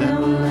that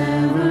will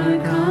ever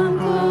come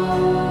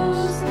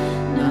close.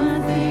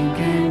 Nothing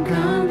can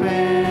compare.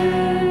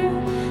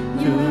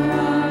 You're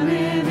our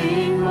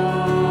living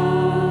hope.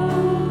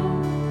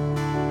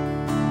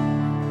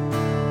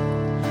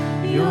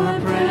 Your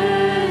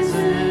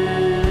presence,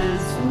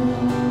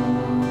 Lord.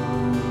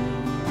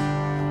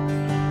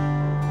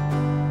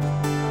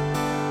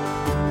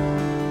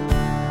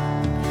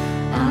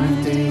 I've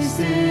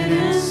tasted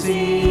and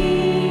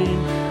seen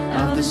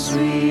of the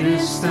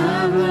sweetest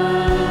of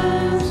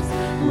loves,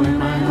 when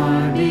my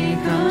heart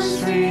becomes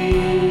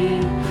free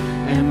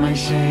and my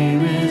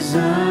shame is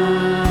undone.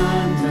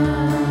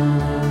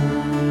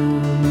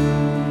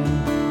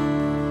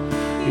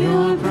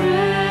 Your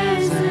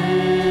presence,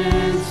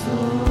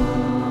 Lord.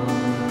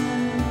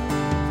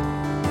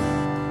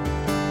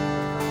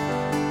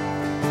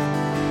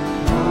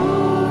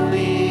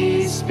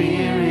 Holy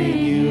Spirit,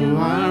 you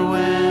are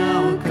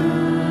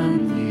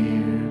welcome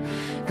here.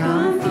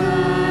 Come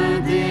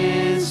flood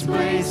this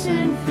place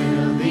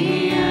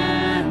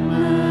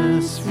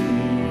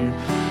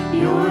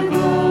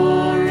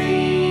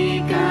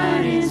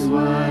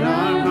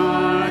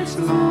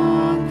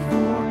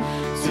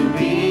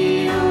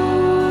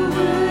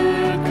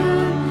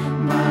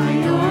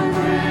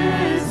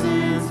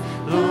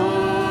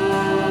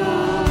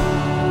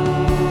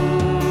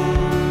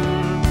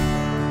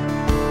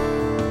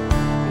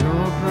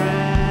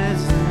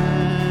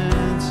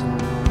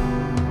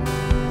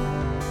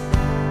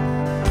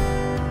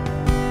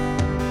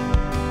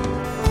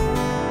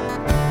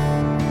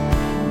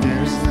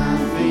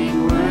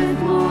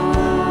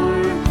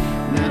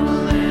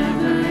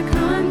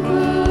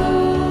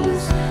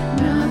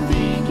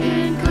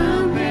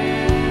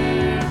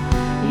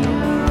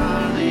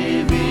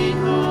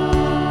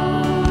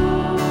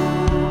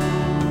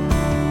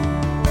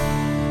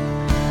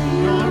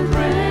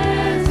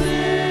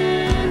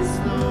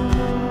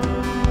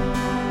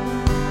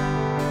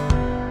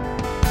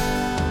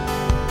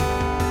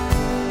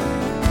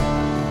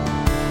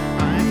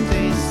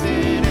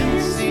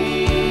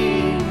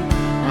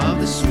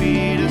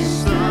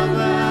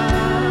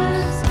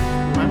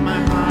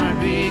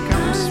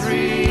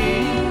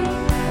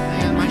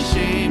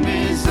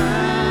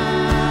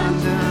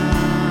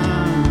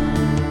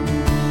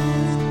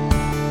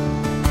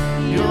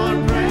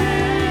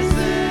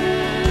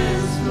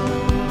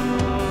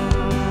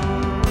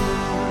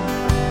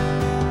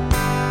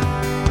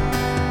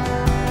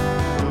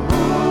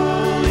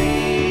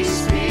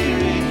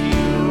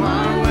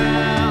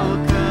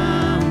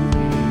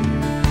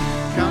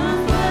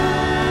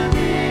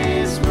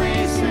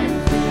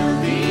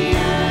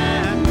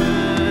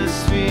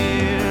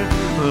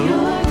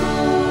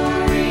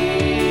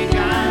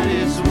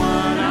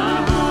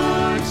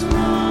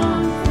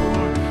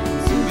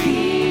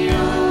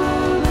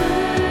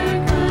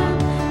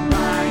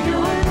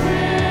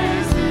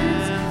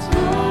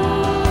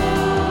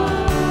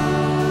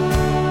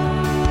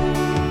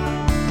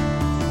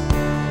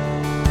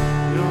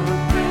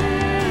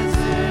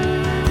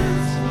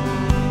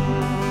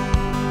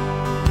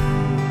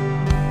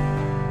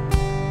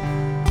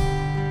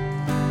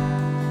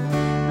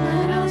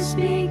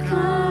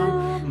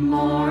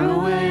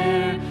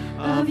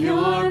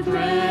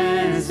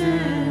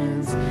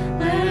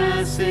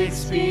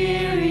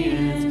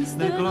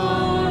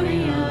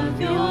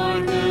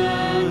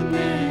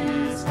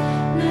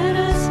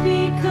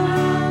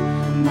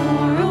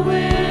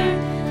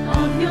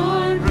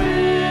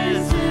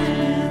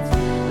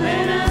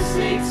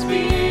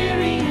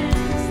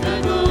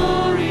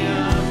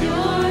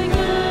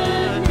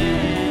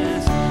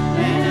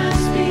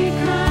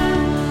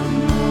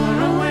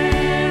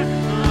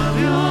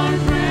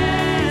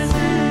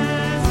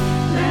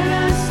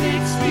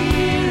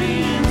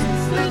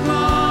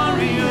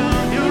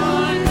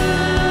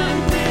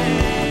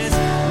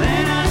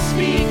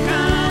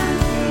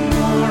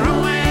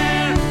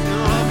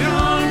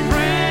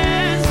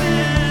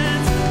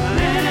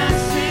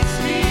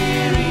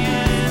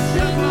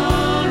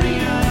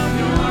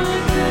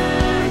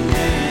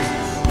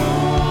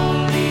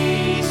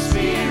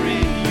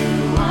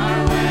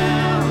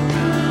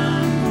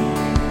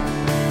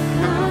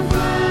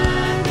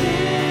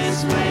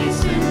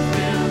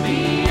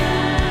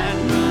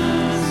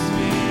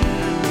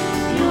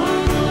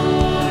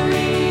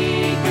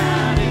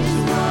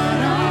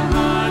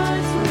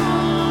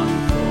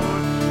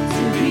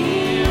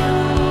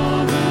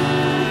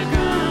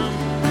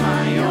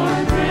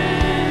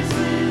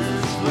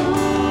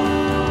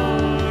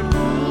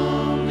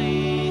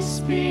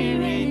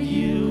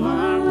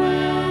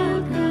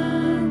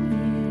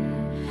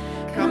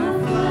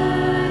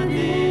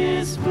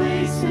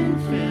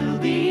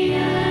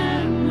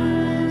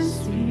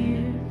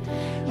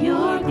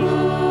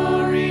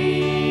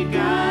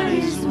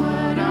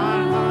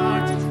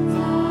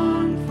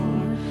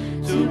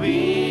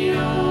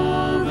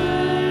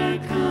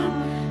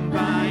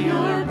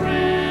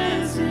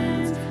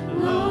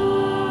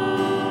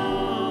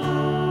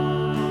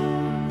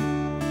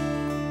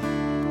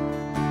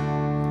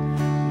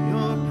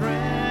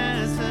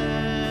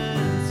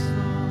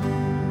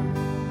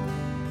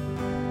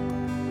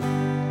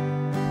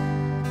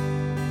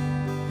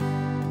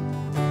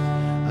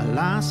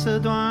Lasă,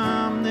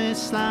 Doamne,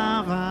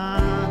 slava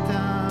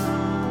Ta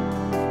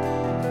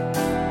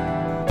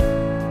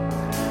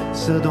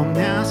să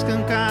domnească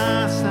în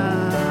casa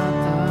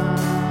Ta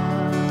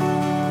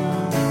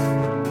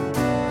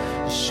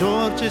și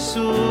orice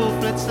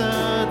suflet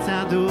să-ți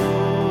aducă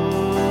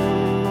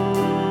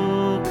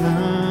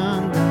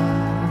în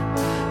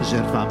dar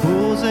jertfa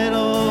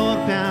buzelor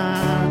pe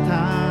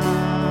altar.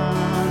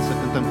 Să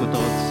cântăm cu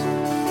toți.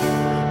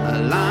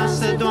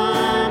 Lasă,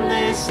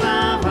 Doamne,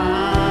 slava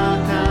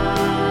Ta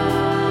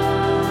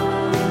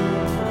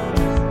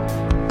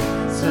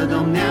să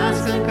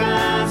domnească în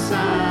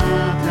casa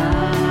Ta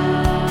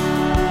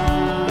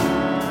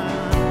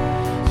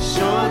și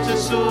orice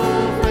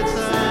suflet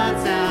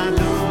să-ți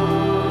aducă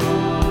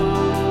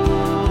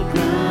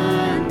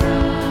în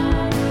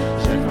dar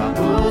jertfa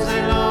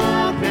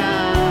buzelor pe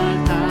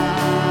altar.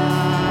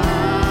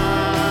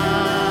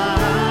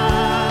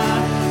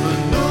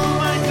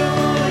 Numai Tu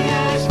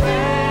ești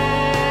veșnic,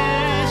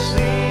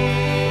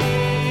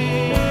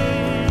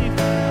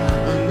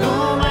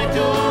 numai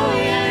Tu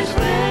ești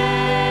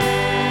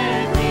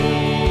vrednic,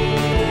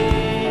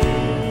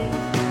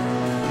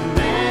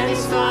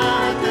 meriți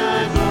toată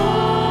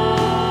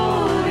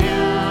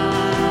gloria.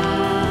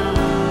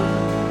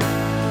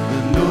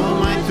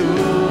 Numai Tu,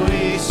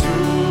 Iisus,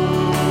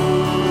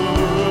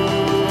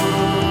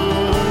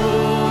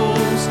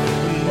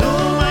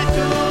 numai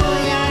Tu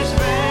ești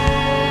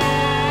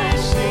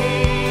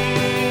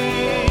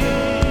veșnic,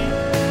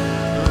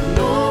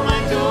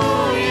 numai Tu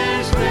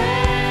ești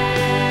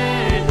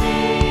vrednic,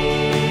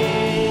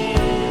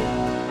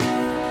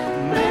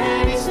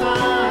 meriți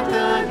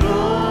toată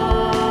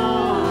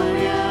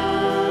gloria.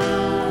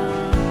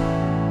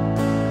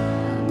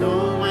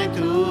 Numai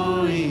Tu,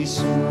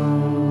 Iisus.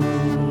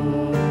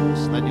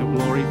 Let Your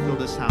glory fill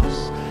this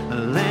house.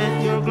 Let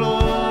Your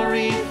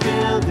glory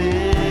fill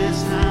this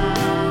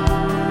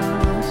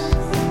house.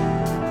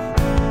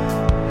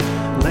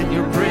 Let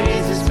Your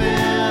praises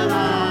fill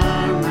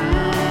our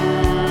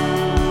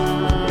mouths.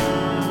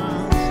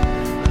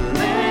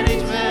 Let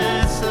each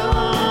vessel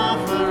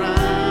offer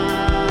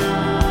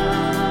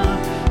up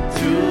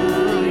to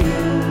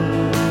You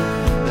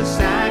the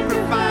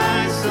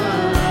sacrifice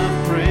of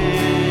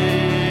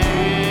praise.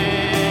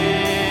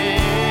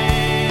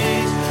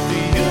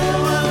 You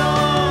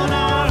alone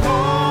are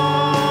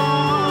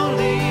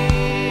holy.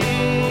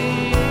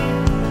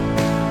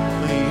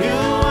 You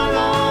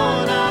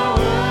alone are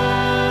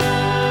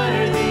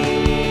worthy.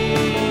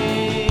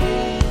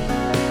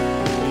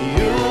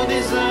 You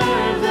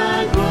deserve the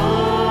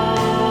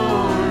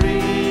glory.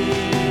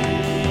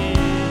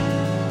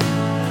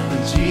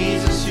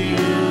 Jesus,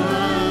 You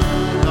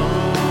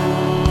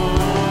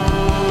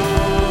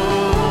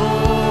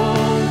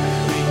alone.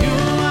 You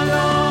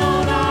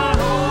alone are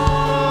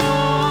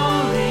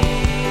holy.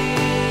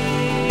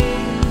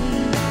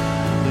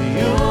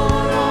 You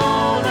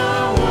alone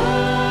are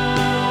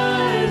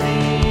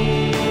worthy.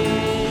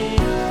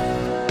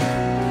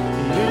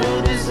 You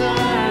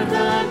deserve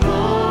the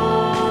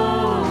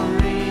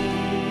glory.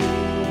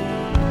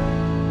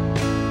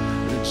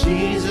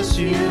 Jesus,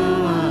 You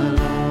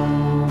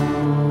alone.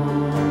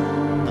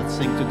 Let's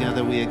sing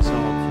together. We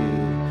exalt You.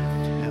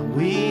 And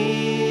we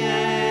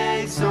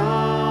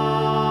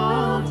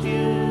exalt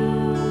You.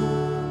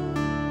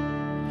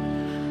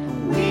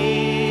 We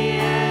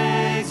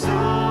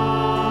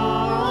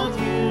exalt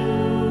You.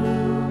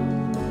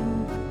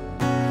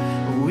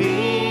 We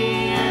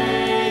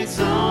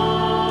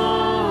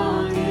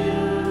exalt You.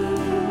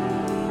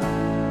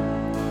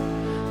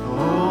 Oh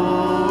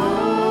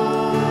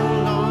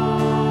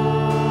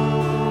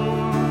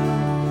Lord,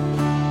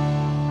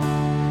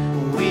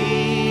 we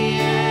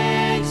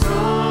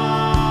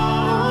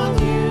exalt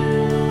You.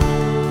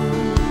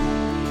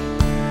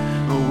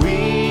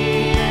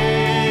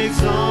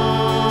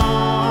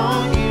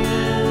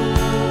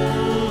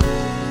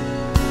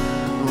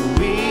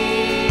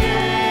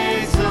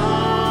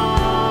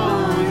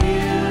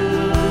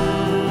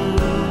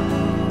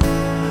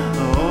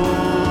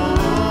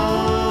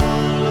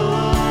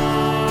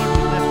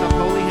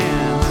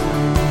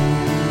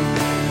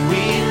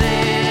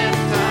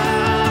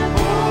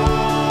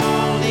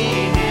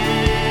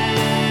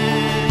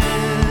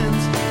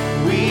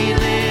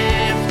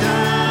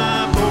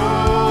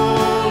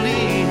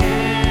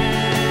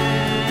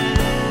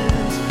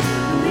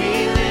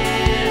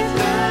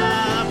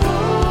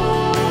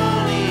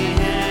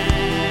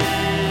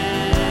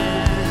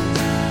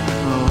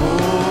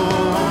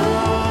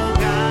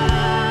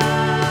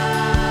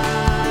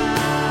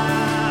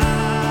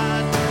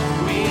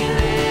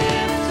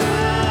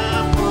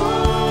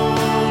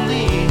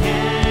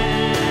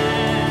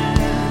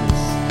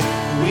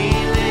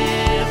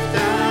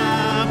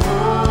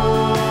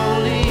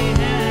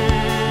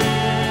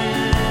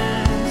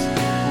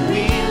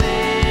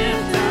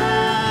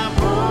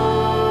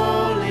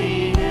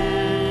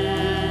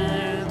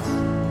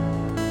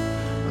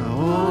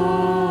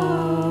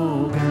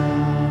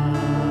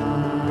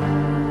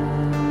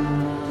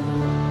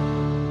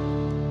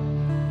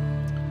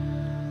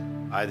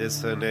 Haideți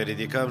să ne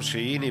ridicăm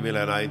și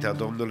inimile înaintea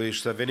Domnului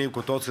și să venim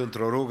cu toți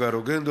într-o rugă,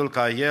 rugându-L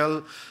ca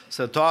El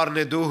să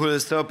toarne Duhul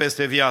Său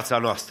peste viața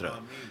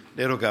noastră.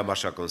 Ne rugăm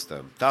așa cum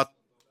stăm. Tatăl,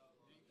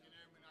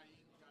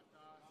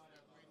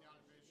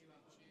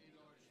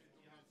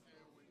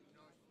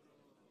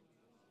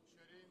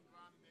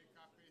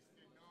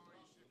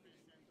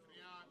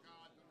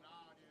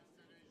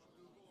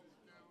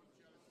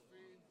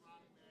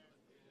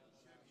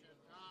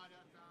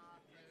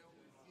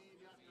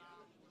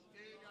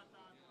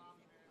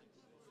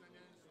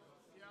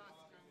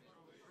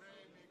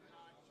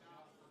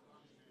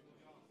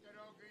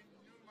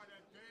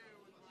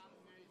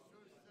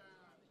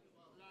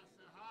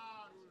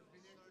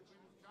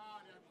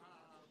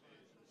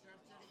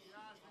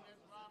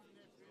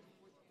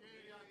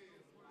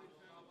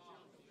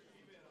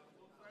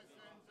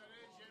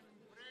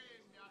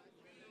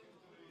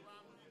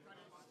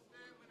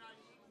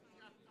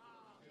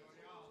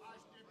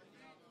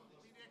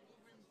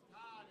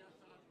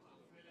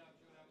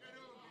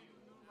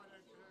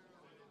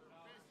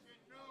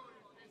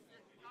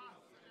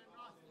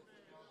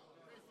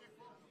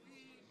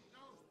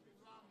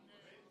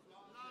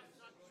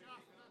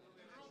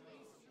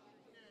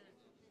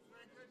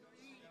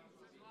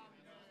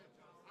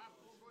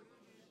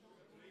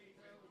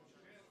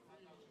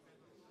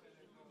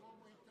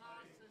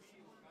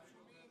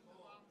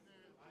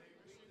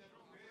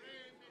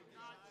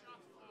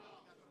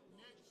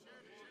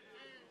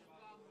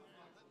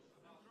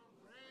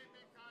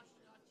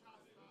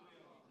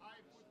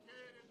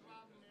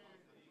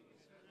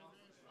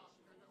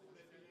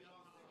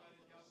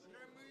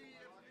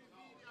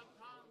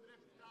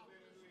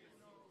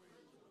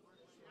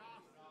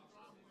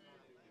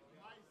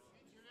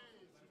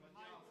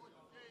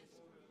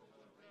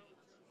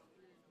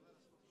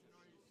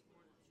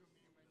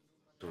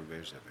 în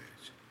veci de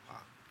veci.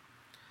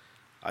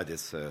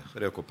 Haideți să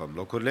reocupăm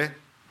locurile.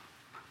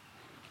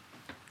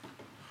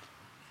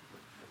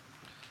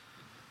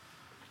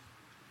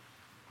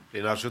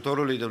 Prin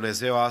ajutorul lui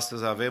Dumnezeu,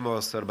 astăzi avem o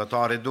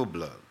sărbătoare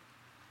dublă.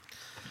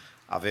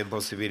 Avem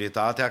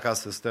posibilitatea ca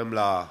să stăm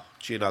la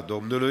cina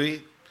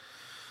Domnului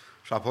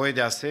și apoi,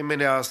 de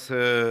asemenea,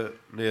 să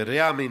ne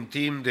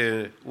reamintim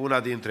de una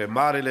dintre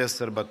marile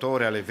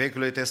sărbători ale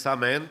Vechiului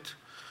Testament,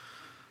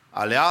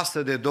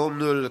 aleasă de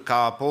Domnul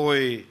ca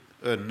apoi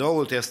în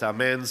Noul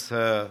Testament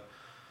să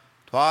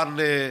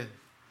toarne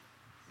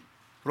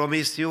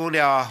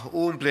promisiunea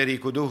umplerii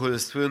cu Duhul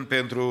Sfânt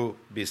pentru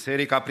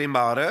biserica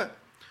primară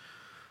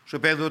și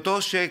pentru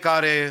toți cei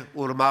care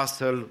urma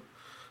să-L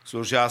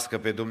slujească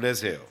pe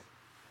Dumnezeu.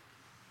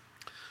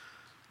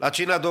 La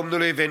cina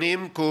Domnului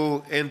venim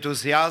cu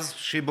entuziasm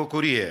și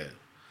bucurie,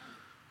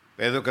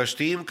 pentru că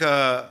știm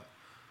că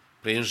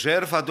prin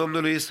jertfa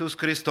Domnului Iisus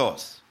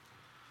Hristos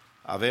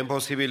avem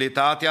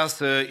posibilitatea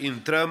să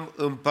intrăm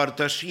în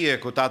părtășie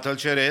cu Tatăl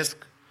Ceresc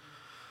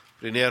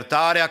prin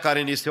iertarea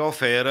care ni se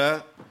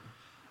oferă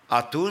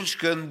atunci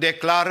când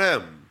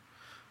declarăm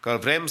că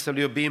vrem să-L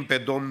iubim pe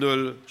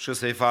Domnul și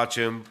să-i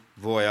facem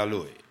voia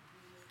Lui.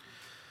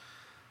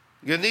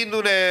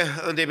 Gândindu-ne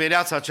în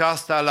dimineața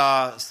aceasta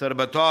la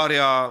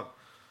sărbătoarea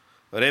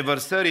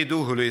revărsării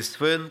Duhului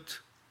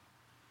Sfânt,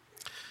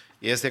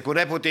 este cu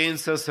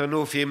neputință să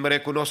nu fim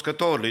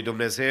recunoscători lui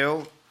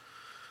Dumnezeu,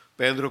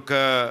 pentru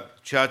că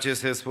ceea ce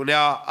se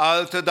spunea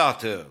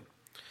altădată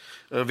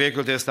în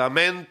Vechiul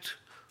Testament,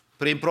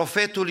 prin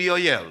profetul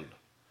Ioel,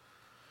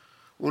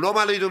 un om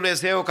al lui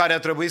Dumnezeu care a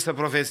trebuit să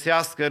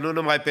profețească nu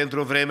numai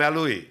pentru vremea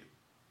lui,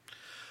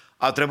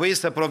 a trebuit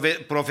să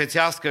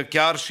profețească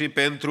chiar și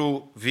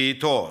pentru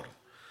viitor.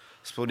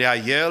 Spunea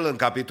el în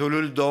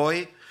capitolul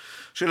 2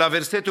 și la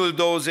versetul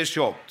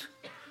 28.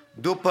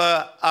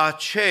 După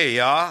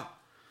aceea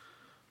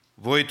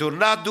voi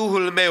turna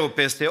Duhul meu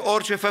peste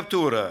orice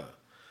făptură,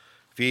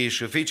 fiii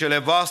și fiicele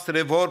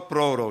voastre vor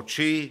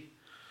proroci,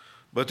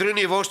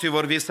 bătrânii voștri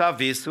vor visa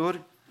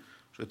visuri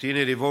și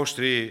tinerii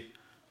voștri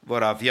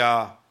vor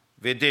avea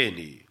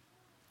vedenii.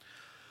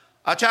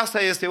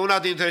 Aceasta este una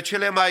dintre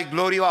cele mai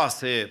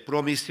glorioase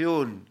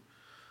promisiuni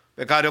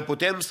pe care o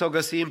putem să o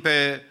găsim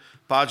pe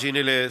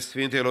paginile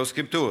Sfintelor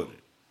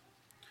Scripturi.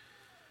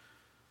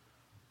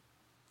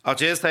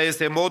 Acesta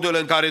este modul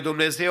în care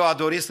Dumnezeu a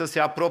dorit să se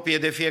apropie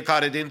de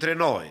fiecare dintre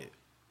noi.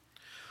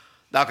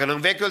 Dacă în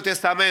Vechiul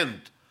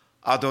Testament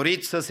a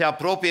dorit să se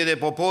apropie de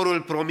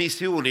poporul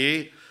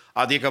promisiunii,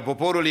 adică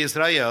poporul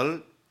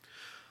Israel,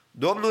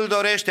 Domnul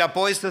dorește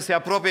apoi să se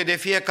apropie de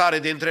fiecare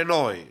dintre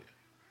noi.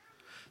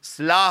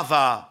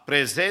 Slava,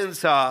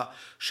 prezența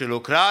și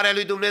lucrarea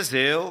lui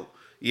Dumnezeu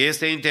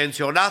este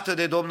intenționată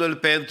de Domnul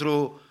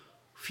pentru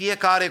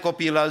fiecare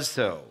copil al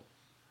său.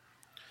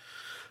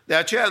 De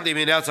aceea, în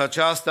dimineața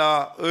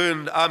aceasta,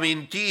 în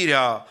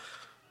amintirea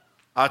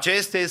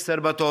acestei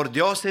sărbători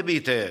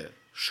deosebite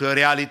și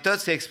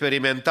realități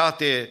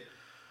experimentate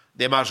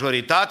de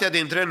majoritatea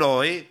dintre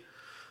noi,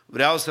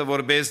 vreau să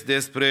vorbesc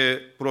despre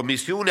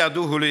promisiunea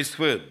Duhului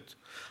Sfânt,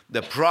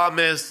 the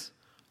promise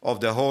of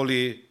the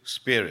Holy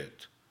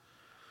Spirit.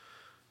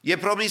 E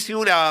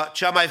promisiunea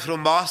cea mai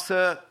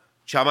frumoasă,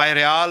 cea mai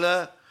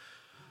reală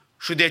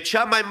și de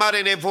cea mai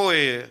mare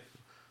nevoie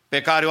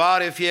pe care o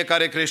are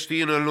fiecare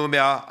creștin în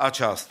lumea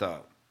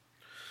aceasta.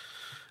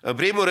 În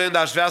primul rând,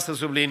 aș vrea să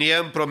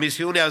subliniem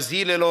promisiunea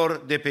zilelor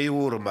de pe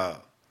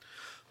urmă.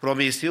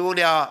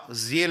 Promisiunea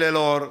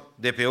zilelor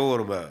de pe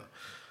urmă.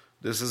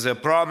 This is a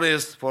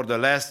promise for the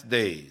last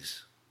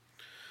days.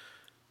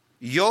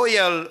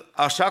 Ioel,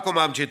 așa cum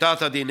am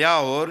citat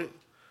adineauri,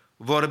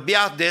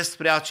 vorbea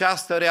despre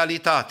această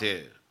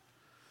realitate,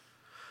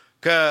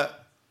 că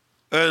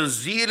în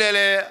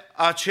zilele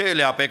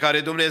acelea pe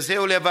care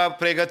Dumnezeu le va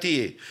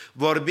pregăti,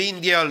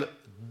 vorbind El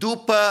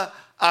după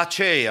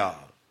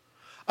aceea,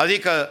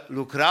 adică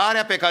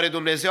lucrarea pe care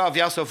Dumnezeu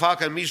avea să o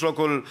facă în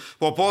mijlocul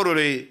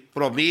poporului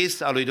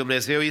promis al lui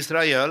Dumnezeu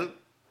Israel,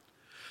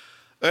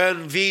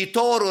 în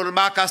viitor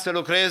urma ca să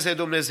lucreze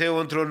Dumnezeu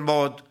într-un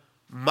mod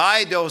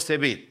mai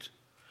deosebit,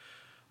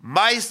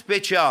 mai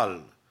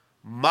special,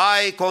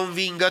 mai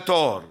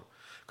convingător,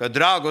 că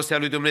dragostea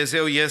lui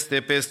Dumnezeu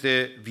este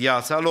peste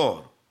viața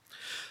lor.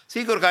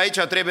 Sigur că aici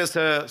trebuie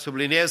să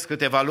subliniez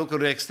câteva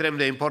lucruri extrem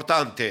de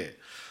importante.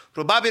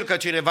 Probabil că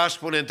cineva își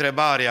pune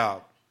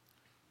întrebarea: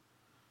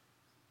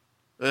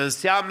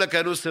 înseamnă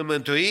că nu sunt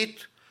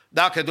mântuit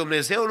dacă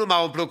Dumnezeu nu m-a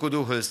umplut cu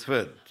Duhul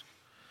Sfânt?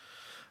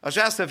 Aș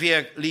vrea să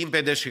fie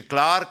limpede și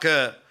clar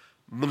că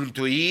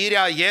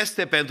mântuirea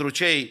este pentru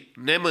cei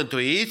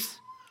nemântuiți,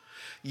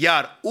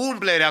 iar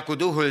umplerea cu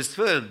Duhul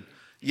Sfânt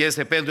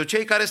este pentru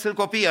cei care sunt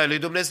copii ai lui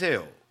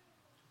Dumnezeu.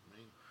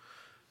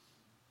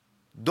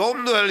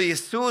 Domnul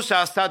Iisus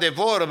a stat de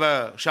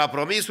vorbă și a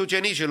promis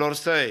ucenicilor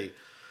săi,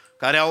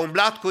 care au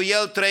umblat cu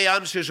El 3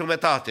 ani și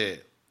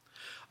jumătate.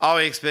 Au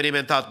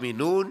experimentat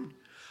minuni,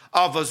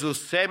 au văzut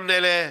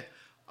semnele,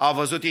 au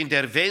văzut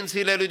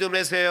intervențiile lui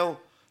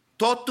Dumnezeu.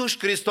 Totuși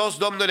Hristos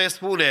Domnul le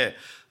spune: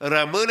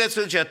 rămâneți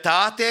în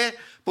cetate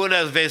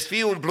până veți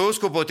fi umpluți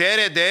cu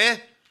putere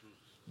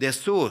de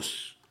sus.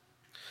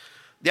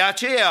 De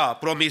aceea,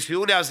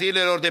 promisiunea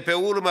zilelor de pe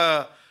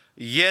urmă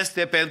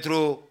este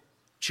pentru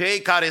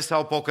cei care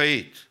s-au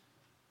pocăit.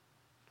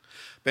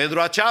 Pentru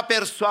acea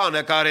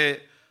persoană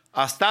care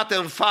a stat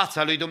în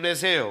fața lui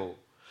Dumnezeu,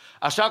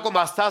 așa cum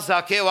a stat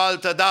Zacheu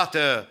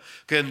altădată,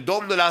 când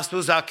Domnul a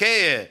spus: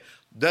 Zacheie,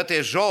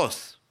 dă-te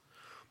jos.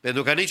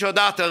 Pentru că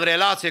niciodată în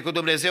relație cu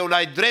Dumnezeu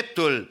n-ai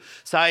dreptul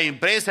să ai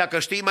impresia că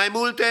știi mai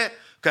multe,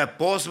 că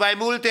poți mai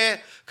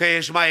multe, că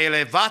ești mai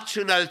elevat și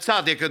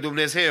înălțat decât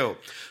Dumnezeu.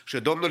 Și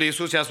Domnul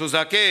Iisus i-a spus: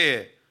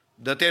 Zacheie,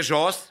 dă-te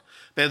jos,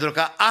 pentru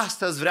că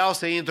astăzi vreau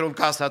să intru în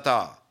casa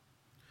ta.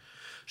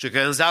 Și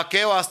când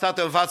Zacheu a stat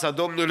în fața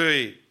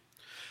Domnului,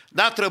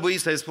 n-a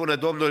trebuit să-i spună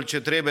Domnul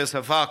ce trebuie să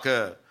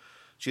facă,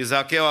 ci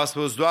Zacheu a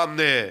spus: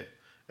 Doamne,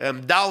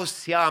 îmi dau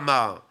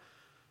seama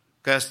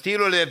că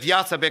stilul de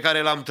viață pe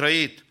care l-am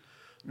trăit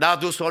n-a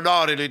dus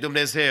onoare lui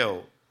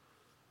Dumnezeu,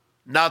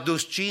 n-a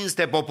dus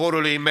cinste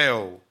poporului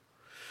meu,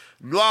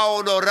 nu a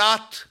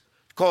onorat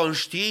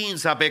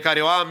conștiința pe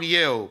care o am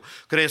eu,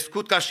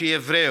 crescut ca și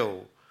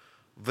evreu.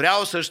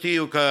 Vreau să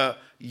știu că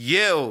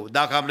eu,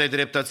 dacă am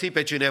nedreptățit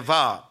pe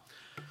cineva,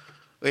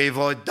 îi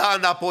voi da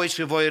înapoi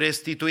și voi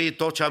restitui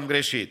tot ce am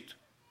greșit.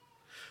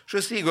 Și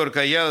sigur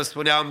că el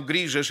spunea: am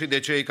grijă și de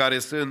cei care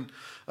sunt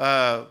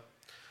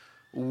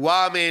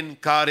oameni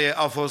care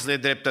au fost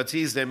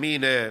nedreptățiți de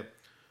mine.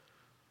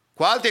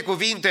 Cu alte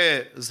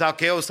cuvinte,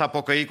 Zacheu s-a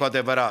pocăit cu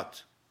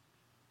adevărat.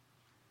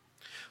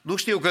 Nu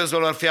știu câți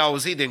l-or fi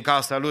auzit din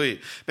casa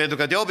lui, pentru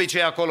că de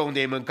obicei acolo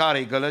unde e mâncare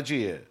e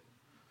gălăgie.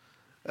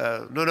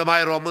 Nu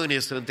numai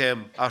românii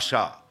suntem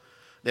așa.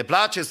 Ne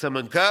place să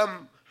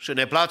mâncăm și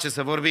ne place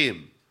să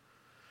vorbim.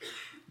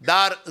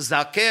 Dar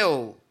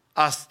Zacheu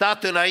a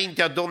stat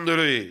înaintea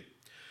Domnului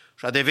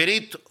și a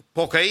devenit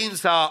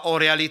pocăința o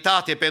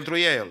realitate pentru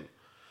el.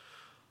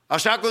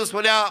 Așa cum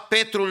spunea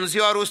Petru în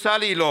ziua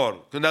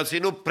rusalilor, când a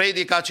ținut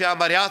predica aceea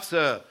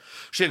măreață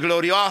și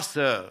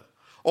glorioasă,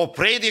 o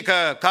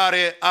predică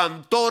care a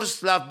întors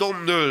la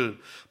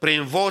Domnul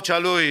prin vocea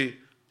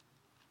lui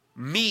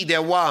mii de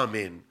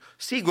oameni.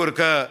 Sigur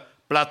că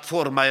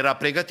platforma era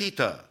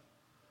pregătită.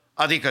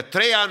 Adică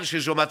 3 ani și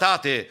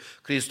jumătate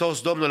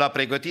Hristos Domnul a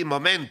pregătit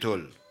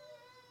momentul.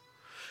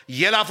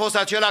 El a fost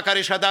acela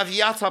care și-a dat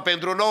viața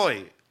pentru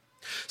noi.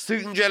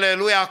 Sângele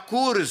lui a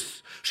curs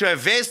și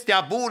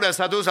vestea bună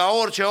s-a dus la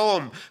orice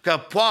om că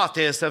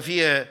poate să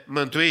fie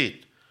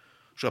mântuit.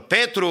 Și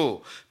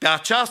Petru, pe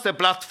această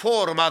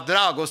platformă a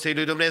dragostei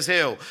lui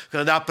Dumnezeu,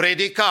 când a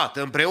predicat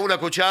împreună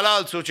cu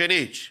ceilalți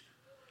ucenici,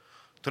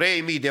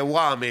 3000 de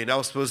oameni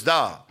au spus: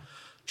 da,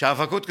 ce a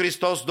făcut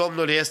Hristos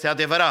Domnul este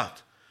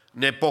adevărat.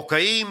 Ne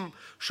pocăim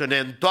și ne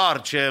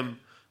întoarcem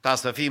ca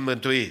să fim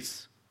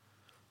mântuiți.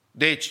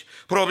 Deci,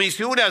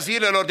 promisiunea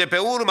zilelor de pe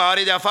urmă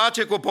are de-a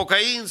face cu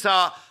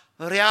pocăința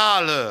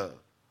reală.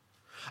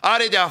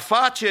 Are de-a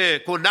face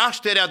cu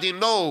nașterea din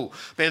nou,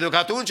 pentru că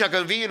atunci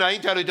când vii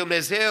înaintea lui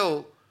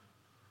Dumnezeu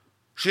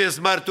și îți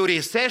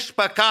mărturisești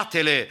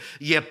păcatele,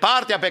 e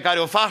partea pe care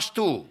o faci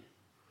tu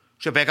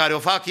și pe care o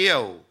fac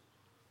eu.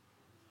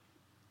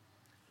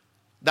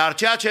 Dar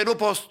ceea ce nu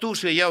poți tu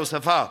și eu să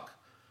fac,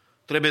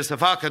 trebuie să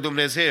facă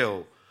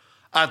Dumnezeu,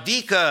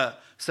 adică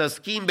să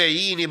schimbe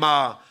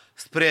inima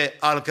spre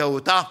a-L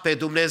căuta pe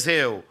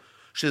Dumnezeu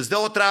și îți dă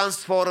o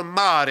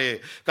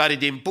transformare care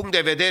din punct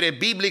de vedere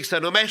biblic se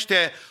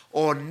numește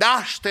o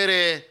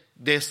naștere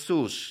de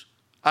sus,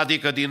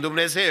 adică din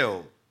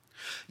Dumnezeu.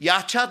 E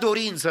acea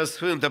dorință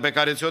sfântă pe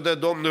care ți-o dă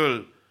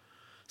Domnul,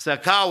 să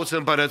cauți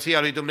împărăția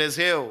lui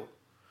Dumnezeu,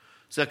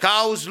 să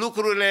cauți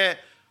lucrurile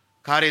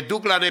care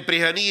duc la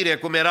neprihănire,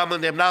 cum eram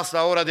îndemnați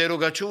la ora de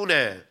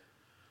rugăciune,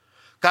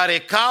 care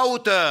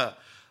caută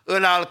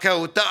în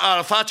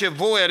a-L face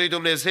voia lui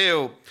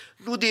Dumnezeu,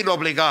 nu din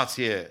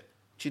obligație,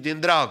 ci din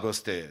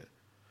dragoste.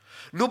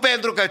 Nu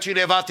pentru că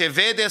cineva te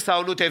vede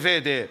sau nu te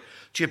vede,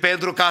 ci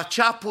pentru că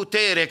acea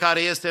putere care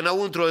este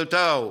înăuntrul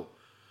tău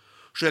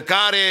și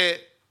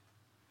care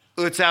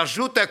îți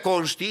ajută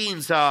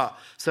conștiința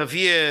să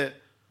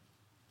fie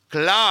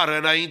clară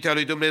înaintea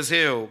lui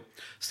Dumnezeu,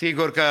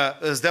 sigur că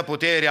îți dă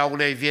puterea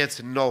unei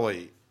vieți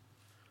noi.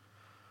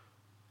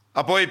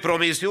 Apoi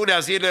promisiunea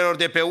zilelor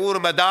de pe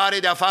urmă, dar are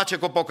de-a face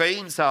cu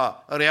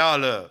pocăința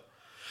reală,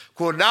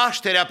 cu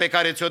nașterea pe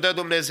care ți-o dă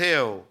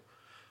Dumnezeu,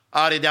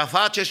 are de-a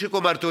face și cu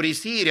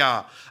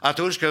mărturisirea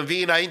atunci când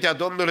vii înaintea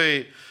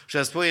Domnului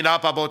și spui în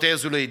apa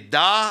botezului,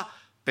 da,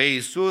 pe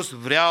Iisus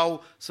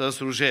vreau să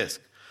slujesc.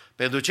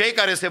 Pentru cei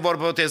care se vor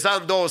boteza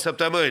în 2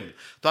 săptămâni,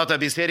 toată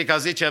biserica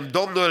zicem,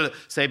 Domnul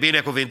să-i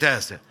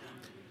binecuvinteze.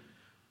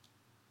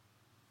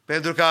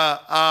 Pentru că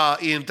a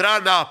intra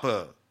în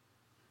apă,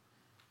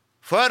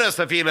 fără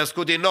să fii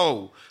născut din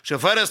nou și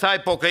fără să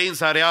ai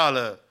pocăința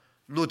reală,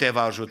 nu te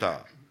va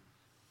ajuta.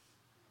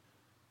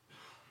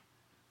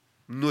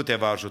 Nu te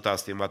va ajuta,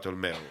 stimatul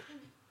meu.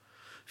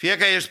 Fie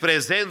că ești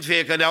prezent,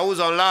 fie că ne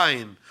auzi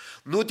online,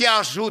 nu te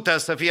ajută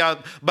să fii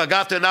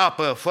băgat în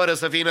apă fără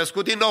să fii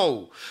născut din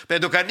nou.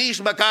 Pentru că nici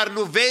măcar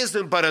nu vezi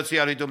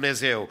împărăția lui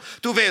Dumnezeu.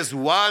 Tu vezi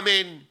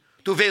oameni,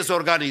 tu vezi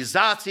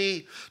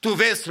organizații, tu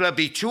vezi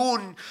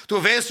slăbiciuni, tu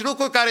vezi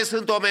lucruri care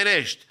sunt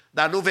omenești,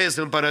 dar nu vezi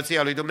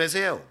împărăția lui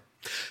Dumnezeu.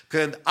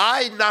 Când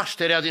ai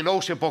nașterea din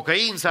nou și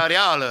pocăința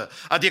reală,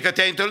 adică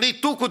te-ai întâlnit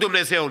tu cu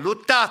Dumnezeu, nu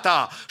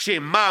tata și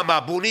mama,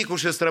 bunicul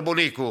și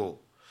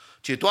străbunicul,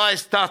 ci tu ai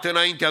stat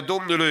înaintea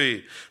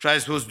Domnului și ai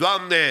spus,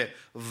 Doamne,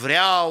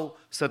 vreau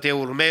să te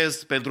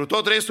urmez pentru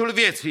tot restul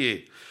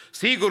vieții.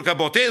 Sigur că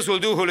botezul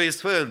Duhului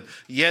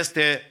Sfânt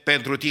este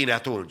pentru tine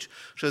atunci.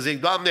 Și zic,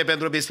 Doamne,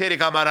 pentru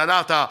Biserica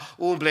Maranata,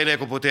 umple-ne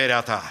cu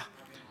puterea Ta.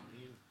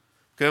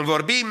 Când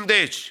vorbim,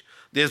 deci,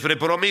 despre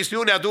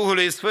promisiunea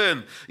Duhului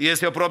Sfânt,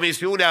 este o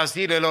promisiune a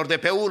zilelor de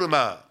pe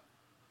urmă.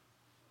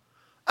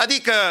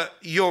 Adică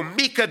e o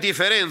mică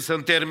diferență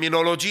în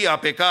terminologia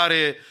pe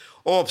care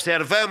o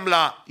observăm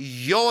la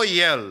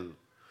Ioel,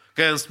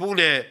 când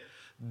spune,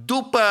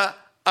 după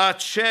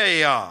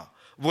aceea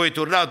voi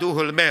turna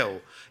Duhul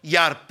meu.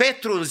 Iar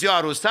Petru în ziua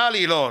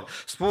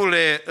Rusalilor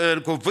spune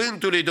în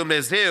cuvântul lui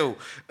Dumnezeu,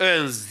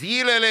 în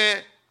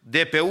zilele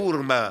de pe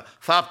urmă,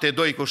 Fapte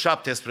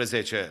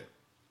 2:17.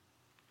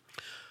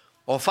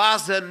 O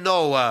fază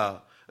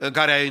nouă în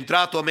care a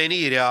intrat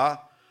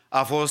omenirea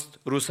a fost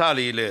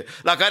Rusaliile,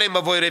 la care mă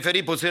voi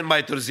referi puțin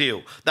mai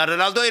târziu. Dar în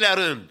al doilea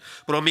rând,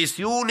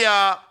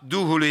 promisiunea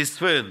Duhului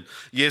Sfânt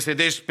este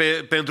deci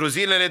pentru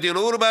zilele din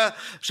urmă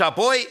și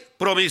apoi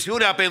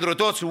promisiunea pentru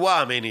toți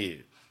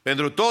oamenii.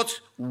 Pentru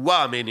toți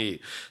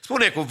oamenii.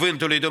 Spune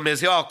cuvântul lui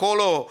Dumnezeu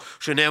acolo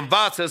și ne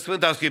învață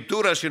Sfânta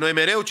Scriptură și noi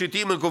mereu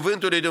citim în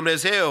cuvântul lui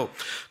Dumnezeu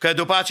că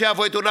după aceea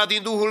voi turna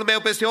din Duhul meu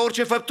peste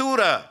orice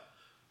făptură.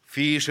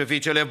 Fiii și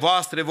fiicele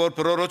voastre vor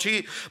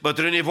proroci,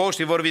 bătrânii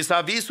voștri vor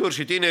visa visuri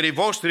și tinerii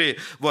voștri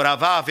vor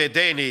avea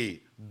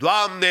vedenii.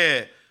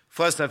 Doamne,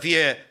 fă să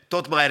fie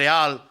tot mai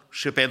real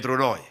și pentru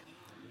noi.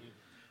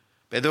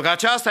 Pentru că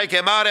aceasta e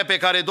chemarea pe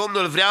care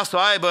Domnul vrea să o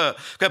aibă,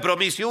 că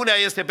promisiunea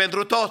este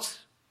pentru toți.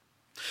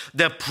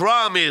 The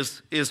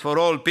promise is for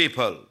all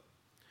people.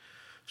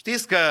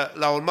 Știți că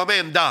la un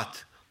moment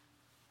dat,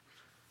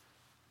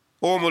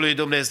 omul lui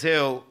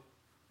Dumnezeu,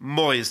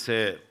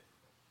 Moise,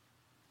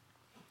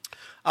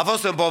 a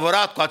fost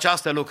împovărat cu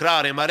această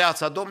lucrare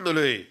măreață a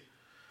Domnului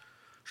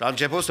și a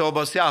început să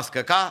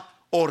obosească ca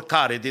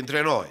oricare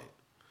dintre noi.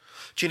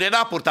 Cine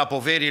n-a purtat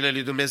poverile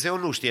lui Dumnezeu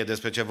nu știe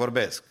despre ce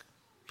vorbesc.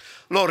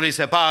 Lor li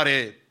se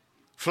pare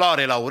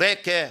floare la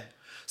ureche,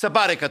 se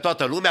pare că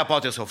toată lumea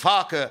poate să o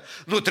facă,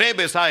 nu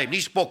trebuie să ai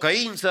nici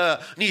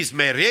pocăință, nici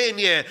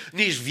smerenie,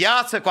 nici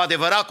viață cu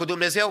adevărat cu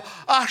Dumnezeu,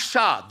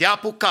 așa, de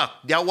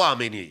apucat, de-a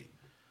oamenii.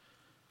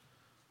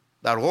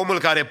 Dar omul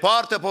care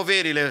poartă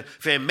poverile,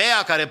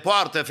 femeia care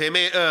poartă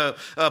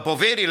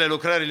poverile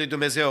lucrării lui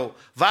Dumnezeu,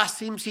 va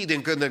simți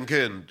din când în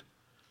când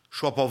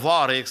și o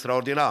povară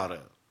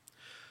extraordinară.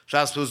 Și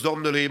a spus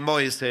Domnului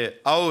Moise,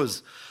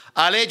 auzi,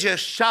 alege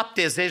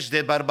 70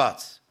 de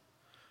bărbați,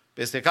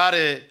 peste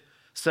care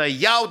să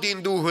iau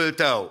din Duhul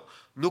tău,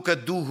 nu că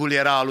Duhul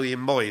era al lui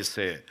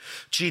Moise,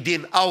 ci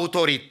din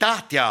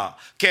autoritatea,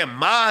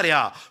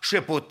 chemarea și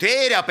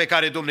puterea pe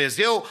care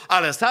Dumnezeu a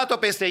lăsat-o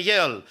peste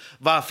el,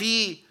 va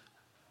fi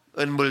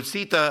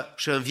înmulțită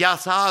și în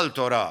viața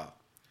altora.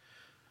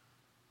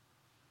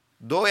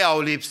 2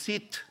 au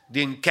lipsit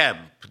din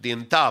camp,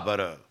 din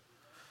tabără,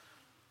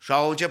 și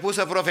au început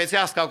să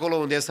profețească acolo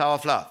unde s-au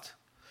aflat.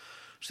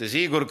 Și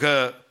sigur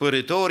că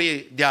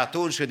păritorii de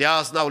atunci și de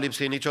azi n-au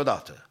lipsit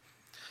niciodată.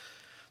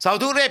 S-au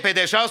dus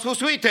repede și au spus,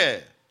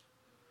 uite,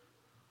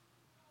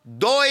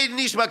 doi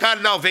nici măcar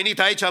n-au venit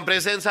aici în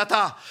prezența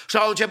ta și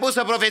au început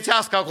să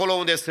profețească acolo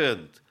unde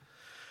sunt.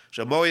 Și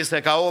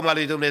Moise, ca om al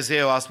lui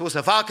Dumnezeu, a spus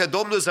să facă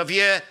Domnul să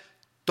fie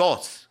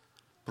toți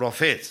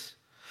profeți.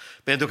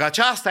 Pentru că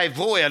aceasta e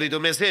voia lui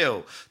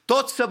Dumnezeu.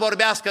 Toți să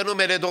vorbească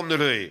numele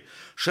Domnului.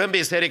 Și în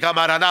Biserica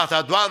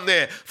Maranata,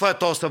 Doamne, fă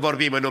toți să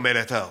vorbim în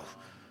numele Tău.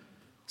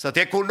 Să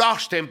te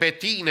cunoaștem pe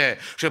Tine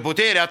și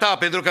puterea Ta,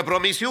 pentru că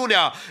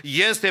promisiunea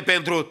este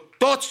pentru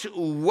toți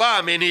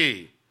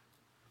oamenii.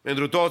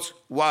 Pentru toți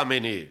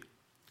oamenii.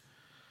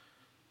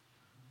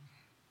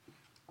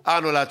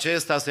 Anul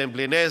acesta se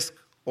împlinesc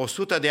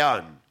 100 de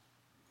ani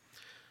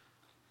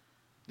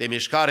de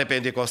mișcare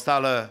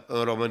pentecostală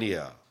în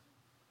România.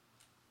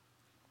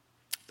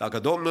 Dacă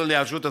Domnul ne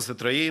ajută să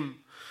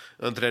trăim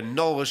între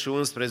 9 și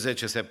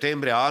 11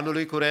 septembrie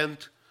anului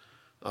curent,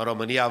 în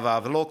România va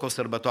avea loc o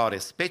sărbătoare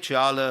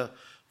specială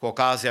cu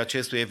ocazia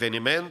acestui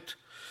eveniment,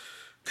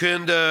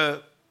 când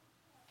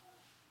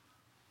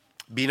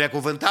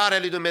binecuvântarea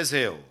lui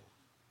Dumnezeu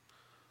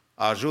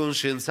a ajuns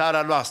și în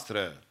țara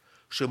noastră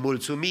și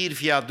mulțumiri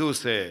fie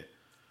aduse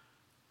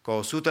că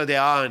 100 de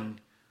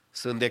ani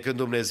sunt de când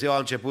Dumnezeu a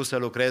început să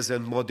lucreze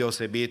în mod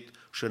deosebit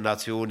și în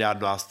națiunea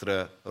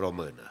noastră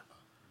română.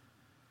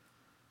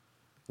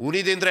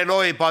 Unii dintre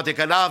noi poate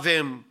că nu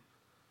avem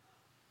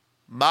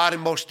mari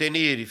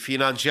moșteniri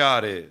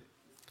financiare,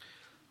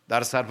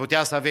 dar s-ar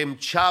putea să avem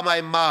cea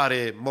mai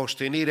mare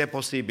moștenire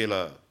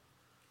posibilă.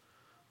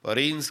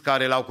 Părinți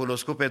care l-au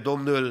cunoscut pe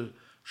Domnul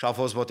și au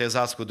fost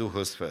botezați cu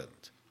Duhul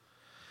Sfânt.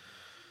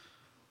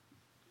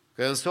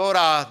 Când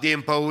sora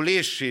din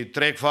Păuliș, și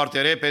trec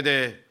foarte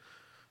repede,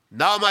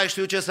 n-au mai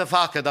știut ce să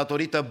facă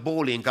datorită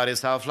bolii în care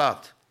s-a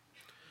aflat.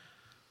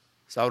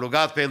 S-au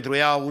rugat pentru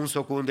ea,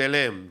 uns-o cu un de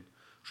lemn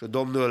și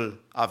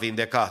Domnul a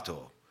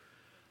vindecat-o.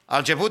 A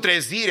început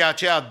trezirea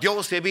aceea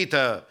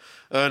deosebită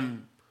în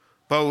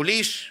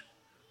Păuliș,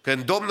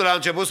 când Domnul a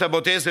început să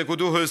boteze cu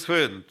Duhul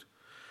Sfânt.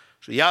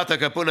 Și iată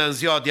că până în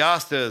ziua de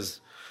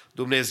astăzi,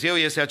 Dumnezeu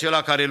este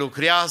acela care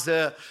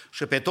lucrează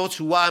și pe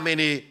toți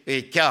oamenii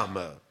îi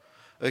cheamă.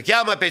 Îi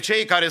cheamă pe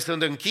cei care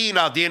sunt în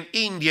China, din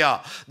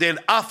India,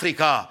 din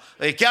Africa.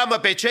 Îi cheamă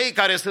pe cei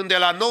care sunt de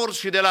la nord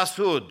și de la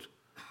sud.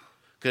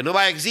 Când nu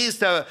mai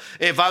există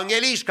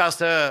evangeliști ca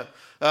să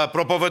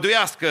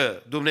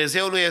propovăduiască,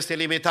 Dumnezeu nu este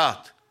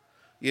limitat.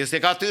 Este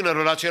ca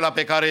tânărul acela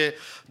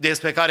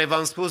despre care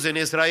v-am spus în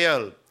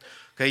Israel,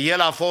 că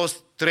el a fost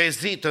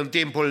trezit în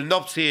timpul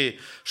nopții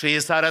și i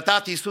s-a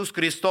arătat Iisus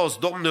Hristos,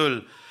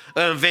 Domnul,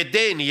 în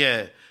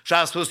vedenie și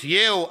a spus,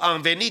 eu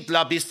am venit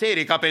la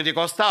Biserica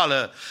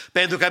Pentecostală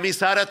pentru că mi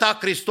s-a arătat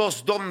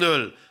Hristos,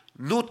 Domnul,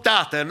 nu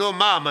tată, nu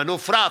mamă, nu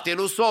frate,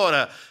 nu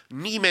soră,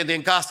 nimeni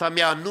din casa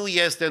mea nu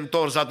este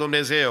întors la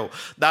Dumnezeu,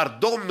 dar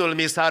Domnul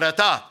mi s-a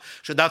arătat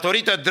și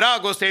datorită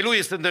dragostei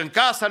Lui sunt în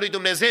casa lui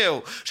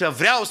Dumnezeu și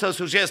vreau să-L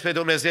slujesc pe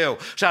Dumnezeu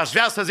și aș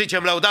vrea să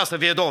zicem lăudat să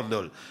fie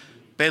Domnul,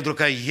 pentru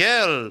că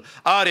El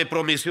are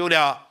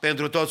promisiunea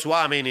pentru toți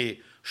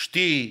oamenii.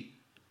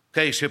 Știi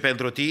că e și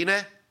pentru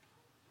tine?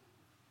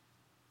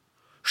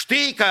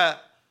 Știi că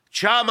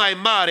cea mai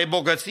mare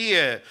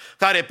bogăție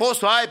care poți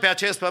să o ai pe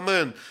acest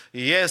pământ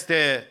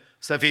este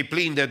să fii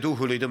plin de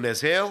Duhul lui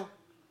Dumnezeu?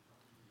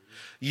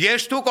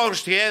 Ești tu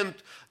conștient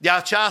de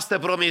această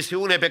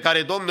promisiune pe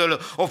care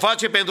Domnul o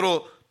face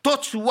pentru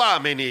toți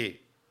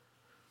oamenii?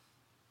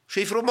 Și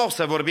e frumos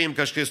să vorbim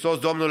că Hristos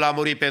Domnul a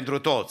murit pentru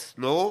toți,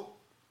 nu?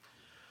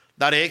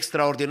 Dar e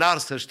extraordinar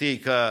să știi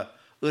că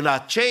în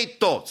acei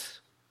toți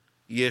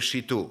ești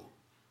și tu.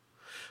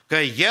 Că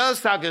El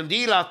s-a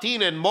gândit la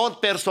tine în mod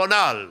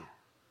personal.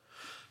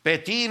 Pe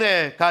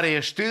tine care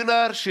ești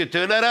tânăr și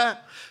tânără,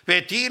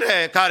 pe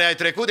tine care ai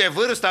trecut de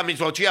vârsta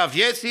mijlocie a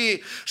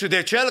vieții și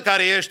de cel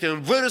care ești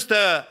în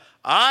vârstă,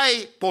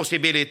 ai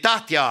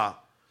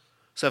posibilitatea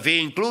să fii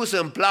inclus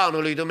în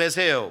planul lui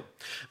Dumnezeu.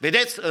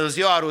 Vedeți, în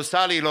ziua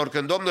Rusalilor,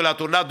 când Domnul a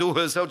turnat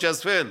Duhul Său cel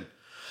Sfânt,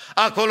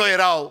 acolo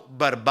erau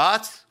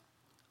bărbați,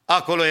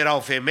 acolo erau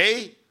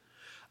femei,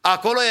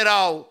 acolo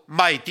erau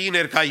mai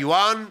tineri ca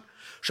Ioan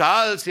și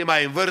alții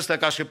mai în vârstă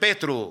ca și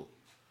Petru.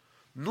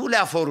 Nu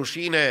le-a fost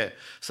rușine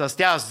să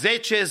stea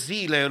 10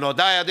 zile în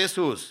odaia de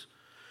sus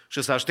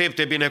și să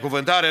aștepte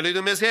binecuvântarea lui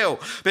Dumnezeu,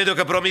 pentru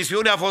că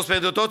promisiunea a fost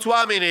pentru toți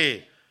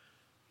oamenii.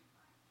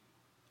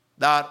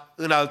 Dar,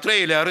 în al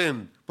treilea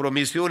rând,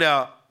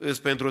 promisiunea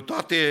este pentru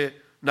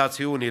toate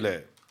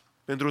națiunile,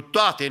 pentru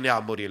toate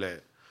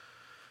neamurile,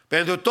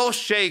 pentru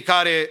toți cei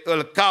care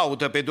îl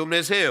caută pe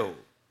Dumnezeu,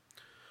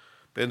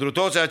 pentru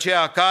toți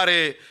aceia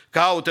care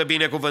caută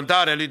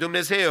binecuvântarea lui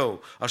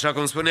Dumnezeu, așa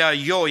cum spunea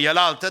Ioel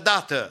altă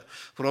dată.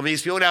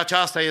 Promisiunea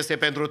aceasta este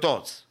pentru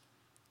toți.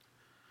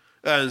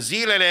 În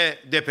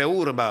zilele de pe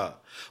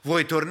urmă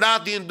voi turna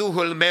din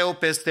Duhul meu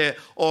peste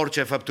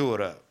orice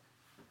făptură.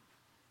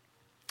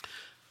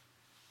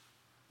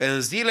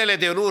 În zilele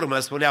de urmă,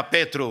 spunea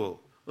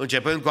Petru,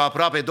 începând cu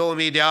aproape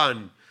 2000 de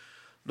ani,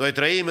 noi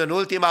trăim în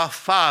ultima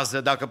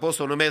fază, dacă pot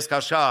să o numesc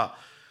așa,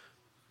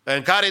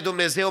 în care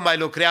Dumnezeu mai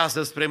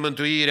lucrează spre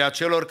mântuirea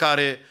celor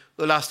care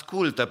îl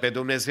ascultă pe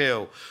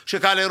Dumnezeu și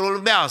care îl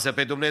urmează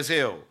pe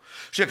Dumnezeu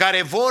și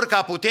care vor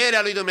ca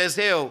puterea lui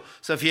Dumnezeu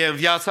să fie în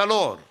viața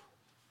lor.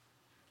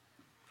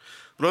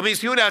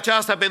 Promisiunea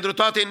aceasta pentru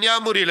toate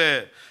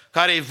neamurile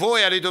care e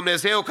voia lui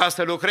Dumnezeu ca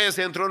să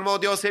lucreze într-un mod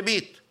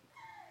deosebit.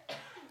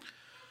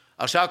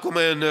 Așa cum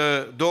în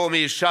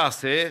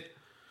 2006,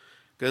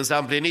 când s-a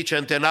împlinit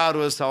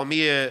centenarul sau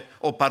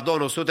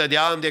 100 de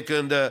ani de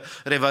când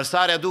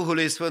revărsarea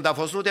Duhului Sfânt a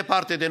fost nu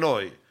departe de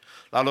noi,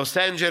 la Los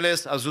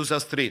Angeles, Azusa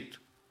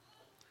Street.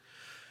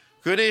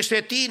 Când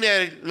ești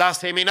tineri la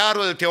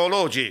seminarul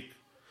teologic,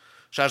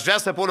 și aș vrea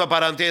să pun o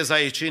paranteză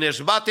aici, cine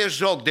își bate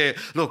joc de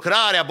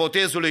lucrarea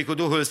botezului cu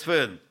Duhul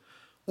Sfânt,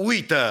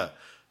 uită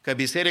că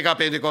Biserica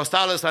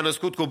Pentecostală s-a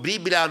născut cu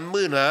Biblia în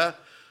mână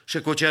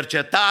și cu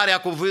cercetarea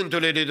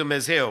cuvântului lui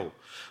Dumnezeu.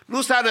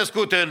 Nu s-a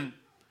născut în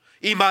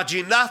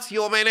imaginații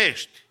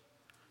omenești,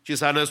 ci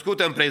s-a născut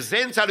în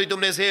prezența lui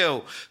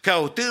Dumnezeu,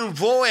 căutând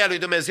voia lui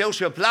Dumnezeu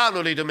și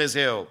planul lui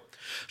Dumnezeu.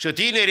 Și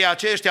tinerii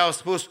aceștia au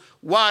spus,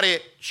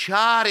 oare ce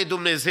are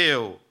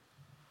Dumnezeu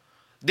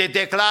de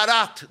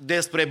declarat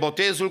despre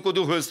botezul cu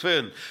Duhul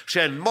Sfânt și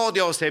în mod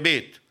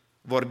deosebit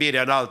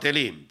vorbirea în alte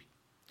limbi?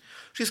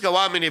 Știți că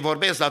oamenii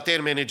vorbesc la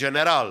termeni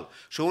general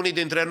și unii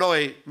dintre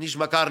noi nici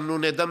măcar nu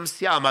ne dăm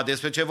seama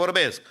despre ce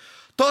vorbesc.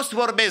 Toți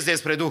vorbesc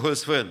despre Duhul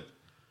Sfânt.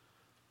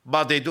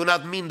 But they do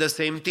not mean the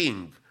same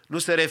thing. Nu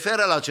se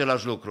referă la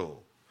același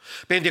lucru.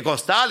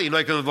 Pentecostalii,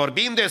 noi când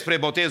vorbim despre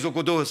botezul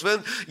cu Duhul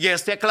Sfânt,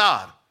 este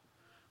clar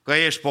că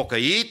ești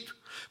pocăit,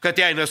 că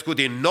te-ai născut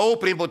din nou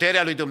prin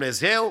puterea lui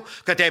Dumnezeu,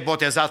 că te-ai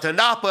botezat în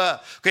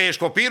apă, că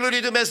ești copilul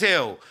lui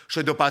Dumnezeu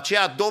și după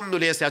aceea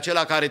Domnul este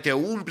acela care te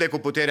umple cu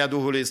puterea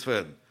Duhului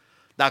Sfânt.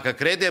 Dacă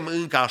credem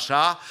încă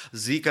așa,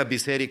 zică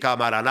Biserica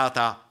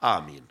Maranata,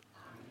 amin.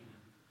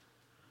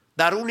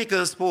 Dar unii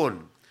când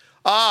spun,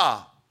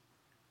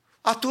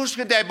 atunci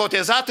când te-ai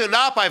botezat în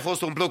apă ai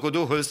fost umplut cu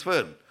Duhul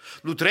Sfânt.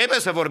 Nu trebuie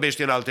să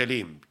vorbești în alte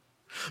limbi.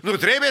 Nu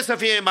trebuie să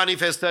fie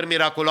manifestări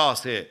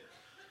miraculoase.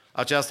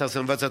 Aceasta sunt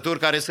învățături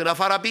care sunt în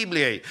afara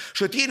Bibliei.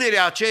 Și tinerii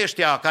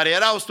aceștia care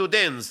erau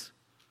studenți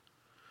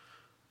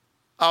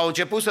au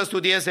început să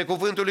studieze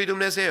cuvântul lui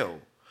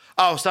Dumnezeu.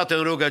 Au stat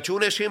în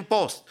rugăciune și în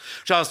post.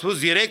 Și au spus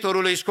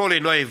directorului școlii,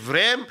 noi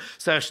vrem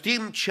să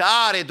știm ce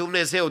are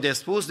Dumnezeu de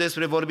spus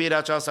despre vorbirea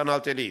aceasta în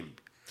alte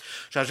limbi.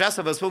 Și aș vrea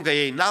să vă spun că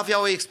ei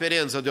n-aveau o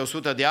experiență de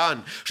 100 de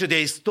ani și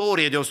de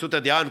istorie de 100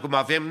 de ani cum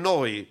avem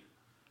noi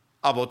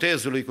a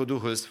botezului cu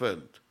Duhul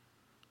Sfânt.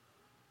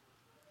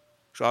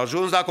 Și au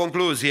ajuns la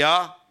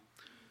concluzia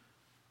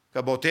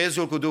că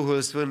botezul cu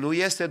Duhul Sfânt nu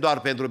este doar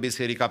pentru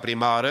biserica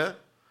primară,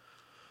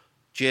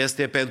 ci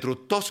este pentru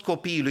toți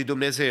copiii lui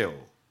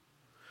Dumnezeu.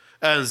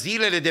 În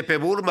zilele de pe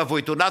urmă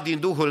voi turna din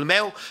Duhul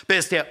meu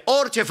peste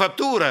orice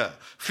făptură.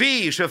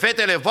 Fiii și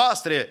fetele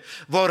voastre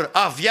vor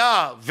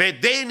avea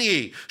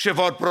vedenii și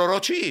vor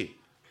proroci.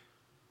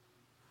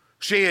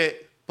 Și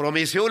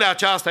promisiunea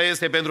aceasta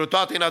este pentru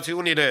toate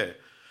națiunile.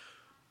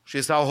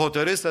 Și s-au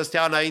hotărât să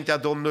stea înaintea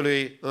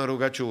Domnului în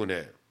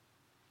rugăciune.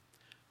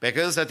 Pe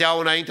când stăteau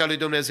înaintea lui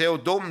Dumnezeu,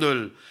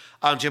 Domnul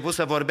a început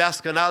să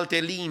vorbească în alte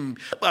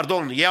limbi.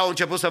 Ei au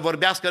început să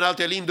vorbească în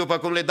alte limbi după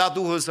cum le da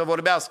Duhul să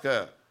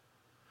vorbească.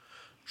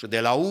 Și de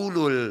la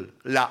unul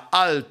la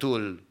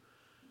altul,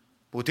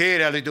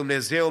 puterea lui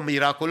Dumnezeu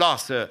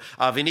miraculoasă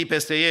a venit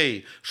peste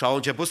ei și au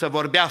început să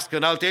vorbească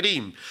în alte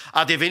limbi.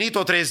 A devenit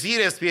o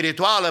trezire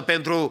spirituală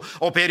pentru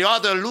o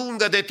perioadă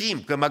lungă de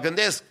timp. Când mă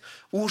gândesc,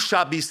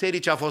 ușa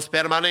bisericii a fost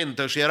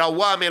permanentă și erau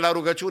oameni la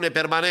rugăciune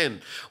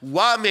permanent.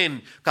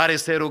 Oameni care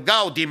se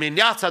rugau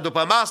dimineața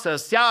după masă,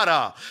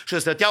 seara și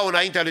stăteau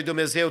înaintea lui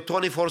Dumnezeu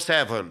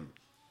 24/7.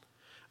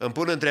 Îmi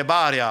pun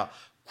întrebarea,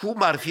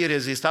 cum ar fi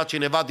rezistat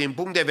cineva din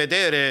punct de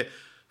vedere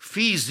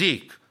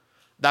fizic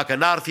dacă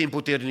n-ar fi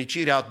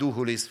împuternicirea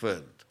Duhului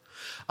Sfânt?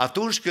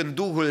 Atunci când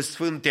Duhul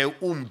Sfânt te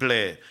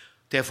umple,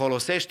 te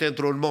folosește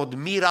într-un mod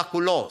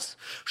miraculos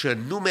și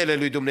în numele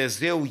lui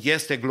Dumnezeu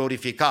este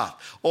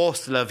glorificat. O,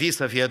 slăvit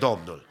să fie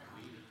Domnul!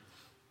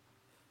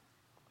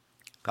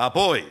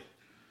 Apoi,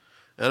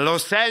 în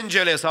Los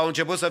Angeles au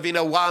început să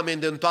vină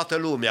oameni din toată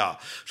lumea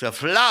și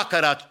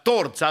flacăra,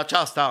 torța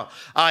aceasta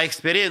a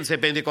experienței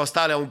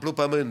pentecostale a umplut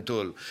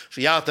pământul.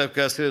 Și iată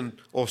că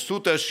sunt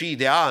 100 și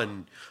de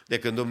ani de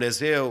când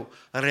Dumnezeu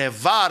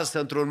revarsă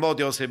într-un mod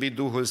deosebit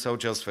Duhul Său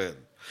cel Sfânt.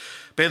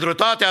 Pentru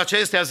toate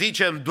acestea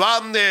zicem,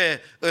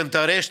 Doamne,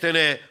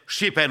 întărește-ne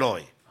și pe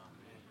noi.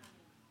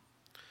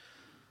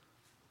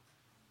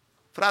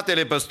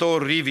 Fratele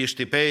păstor Rivi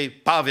Știpei,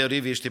 Pavel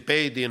Rivi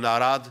Știpei din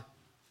Arad,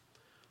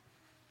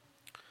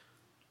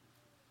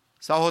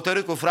 s-au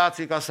hotărât cu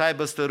frații ca să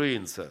aibă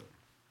stăruință.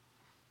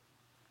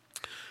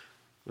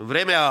 În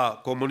vremea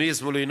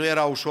comunismului nu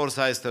era ușor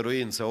să ai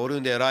stăruință,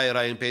 oriunde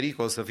era în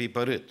pericol să fii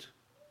părât.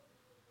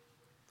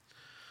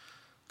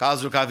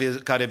 Cazul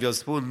care vi-l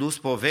spun nu-s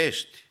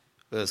povești,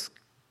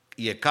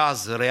 e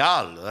caz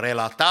real,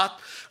 relatat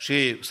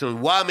și sunt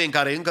oameni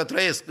care încă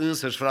trăiesc,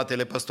 însăși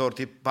fratele păstor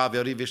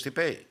Pavel Rivi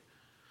Știpei.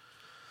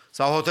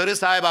 S-au hotărât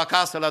să aibă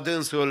acasă la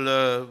dânsul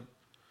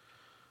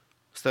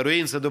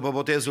stăruință după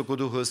botezul cu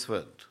Duhul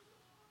Sfânt.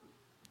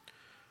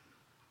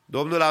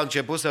 Domnul a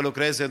început să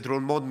lucreze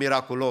într-un mod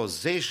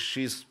miraculos.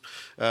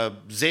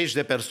 Zeci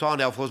de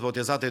persoane au fost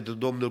botezate de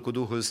Domnul cu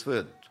Duhul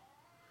Sfânt.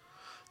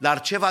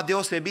 Dar ceva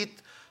deosebit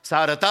s-a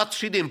arătat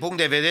și din punct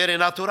de vedere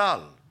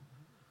natural,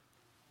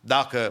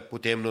 dacă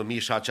putem numi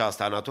și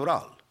aceasta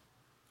natural.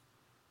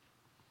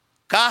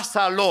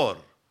 Casa lor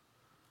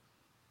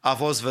a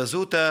fost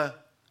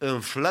văzută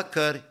în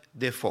flăcări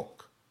de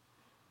foc.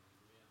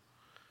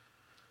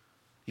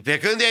 Pe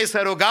când ei se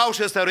rugau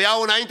și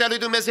stăruiau înaintea lui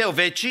Dumnezeu,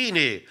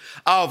 vecinii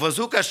au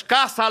văzut că și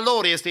casa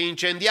lor este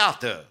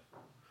incendiată.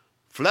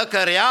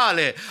 Flăcări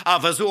reale a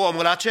văzut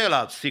omul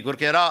acela, sigur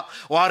că era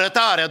o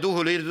arătare a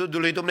Duhului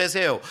lui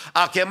Dumnezeu.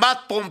 A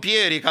chemat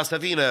pompierii ca să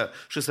vină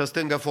și să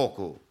stângă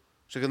focul.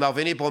 Și când au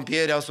venit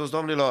pompierii, au spus: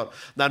 domnilor,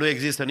 dar nu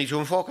există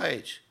niciun foc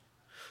aici.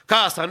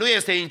 Casa nu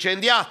este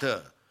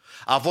incendiată.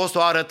 A fost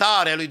o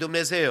arătare a lui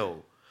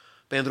Dumnezeu,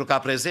 pentru ca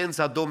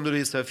prezența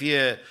Domnului să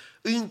fie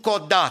încă o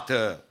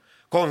dată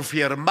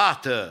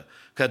confirmată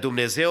că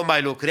Dumnezeu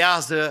mai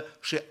lucrează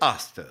și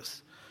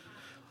astăzi.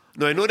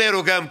 Noi nu ne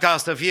rugăm ca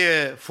să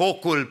fie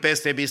focul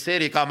peste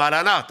biserica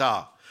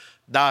Maranata,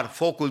 dar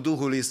focul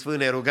Duhului Sfânt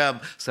ne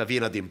rugăm să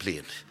vină din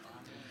plin.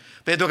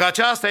 Pentru că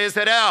aceasta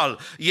este real,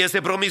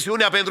 este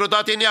promisiunea pentru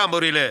toate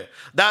neamurile.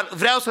 Dar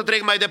vreau să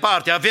trec mai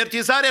departe.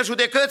 Avertizarea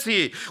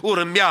judecății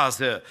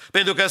urmează,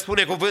 pentru că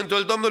spune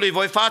cuvântul Domnului: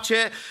 voi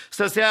face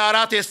să se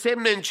arate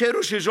semne în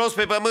cerul și jos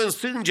pe pământ,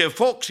 sânge,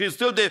 foc și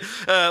stâlp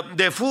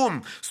de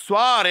fum.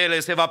 Soarele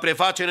se va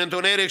preface în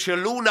întuneric și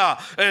luna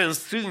în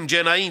sânge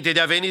înainte de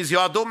a veni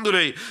ziua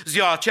Domnului,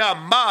 ziua aceea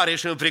mare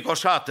și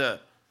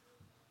înfricoșată.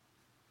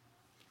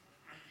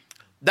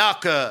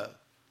 Dacă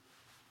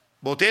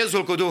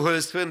botezul cu Duhul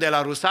Sfânt de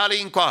la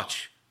Rusalii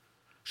încoace,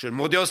 și în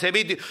mod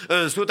deosebit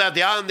în 100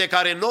 de ani de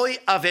care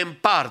noi avem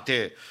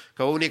parte,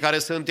 că unii care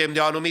suntem de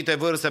o anumită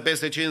vârstă,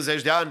 peste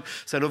 50 de ani,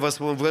 să nu vă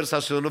spun vârsta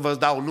și să nu vă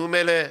dau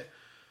numele,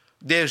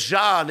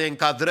 deja ne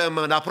încadrăm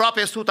în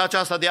aproape 100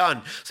 aceasta de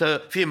ani,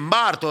 să fim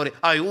martori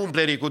ai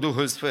umplerii cu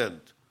Duhul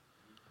Sfânt.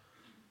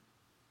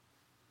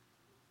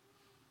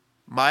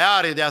 Mai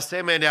are de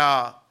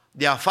asemenea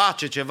de a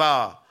face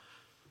ceva,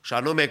 și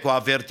anume cu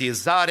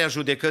avertizarea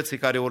judecății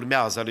care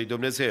urmează a lui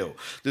Dumnezeu.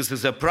 This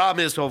is a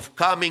promise of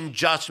coming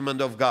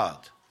judgment of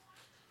God.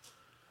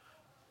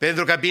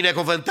 Pentru că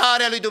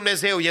binecuvântarea lui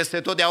Dumnezeu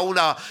este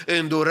totdeauna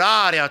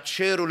îndurarea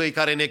cerului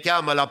care ne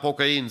cheamă la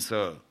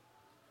pocăință.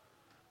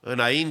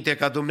 Înainte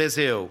ca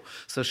Dumnezeu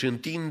să-și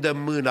întindă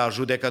mâna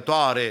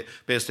judecătoare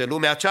peste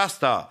lumea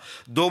aceasta,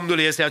 Domnul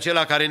este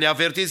acela care ne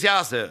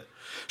avertizează.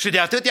 Și de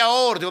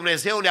atâtea ori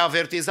Dumnezeu ne-a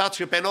avertizat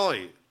și pe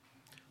noi,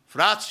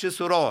 frați și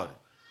surori,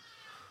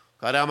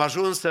 care am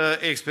ajuns să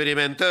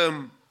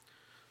experimentăm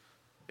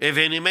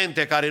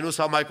evenimente care nu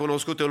s-au mai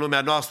cunoscut în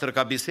lumea noastră,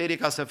 ca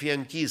biserica să fie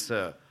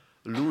închisă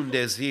luni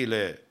de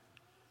zile,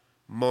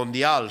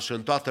 mondial și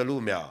în toată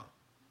lumea.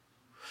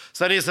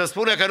 Să ni se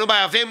spună că nu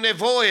mai avem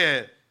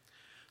nevoie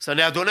să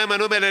ne adunăm în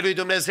numele lui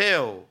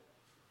Dumnezeu,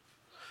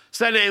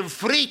 să ne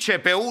înfrice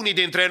pe unii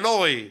dintre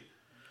noi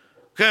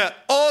că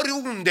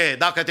oriunde,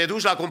 dacă te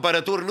duci la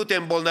cumpărături, nu te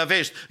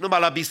îmbolnăvești, numai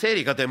la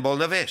biserică te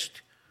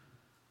îmbolnăvești.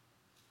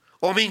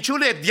 O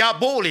minciună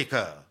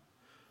diabolică.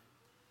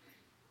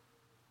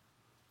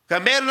 Că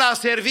mergi la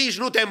servici,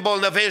 nu te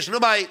îmbolnăvești,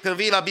 numai când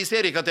vii la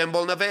biserică te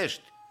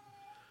îmbolnăvești.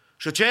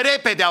 Și ce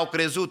repede au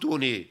crezut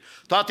unii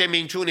toate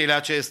minciunile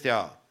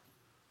acestea,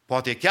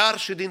 poate chiar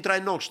și dintre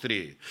ai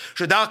noștri.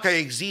 Și dacă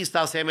există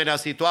asemenea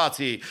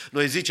situații,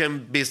 noi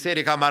zicem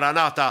Biserica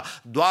Maranata: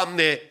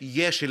 Doamne,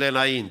 ieși-le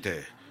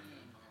înainte.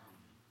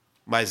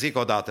 Mai zic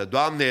o dată: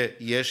 Doamne,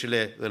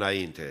 ieși-le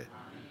înainte.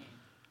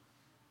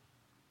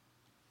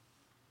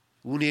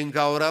 Unii încă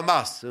au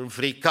rămas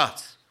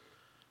înfricați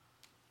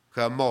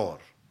că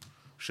mor.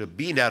 Și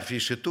bine ar fi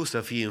și tu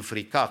să fii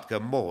înfricat că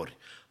mori,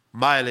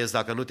 mai ales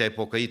dacă nu te-ai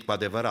pocăit cu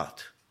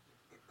adevărat.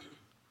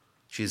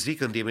 Și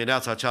zic în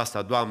dimineața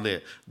aceasta: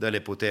 Doamne, dă-ne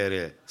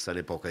putere să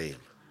ne pocăim.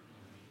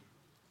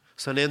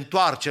 Să ne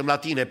întoarcem la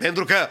Tine,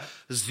 pentru că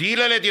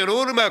zilele din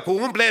urmă, cu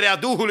umplerea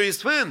Duhului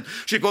Sfânt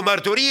și cu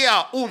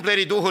mărturia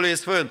umplerii Duhului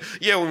Sfânt,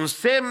 e un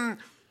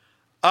semn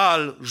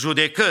al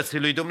judecății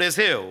lui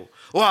Dumnezeu.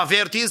 O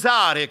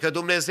avertizare că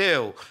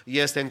Dumnezeu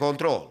este în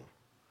control.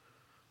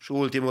 Și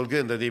ultimul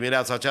gând în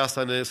dimineața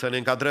aceasta, să ne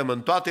încadrăm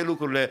în toate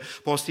lucrurile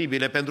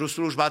posibile pentru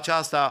slujba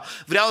aceasta.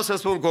 Vreau să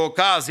spun cu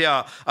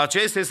ocazia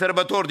acestei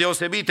sărbători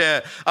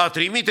deosebite a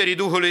trimiterii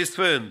Duhului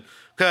Sfânt,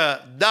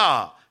 că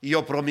da, e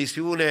o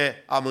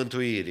promisiune a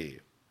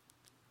mântuirii.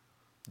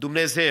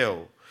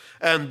 Dumnezeu,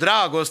 în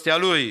dragostea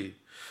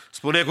Lui,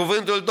 spune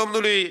cuvântul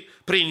Domnului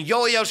prin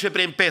Ioel și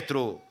prin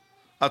Petru: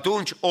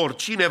 atunci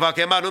oricine va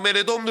chema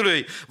numele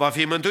Domnului va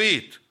fi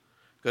mântuit.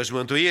 Căci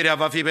mântuirea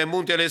va fi pe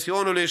muntele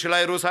Sionului și la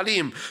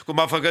Ierusalim, cum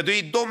a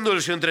făgăduit Domnul,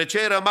 și între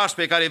cei rămași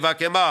pe care îi va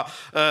chema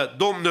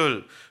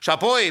Domnul. Și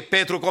apoi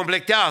Petru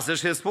completează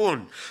și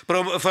spun: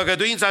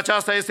 făgăduința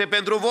aceasta este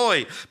pentru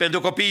voi,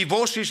 pentru copiii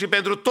voștri și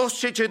pentru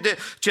toți cei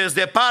ce-s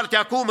departe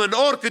acum, în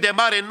oricât de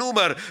mare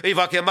număr îi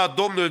va chema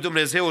Domnul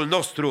Dumnezeul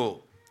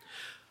nostru.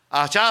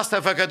 Această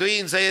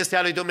făgăduință este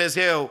a lui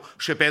Dumnezeu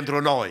și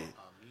pentru noi.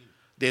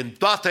 Din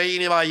toată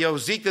inima eu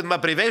zic, când mă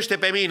privește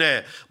pe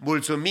mine,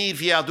 mulțumiri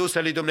fie adusă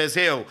lui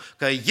Dumnezeu,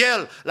 că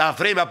El, la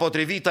vremea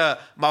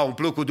potrivită, m-a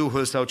umplut cu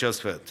Duhul Său cel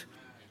Sfânt.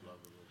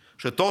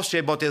 Și toți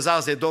cei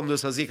botezați de Domnul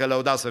să zică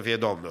lăudat să fie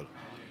Domnul.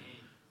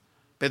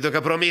 Pentru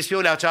că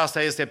promisiunea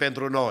aceasta este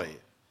pentru noi.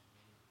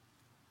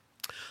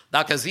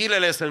 Dacă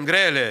zilele sunt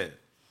grele,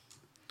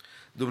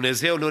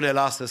 Dumnezeu nu ne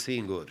lasă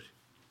singuri.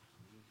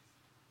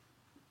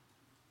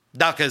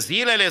 Dacă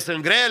zilele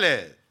sunt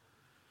grele,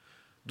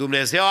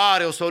 Dumnezeu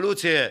are o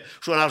soluție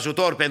și un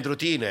ajutor pentru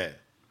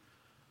tine.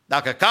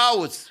 Dacă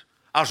cauți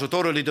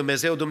ajutorul lui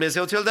Dumnezeu,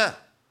 Dumnezeu ți-l dă.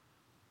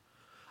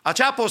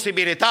 Acea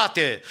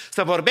posibilitate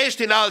să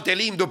vorbești în alte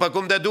limbi după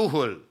cum dă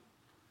Duhul,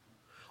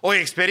 o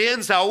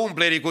experiență a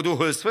umplerii cu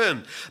Duhul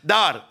Sfânt,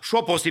 dar și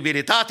o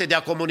posibilitate de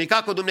a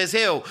comunica cu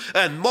Dumnezeu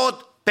în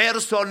mod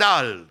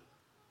personal.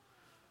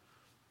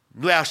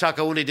 Nu e așa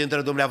că unii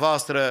dintre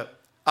dumneavoastră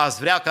ați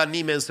vrea ca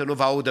nimeni să nu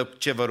vă audă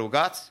ce vă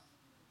rugați?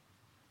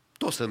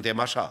 Toți suntem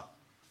așa.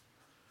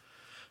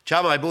 Cea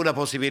mai bună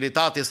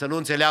posibilitate să nu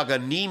înțeleagă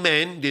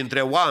nimeni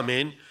dintre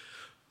oameni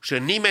și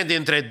nimeni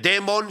dintre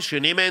demoni și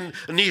nimeni,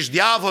 nici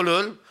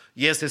diavolul,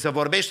 este să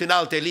vorbești în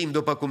alte limbi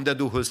după cum dă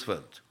Duhul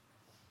Sfânt.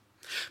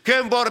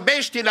 Când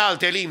vorbești în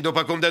alte limbi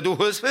după cum dă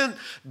Duhul Sfânt,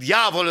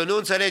 diavolul nu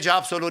înțelege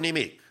absolut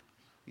nimic.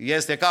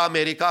 Este ca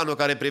americanul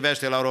care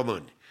privește la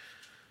români.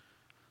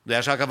 Nu-i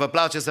așa că vă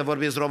place să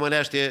vorbiți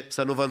românește,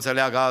 să nu vă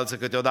înțeleagă alții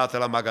câteodată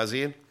la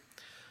magazin?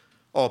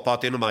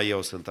 Poate numai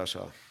eu sunt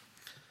așa.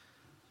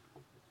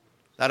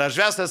 Dar aș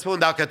vrea să spun,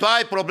 dacă tu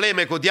ai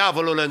probleme cu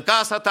diavolul în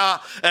casa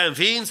ta, în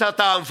ființa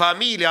ta, în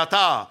familia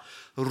ta,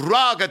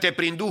 roagă-te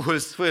prin Duhul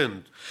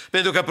Sfânt,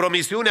 pentru că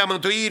promisiunea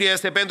mântuirii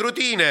este pentru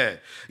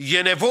tine.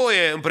 E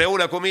nevoie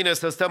împreună cu mine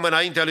să stăm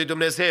înaintea lui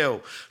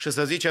Dumnezeu și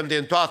să zicem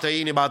din toată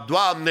inima,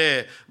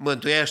 Doamne,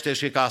 mântuiește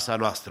și casa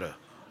noastră.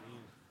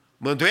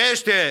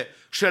 Mântuiește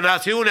și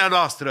națiunea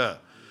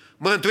noastră.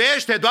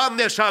 Mântuiește,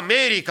 Doamne, și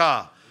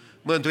America.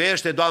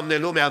 Mântuiește, Doamne,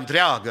 lumea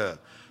întreagă.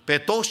 Pe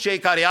toți cei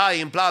care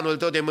ai în planul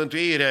tău de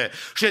mântuire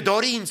și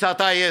dorința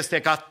ta este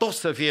ca toți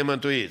să fie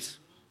mântuiți.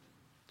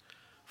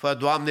 Fă,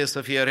 Doamne,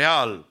 să fie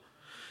real.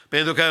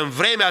 Pentru că în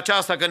vremea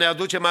aceasta când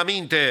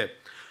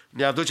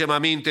ne aducem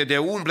aminte de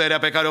umplerea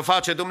pe care o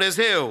face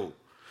Dumnezeu,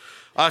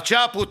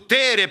 acea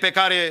putere pe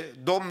care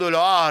Domnul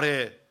o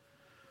are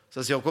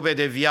să se ocupe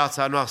de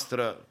viața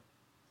noastră.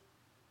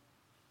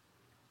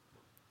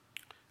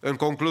 În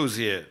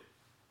concluzie,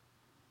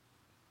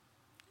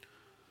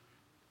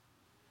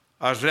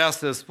 aș vrea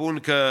să spun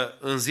că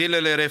în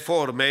zilele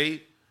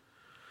reformei,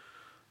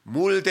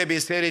 multe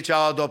biserici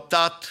au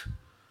adoptat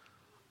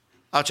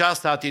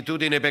această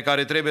atitudine pe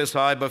care trebuie să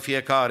o aibă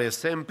fiecare,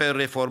 semper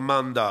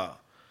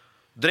reformanda,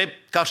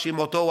 drept ca și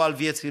motou al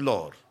vieții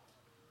lor,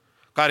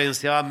 care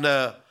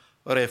înseamnă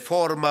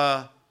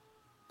reformă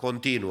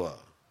continuă.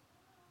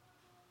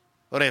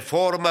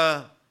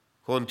 Reformă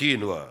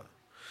continuă.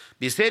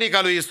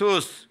 Biserica lui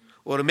Iisus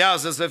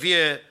urmează să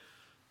fie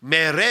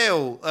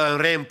mereu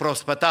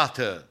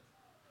reîmprospătată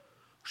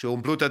și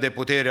umplută de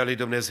puterea lui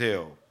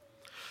Dumnezeu.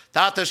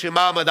 Tată și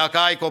mamă, dacă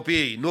ai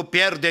copii, nu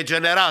pierde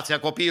generația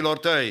copiilor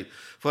tăi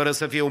fără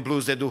să fie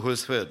umpluți de Duhul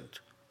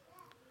Sfânt.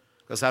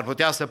 Că s-ar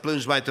putea să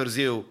plângi mai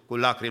târziu cu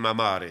lacrima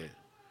mare.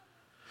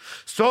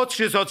 Soț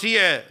și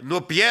soție,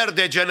 nu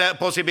pierde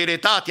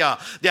posibilitatea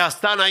de a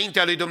sta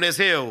înaintea lui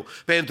Dumnezeu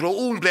pentru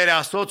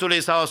umplerea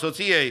soțului sau a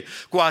soției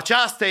cu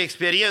această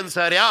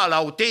experiență reală,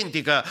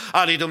 autentică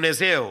a lui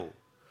Dumnezeu.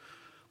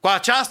 Cu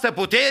această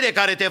putere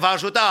care te va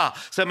ajuta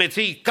să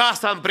menții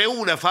casa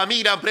împreună,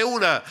 familia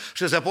împreună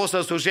și să poți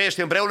să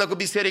slujești împreună cu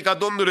Biserica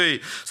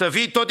Domnului, să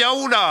fii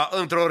totdeauna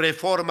într-o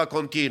reformă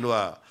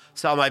continuă,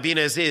 sau mai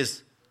bine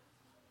zis,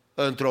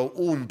 într-o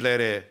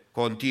umplere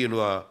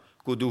continuă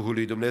cu Duhul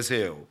lui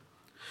Dumnezeu.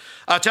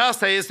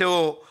 Aceasta este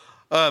o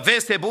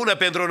veste bună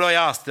pentru noi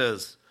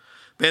astăzi,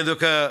 pentru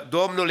că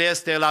Domnul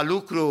este la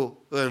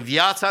lucru în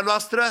viața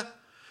noastră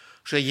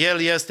și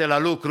El este la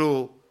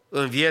lucru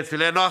în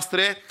viețile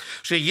noastre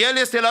și El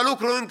este la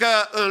lucru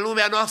încă în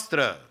lumea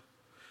noastră.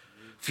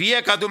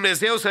 Fie ca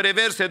Dumnezeu să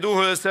reverse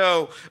Duhul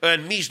Său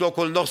în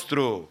mijlocul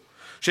nostru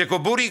și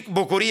cu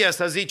bucurie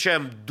să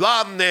zicem,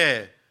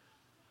 Doamne,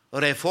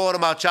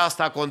 reforma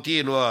aceasta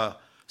continuă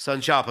să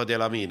înceapă de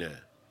la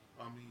mine.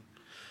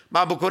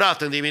 M-am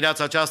bucurat în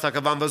dimineața aceasta că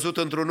v-am văzut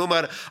într-un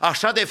număr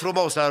așa de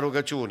frumos la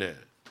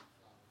rugăciune.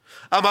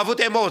 Am avut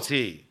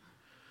emoții,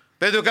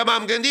 pentru că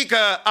m-am gândit că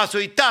ați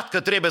uitat că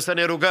trebuie să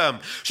ne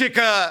rugăm și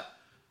că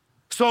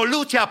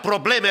soluția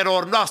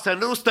problemelor noastre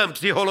nu stă în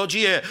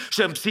psihologie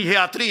și în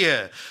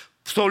psihiatrie.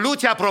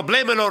 Soluția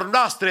problemelor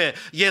noastre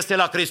este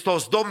la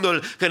Hristos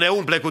Domnul când ne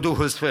umple cu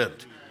Duhul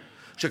Sfânt.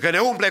 Și când ne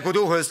umple cu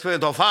Duhul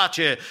Sfânt o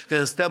face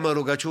când stăm în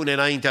rugăciune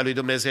înaintea lui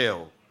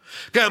Dumnezeu.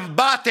 Când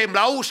batem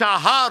la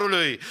ușa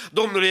Harului,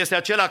 Domnul este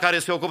acela care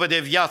se ocupă de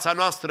viața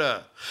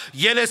noastră.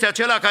 El este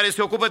acela care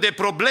se ocupă de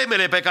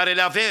problemele pe care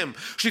le avem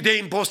și de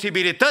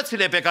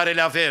imposibilitățile pe care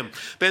le avem.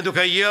 Pentru că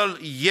El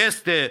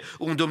este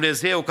un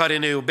Dumnezeu care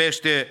ne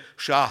iubește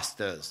și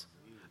astăzi.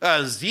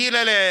 În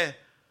zilele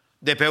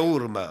de pe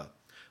urmă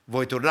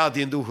voi turna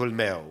din Duhul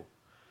meu.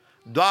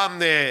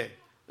 Doamne,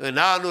 în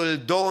anul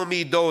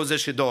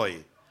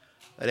 2022,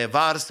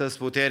 revarsă-ți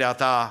puterea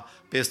Ta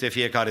peste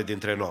fiecare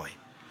dintre noi.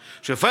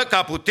 Și fă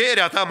ca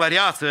puterea Ta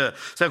măreață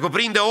să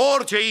cuprinde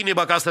orice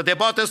inimă ca să Te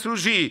poată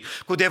sluji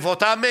cu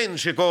devotament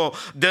și cu o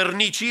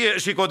dărnicie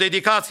și cu o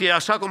dedicație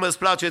așa cum îți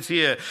place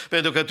Ție,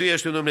 pentru că Tu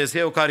ești un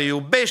Dumnezeu care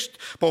iubești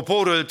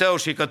poporul Tău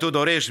și că Tu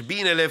dorești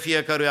binele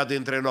fiecăruia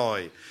dintre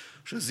noi.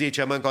 Și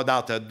zicem încă o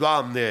dată,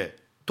 Doamne,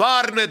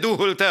 toarnă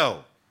Duhul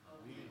Tău,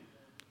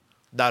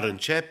 dar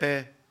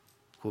începe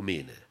cu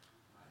mine.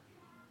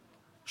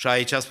 Și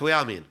aici spui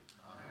amin.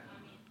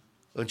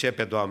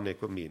 Începe, Doamne,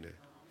 cu mine.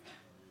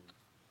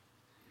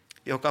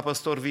 Eu ca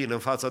păstor vin în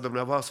fața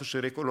dumneavoastră și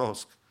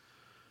recunosc,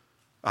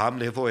 am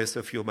nevoie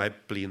să fiu mai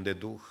plin de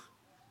Duh.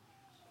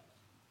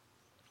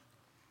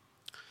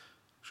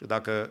 Și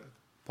dacă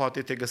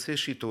poate te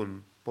găsești și tu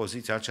în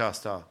poziția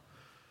aceasta,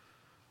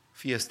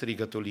 fie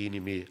strigătul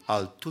inimii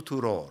al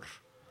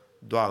tuturor,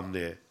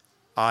 Doamne,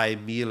 ai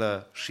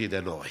milă și de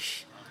noi.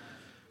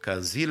 Că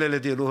în zilele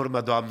din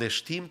urmă, Doamne,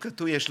 știm că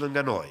Tu ești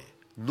lângă noi.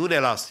 Nu ne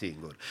las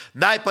singuri.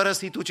 N-ai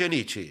părăsit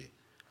ucenicii.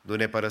 Nu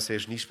ne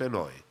părăsești nici pe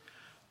noi,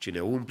 ci ne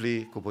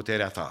umpli cu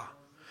puterea Ta.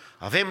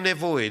 Avem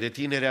nevoie de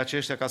tinerii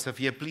aceștia ca să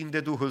fie plini de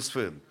Duhul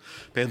Sfânt.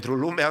 Pentru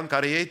lumea în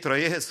care ei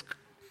trăiesc,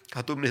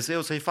 ca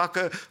Dumnezeu să-i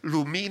facă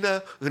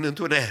lumină în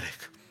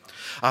întuneric.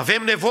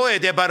 Avem nevoie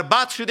de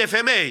bărbați și de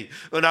femei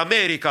în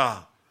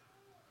America,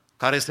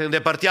 care se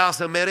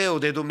îndepărtează mereu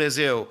de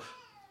Dumnezeu.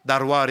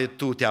 Dar oare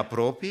tu te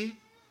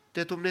apropii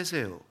de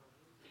Dumnezeu?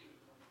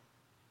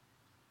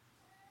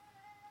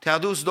 Te-a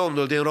dus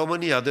Domnul din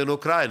România, din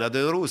Ucraina,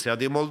 din Rusia,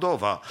 din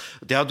Moldova.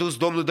 Te-a dus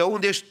Domnul de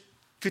unde ești?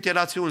 Câte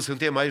națiuni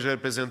suntem aici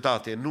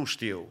reprezentate? Nu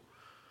știu.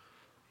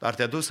 Dar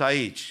te-a dus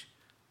aici.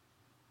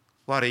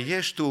 Oare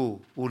ești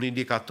tu un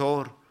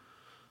indicator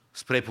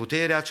spre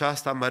puterea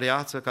aceasta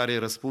măreață care e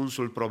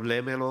răspunsul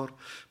problemelor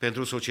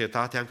pentru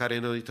societatea în care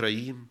noi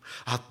trăim,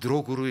 a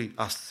drogului,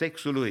 a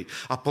sexului,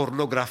 a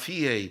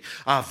pornografiei,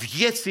 a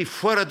vieții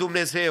fără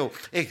Dumnezeu,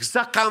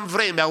 exact ca în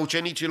vremea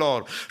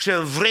ucenicilor și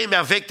în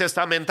vremea vechi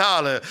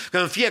testamentală,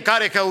 când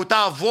fiecare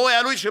căuta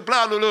voia lui și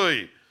planul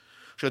lui.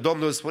 Și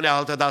Domnul spunea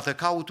altădată,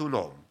 caut un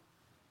om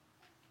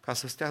ca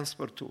să stea în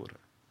spărtură.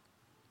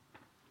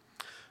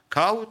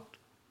 Caut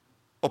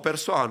o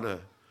persoană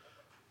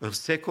în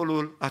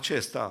secolul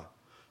acesta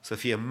să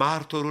fie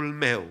martorul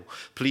meu,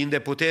 plin de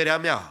puterea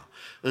mea,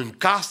 în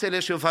casele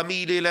și în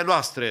familiile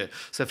noastre,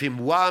 să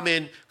fim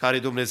oameni care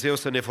Dumnezeu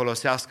să ne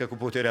folosească cu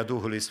puterea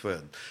Duhului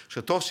Sfânt.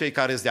 Și toți cei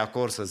care sunt de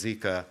acord să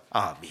zică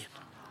amin.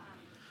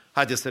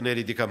 Haideți să ne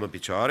ridicăm în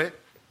picioare.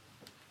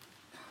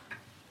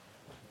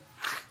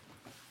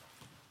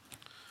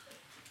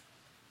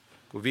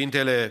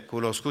 Cuvintele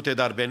cunoscute,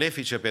 dar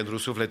benefice pentru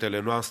sufletele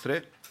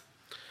noastre.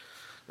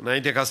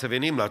 Înainte ca să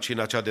venim la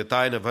cina cea de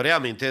taină, vă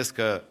reamintesc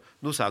că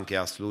nu s-a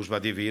încheiat slujba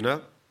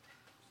divină.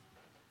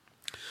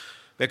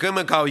 Pe când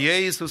mâncau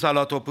ei, Iisus a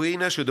luat o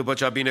pâine și după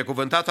ce a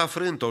binecuvântat, a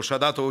frânt-o și a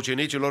dat-o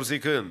ucenicilor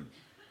zicând,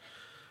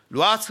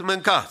 luați,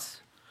 mâncați,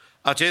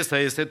 acesta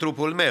este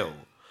trupul meu.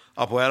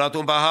 Apoi a luat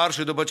un pahar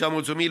și după ce a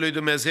mulțumit lui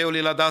Dumnezeu,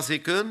 l-a dat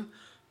zicând,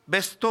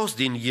 beți toți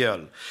din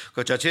el,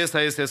 căci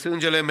acesta este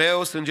sângele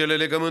meu, sângele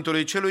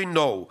legământului celui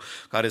nou,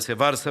 care se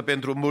varsă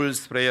pentru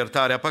mulți spre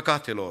iertarea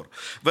păcatelor.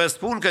 Vă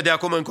spun că de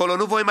acum încolo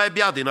nu voi mai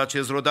bea din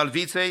acest rod al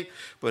viței,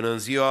 până în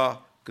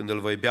ziua când îl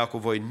voi bea cu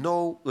voi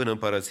nou în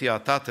împărăția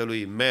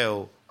Tatălui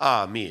meu.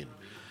 Amin.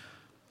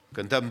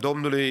 Cântăm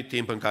Domnului,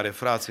 timp în care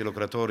frații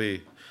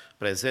lucrătorii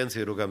prezenți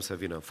îi rugăm să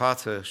vină în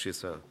față și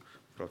să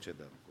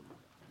procedăm.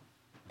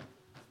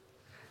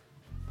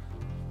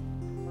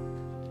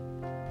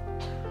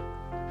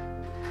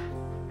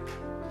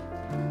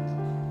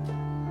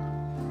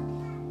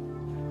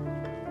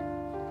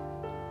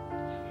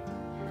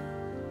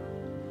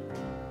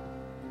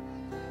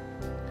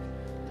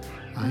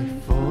 Ai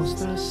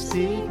fost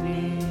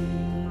răstignit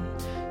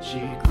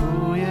și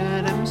cu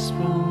el îmi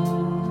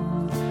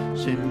spun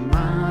ce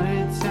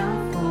mare ți-a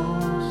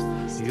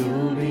fost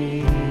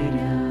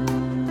iubirea.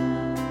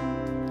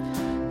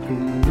 Cu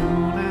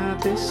luna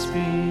de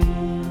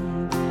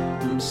spirit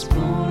îmi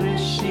spune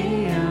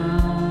și ea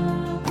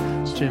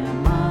ce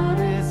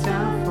mare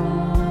ți-a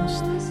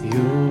fost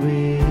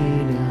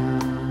iubirea.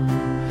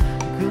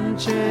 Când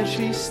cer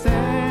și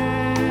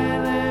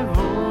stele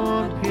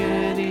vor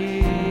pieri,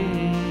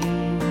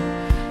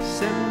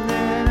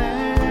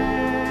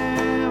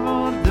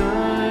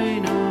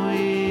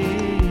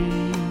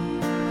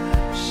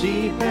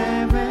 și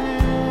pe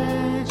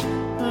veci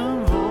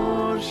îmi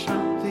vor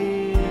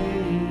șopti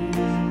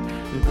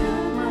că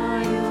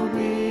m-ai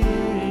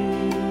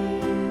iubit.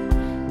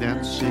 De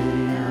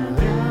aceea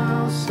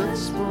vreau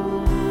să-ți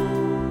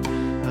spun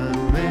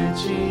în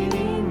veci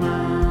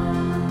inima,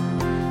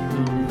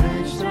 în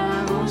veci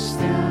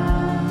dragostea,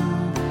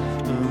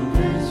 în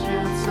veci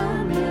viața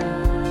mea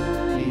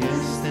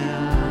este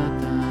a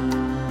ta.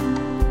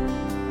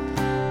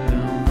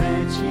 În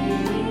veci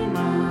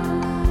inima,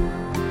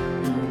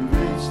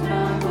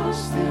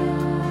 dragostea,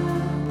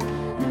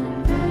 în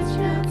veci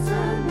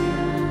viața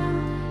mea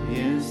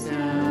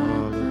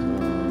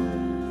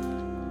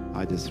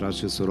frați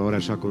și surori,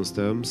 așa cum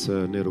stăm,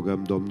 să ne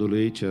rugăm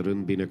Domnului,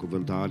 cerând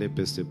binecuvântare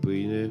peste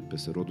pâine,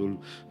 peste rodul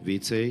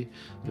viței.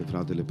 Pe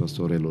fratele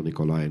păstor Elu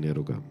Nicolae ne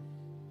rugăm.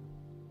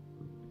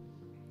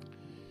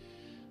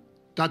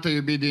 Tată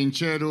iubit din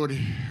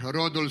ceruri,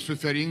 rodul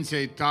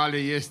suferinței tale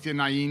este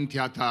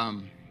înaintea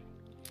ta.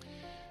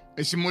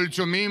 Îți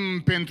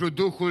mulțumim pentru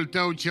Duhul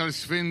tău cel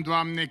Sfânt,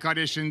 Doamne,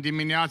 care și în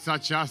dimineața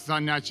aceasta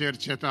ne-a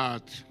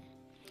cercetat.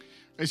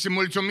 Îți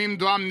mulțumim,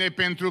 Doamne,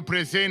 pentru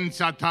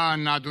prezența ta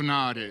în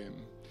adunare.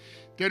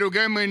 Te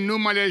rugăm în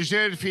numele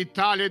jertfii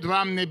tale,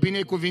 Doamne,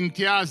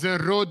 binecuvintează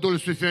rodul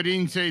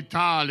suferinței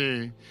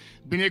tale.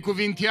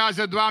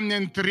 Binecuvintează, Doamne,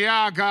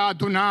 întreaga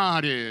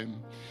adunare.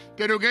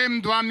 Te rugăm,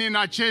 Doamne, în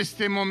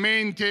aceste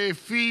momente,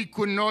 fii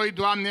cu noi,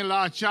 Doamne,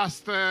 la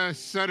această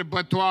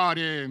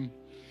sărbătoare.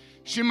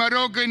 Și mă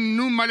rog în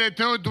numele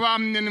Tău,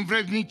 Doamne,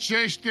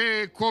 învrednicește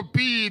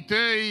copiii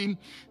Tăi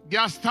de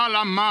a sta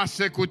la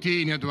masă cu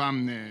Tine,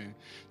 Doamne.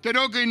 Te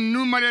rog în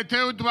numele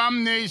Tău,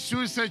 Doamne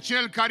Iisuse,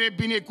 Cel care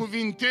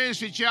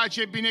binecuvintezi și ceea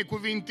ce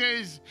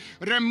binecuvintezi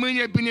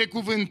rămâne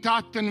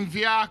binecuvântat în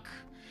veac.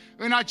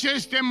 În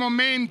aceste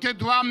momente,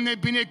 Doamne,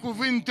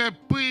 binecuvântă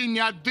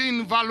pâinea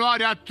din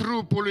valoarea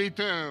trupului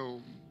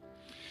Tău.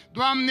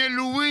 Doamne,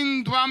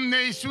 luând, Doamne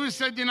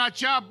Iisuse, din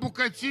acea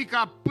bucățică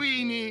a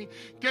pâinii,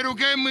 te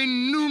rugăm în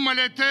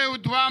numele Tău,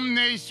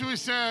 Doamne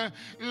Iisuse,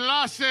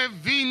 lasă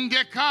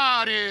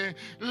vindecare,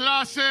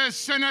 lasă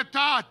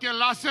sănătate,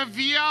 lasă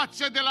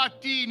viață de la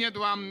Tine,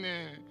 Doamne.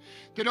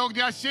 Te rog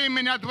de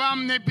asemenea,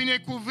 Doamne,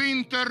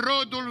 binecuvântă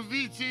rodul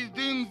viții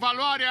din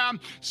valoarea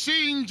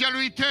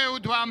sângelui Tău,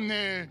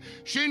 Doamne.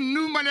 Și în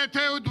numele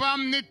Tău,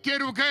 Doamne, te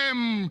rugăm,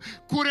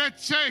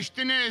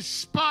 curățește-ne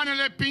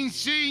spanele prin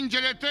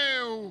sângele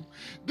Tău.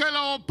 De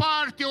la o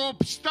parte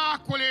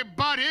obstacole,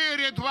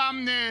 bariere,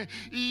 Doamne,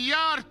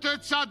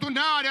 iartă-ți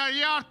adunarea,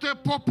 iartă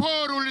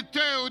poporul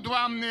Tău,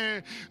 Doamne.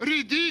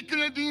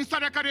 Ridică-ne din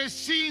starea care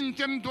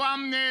suntem,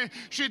 Doamne,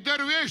 și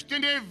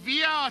dăruiește-ne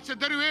viață,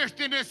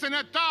 dăruiește-ne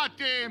sănătate.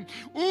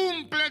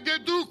 Umple de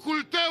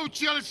Duhul Tău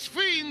cel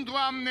Sfânt,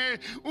 Doamne,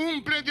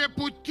 umple de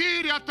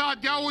puterea Ta,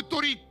 de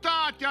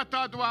autoritatea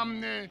Ta,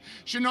 Doamne.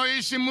 Și noi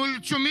îți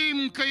mulțumim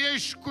că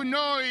ești cu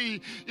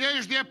noi,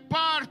 ești de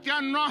partea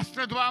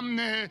noastră,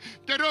 Doamne.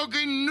 Te rog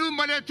în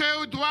numele Tău,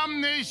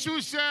 Doamne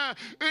Iisuse,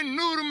 în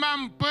urma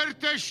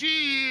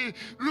împărtășii,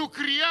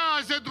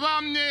 lucrează,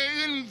 Doamne,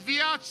 în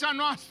viața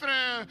noastră.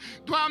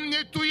 Doamne,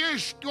 Tu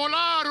ești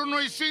olarul,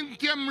 noi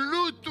suntem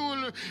lutul,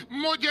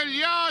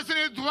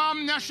 modelează-ne,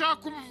 Doamne, așa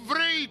cum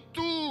vrei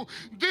Tu,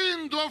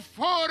 dând o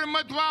formă,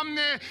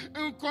 Doamne,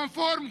 în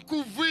conform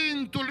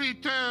cuvântului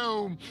Tău.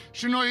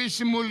 Și noi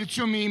îți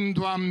mulțumim,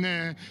 Doamne.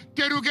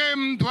 Te rugăm,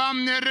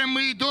 Doamne,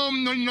 rămâi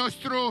Domnul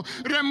nostru,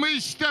 rămâi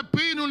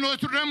stăpânul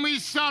nostru, rămâi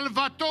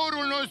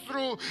salvatorul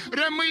nostru,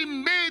 rămâi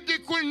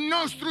medicul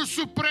nostru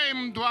suprem,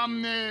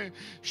 Doamne.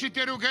 Și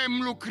te rugăm,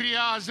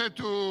 lucrează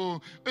Tu.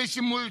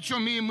 Îți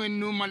mulțumim în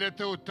numele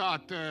Tău,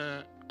 Tată.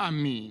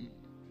 Amin.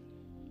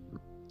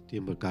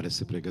 Timp în care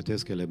se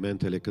pregătesc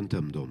elementele,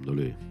 cântăm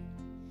Domnului.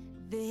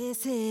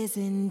 This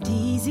isn't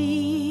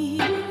easy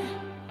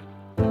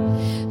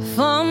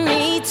for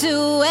me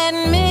to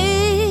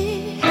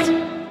admit.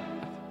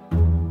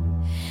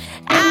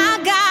 I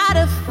got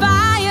a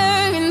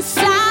fire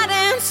inside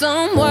and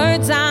some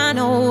words I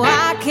know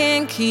I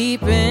can't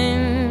keep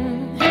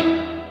in.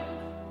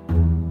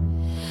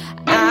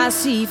 I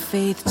see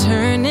faith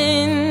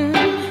turning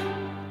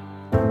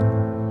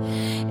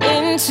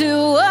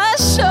into a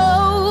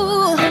show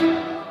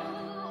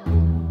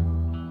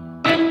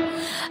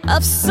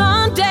of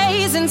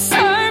Sundays and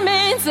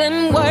sermons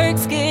and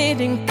words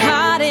getting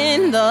caught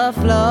in the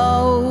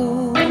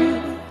flow.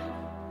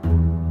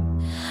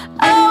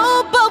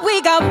 Oh, but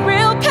we got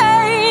real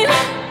pain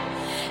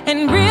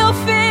and real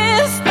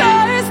fears,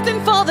 thirsting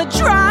for the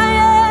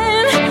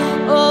drying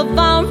of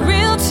our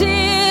real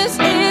tears.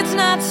 It's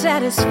not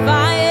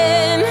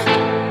satisfying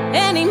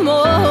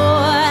anymore.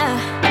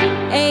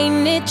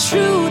 Ain't it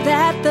true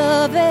that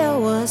the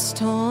veil was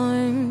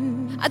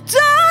torn? I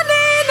don't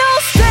need no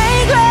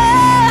stained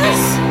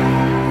glass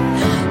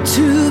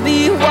to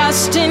be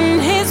washed in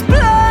His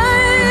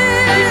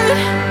blood.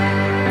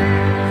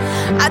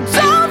 I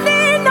don't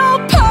need no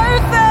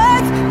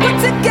perfect, put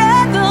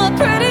together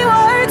pretty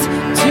words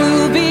to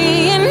be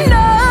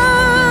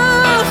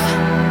enough.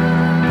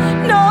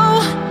 No,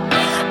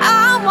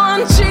 I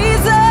want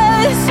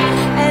Jesus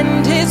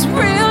and His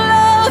real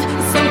love,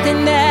 something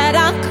that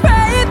I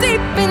crave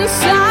deep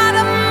inside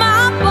of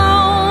my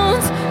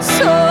bones.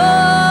 So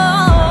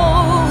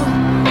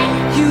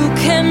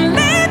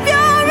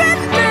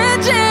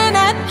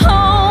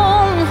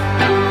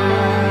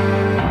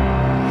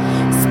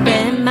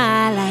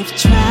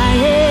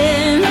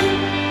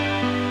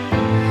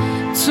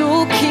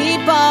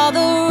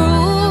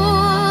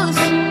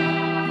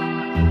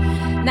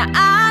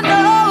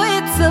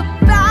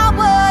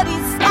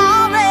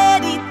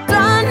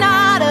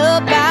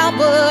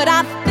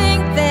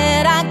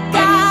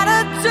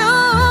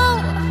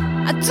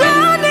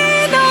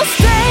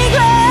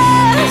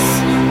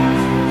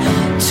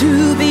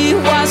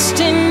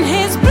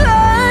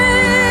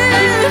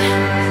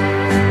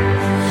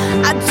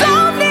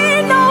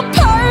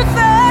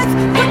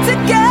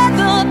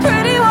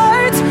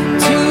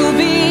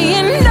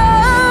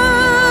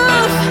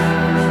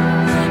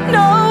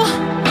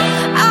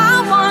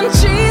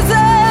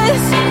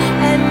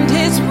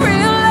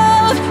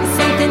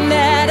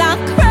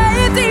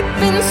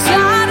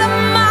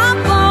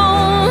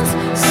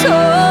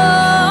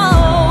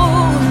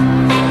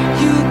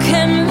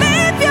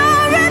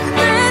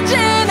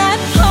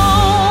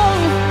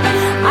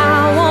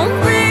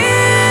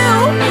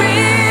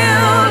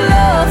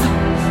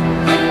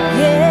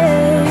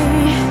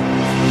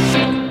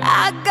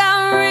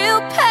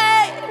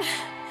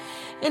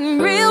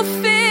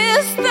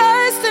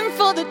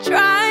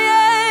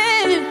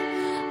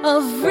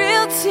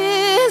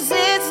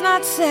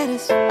not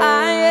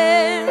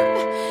satisfying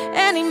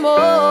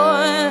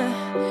anymore.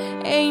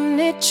 Ain't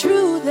it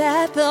true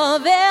that the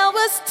veil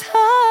was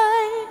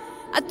torn?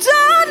 I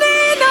don't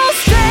need no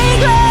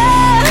stained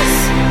glass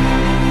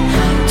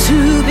to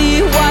be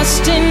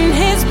washed in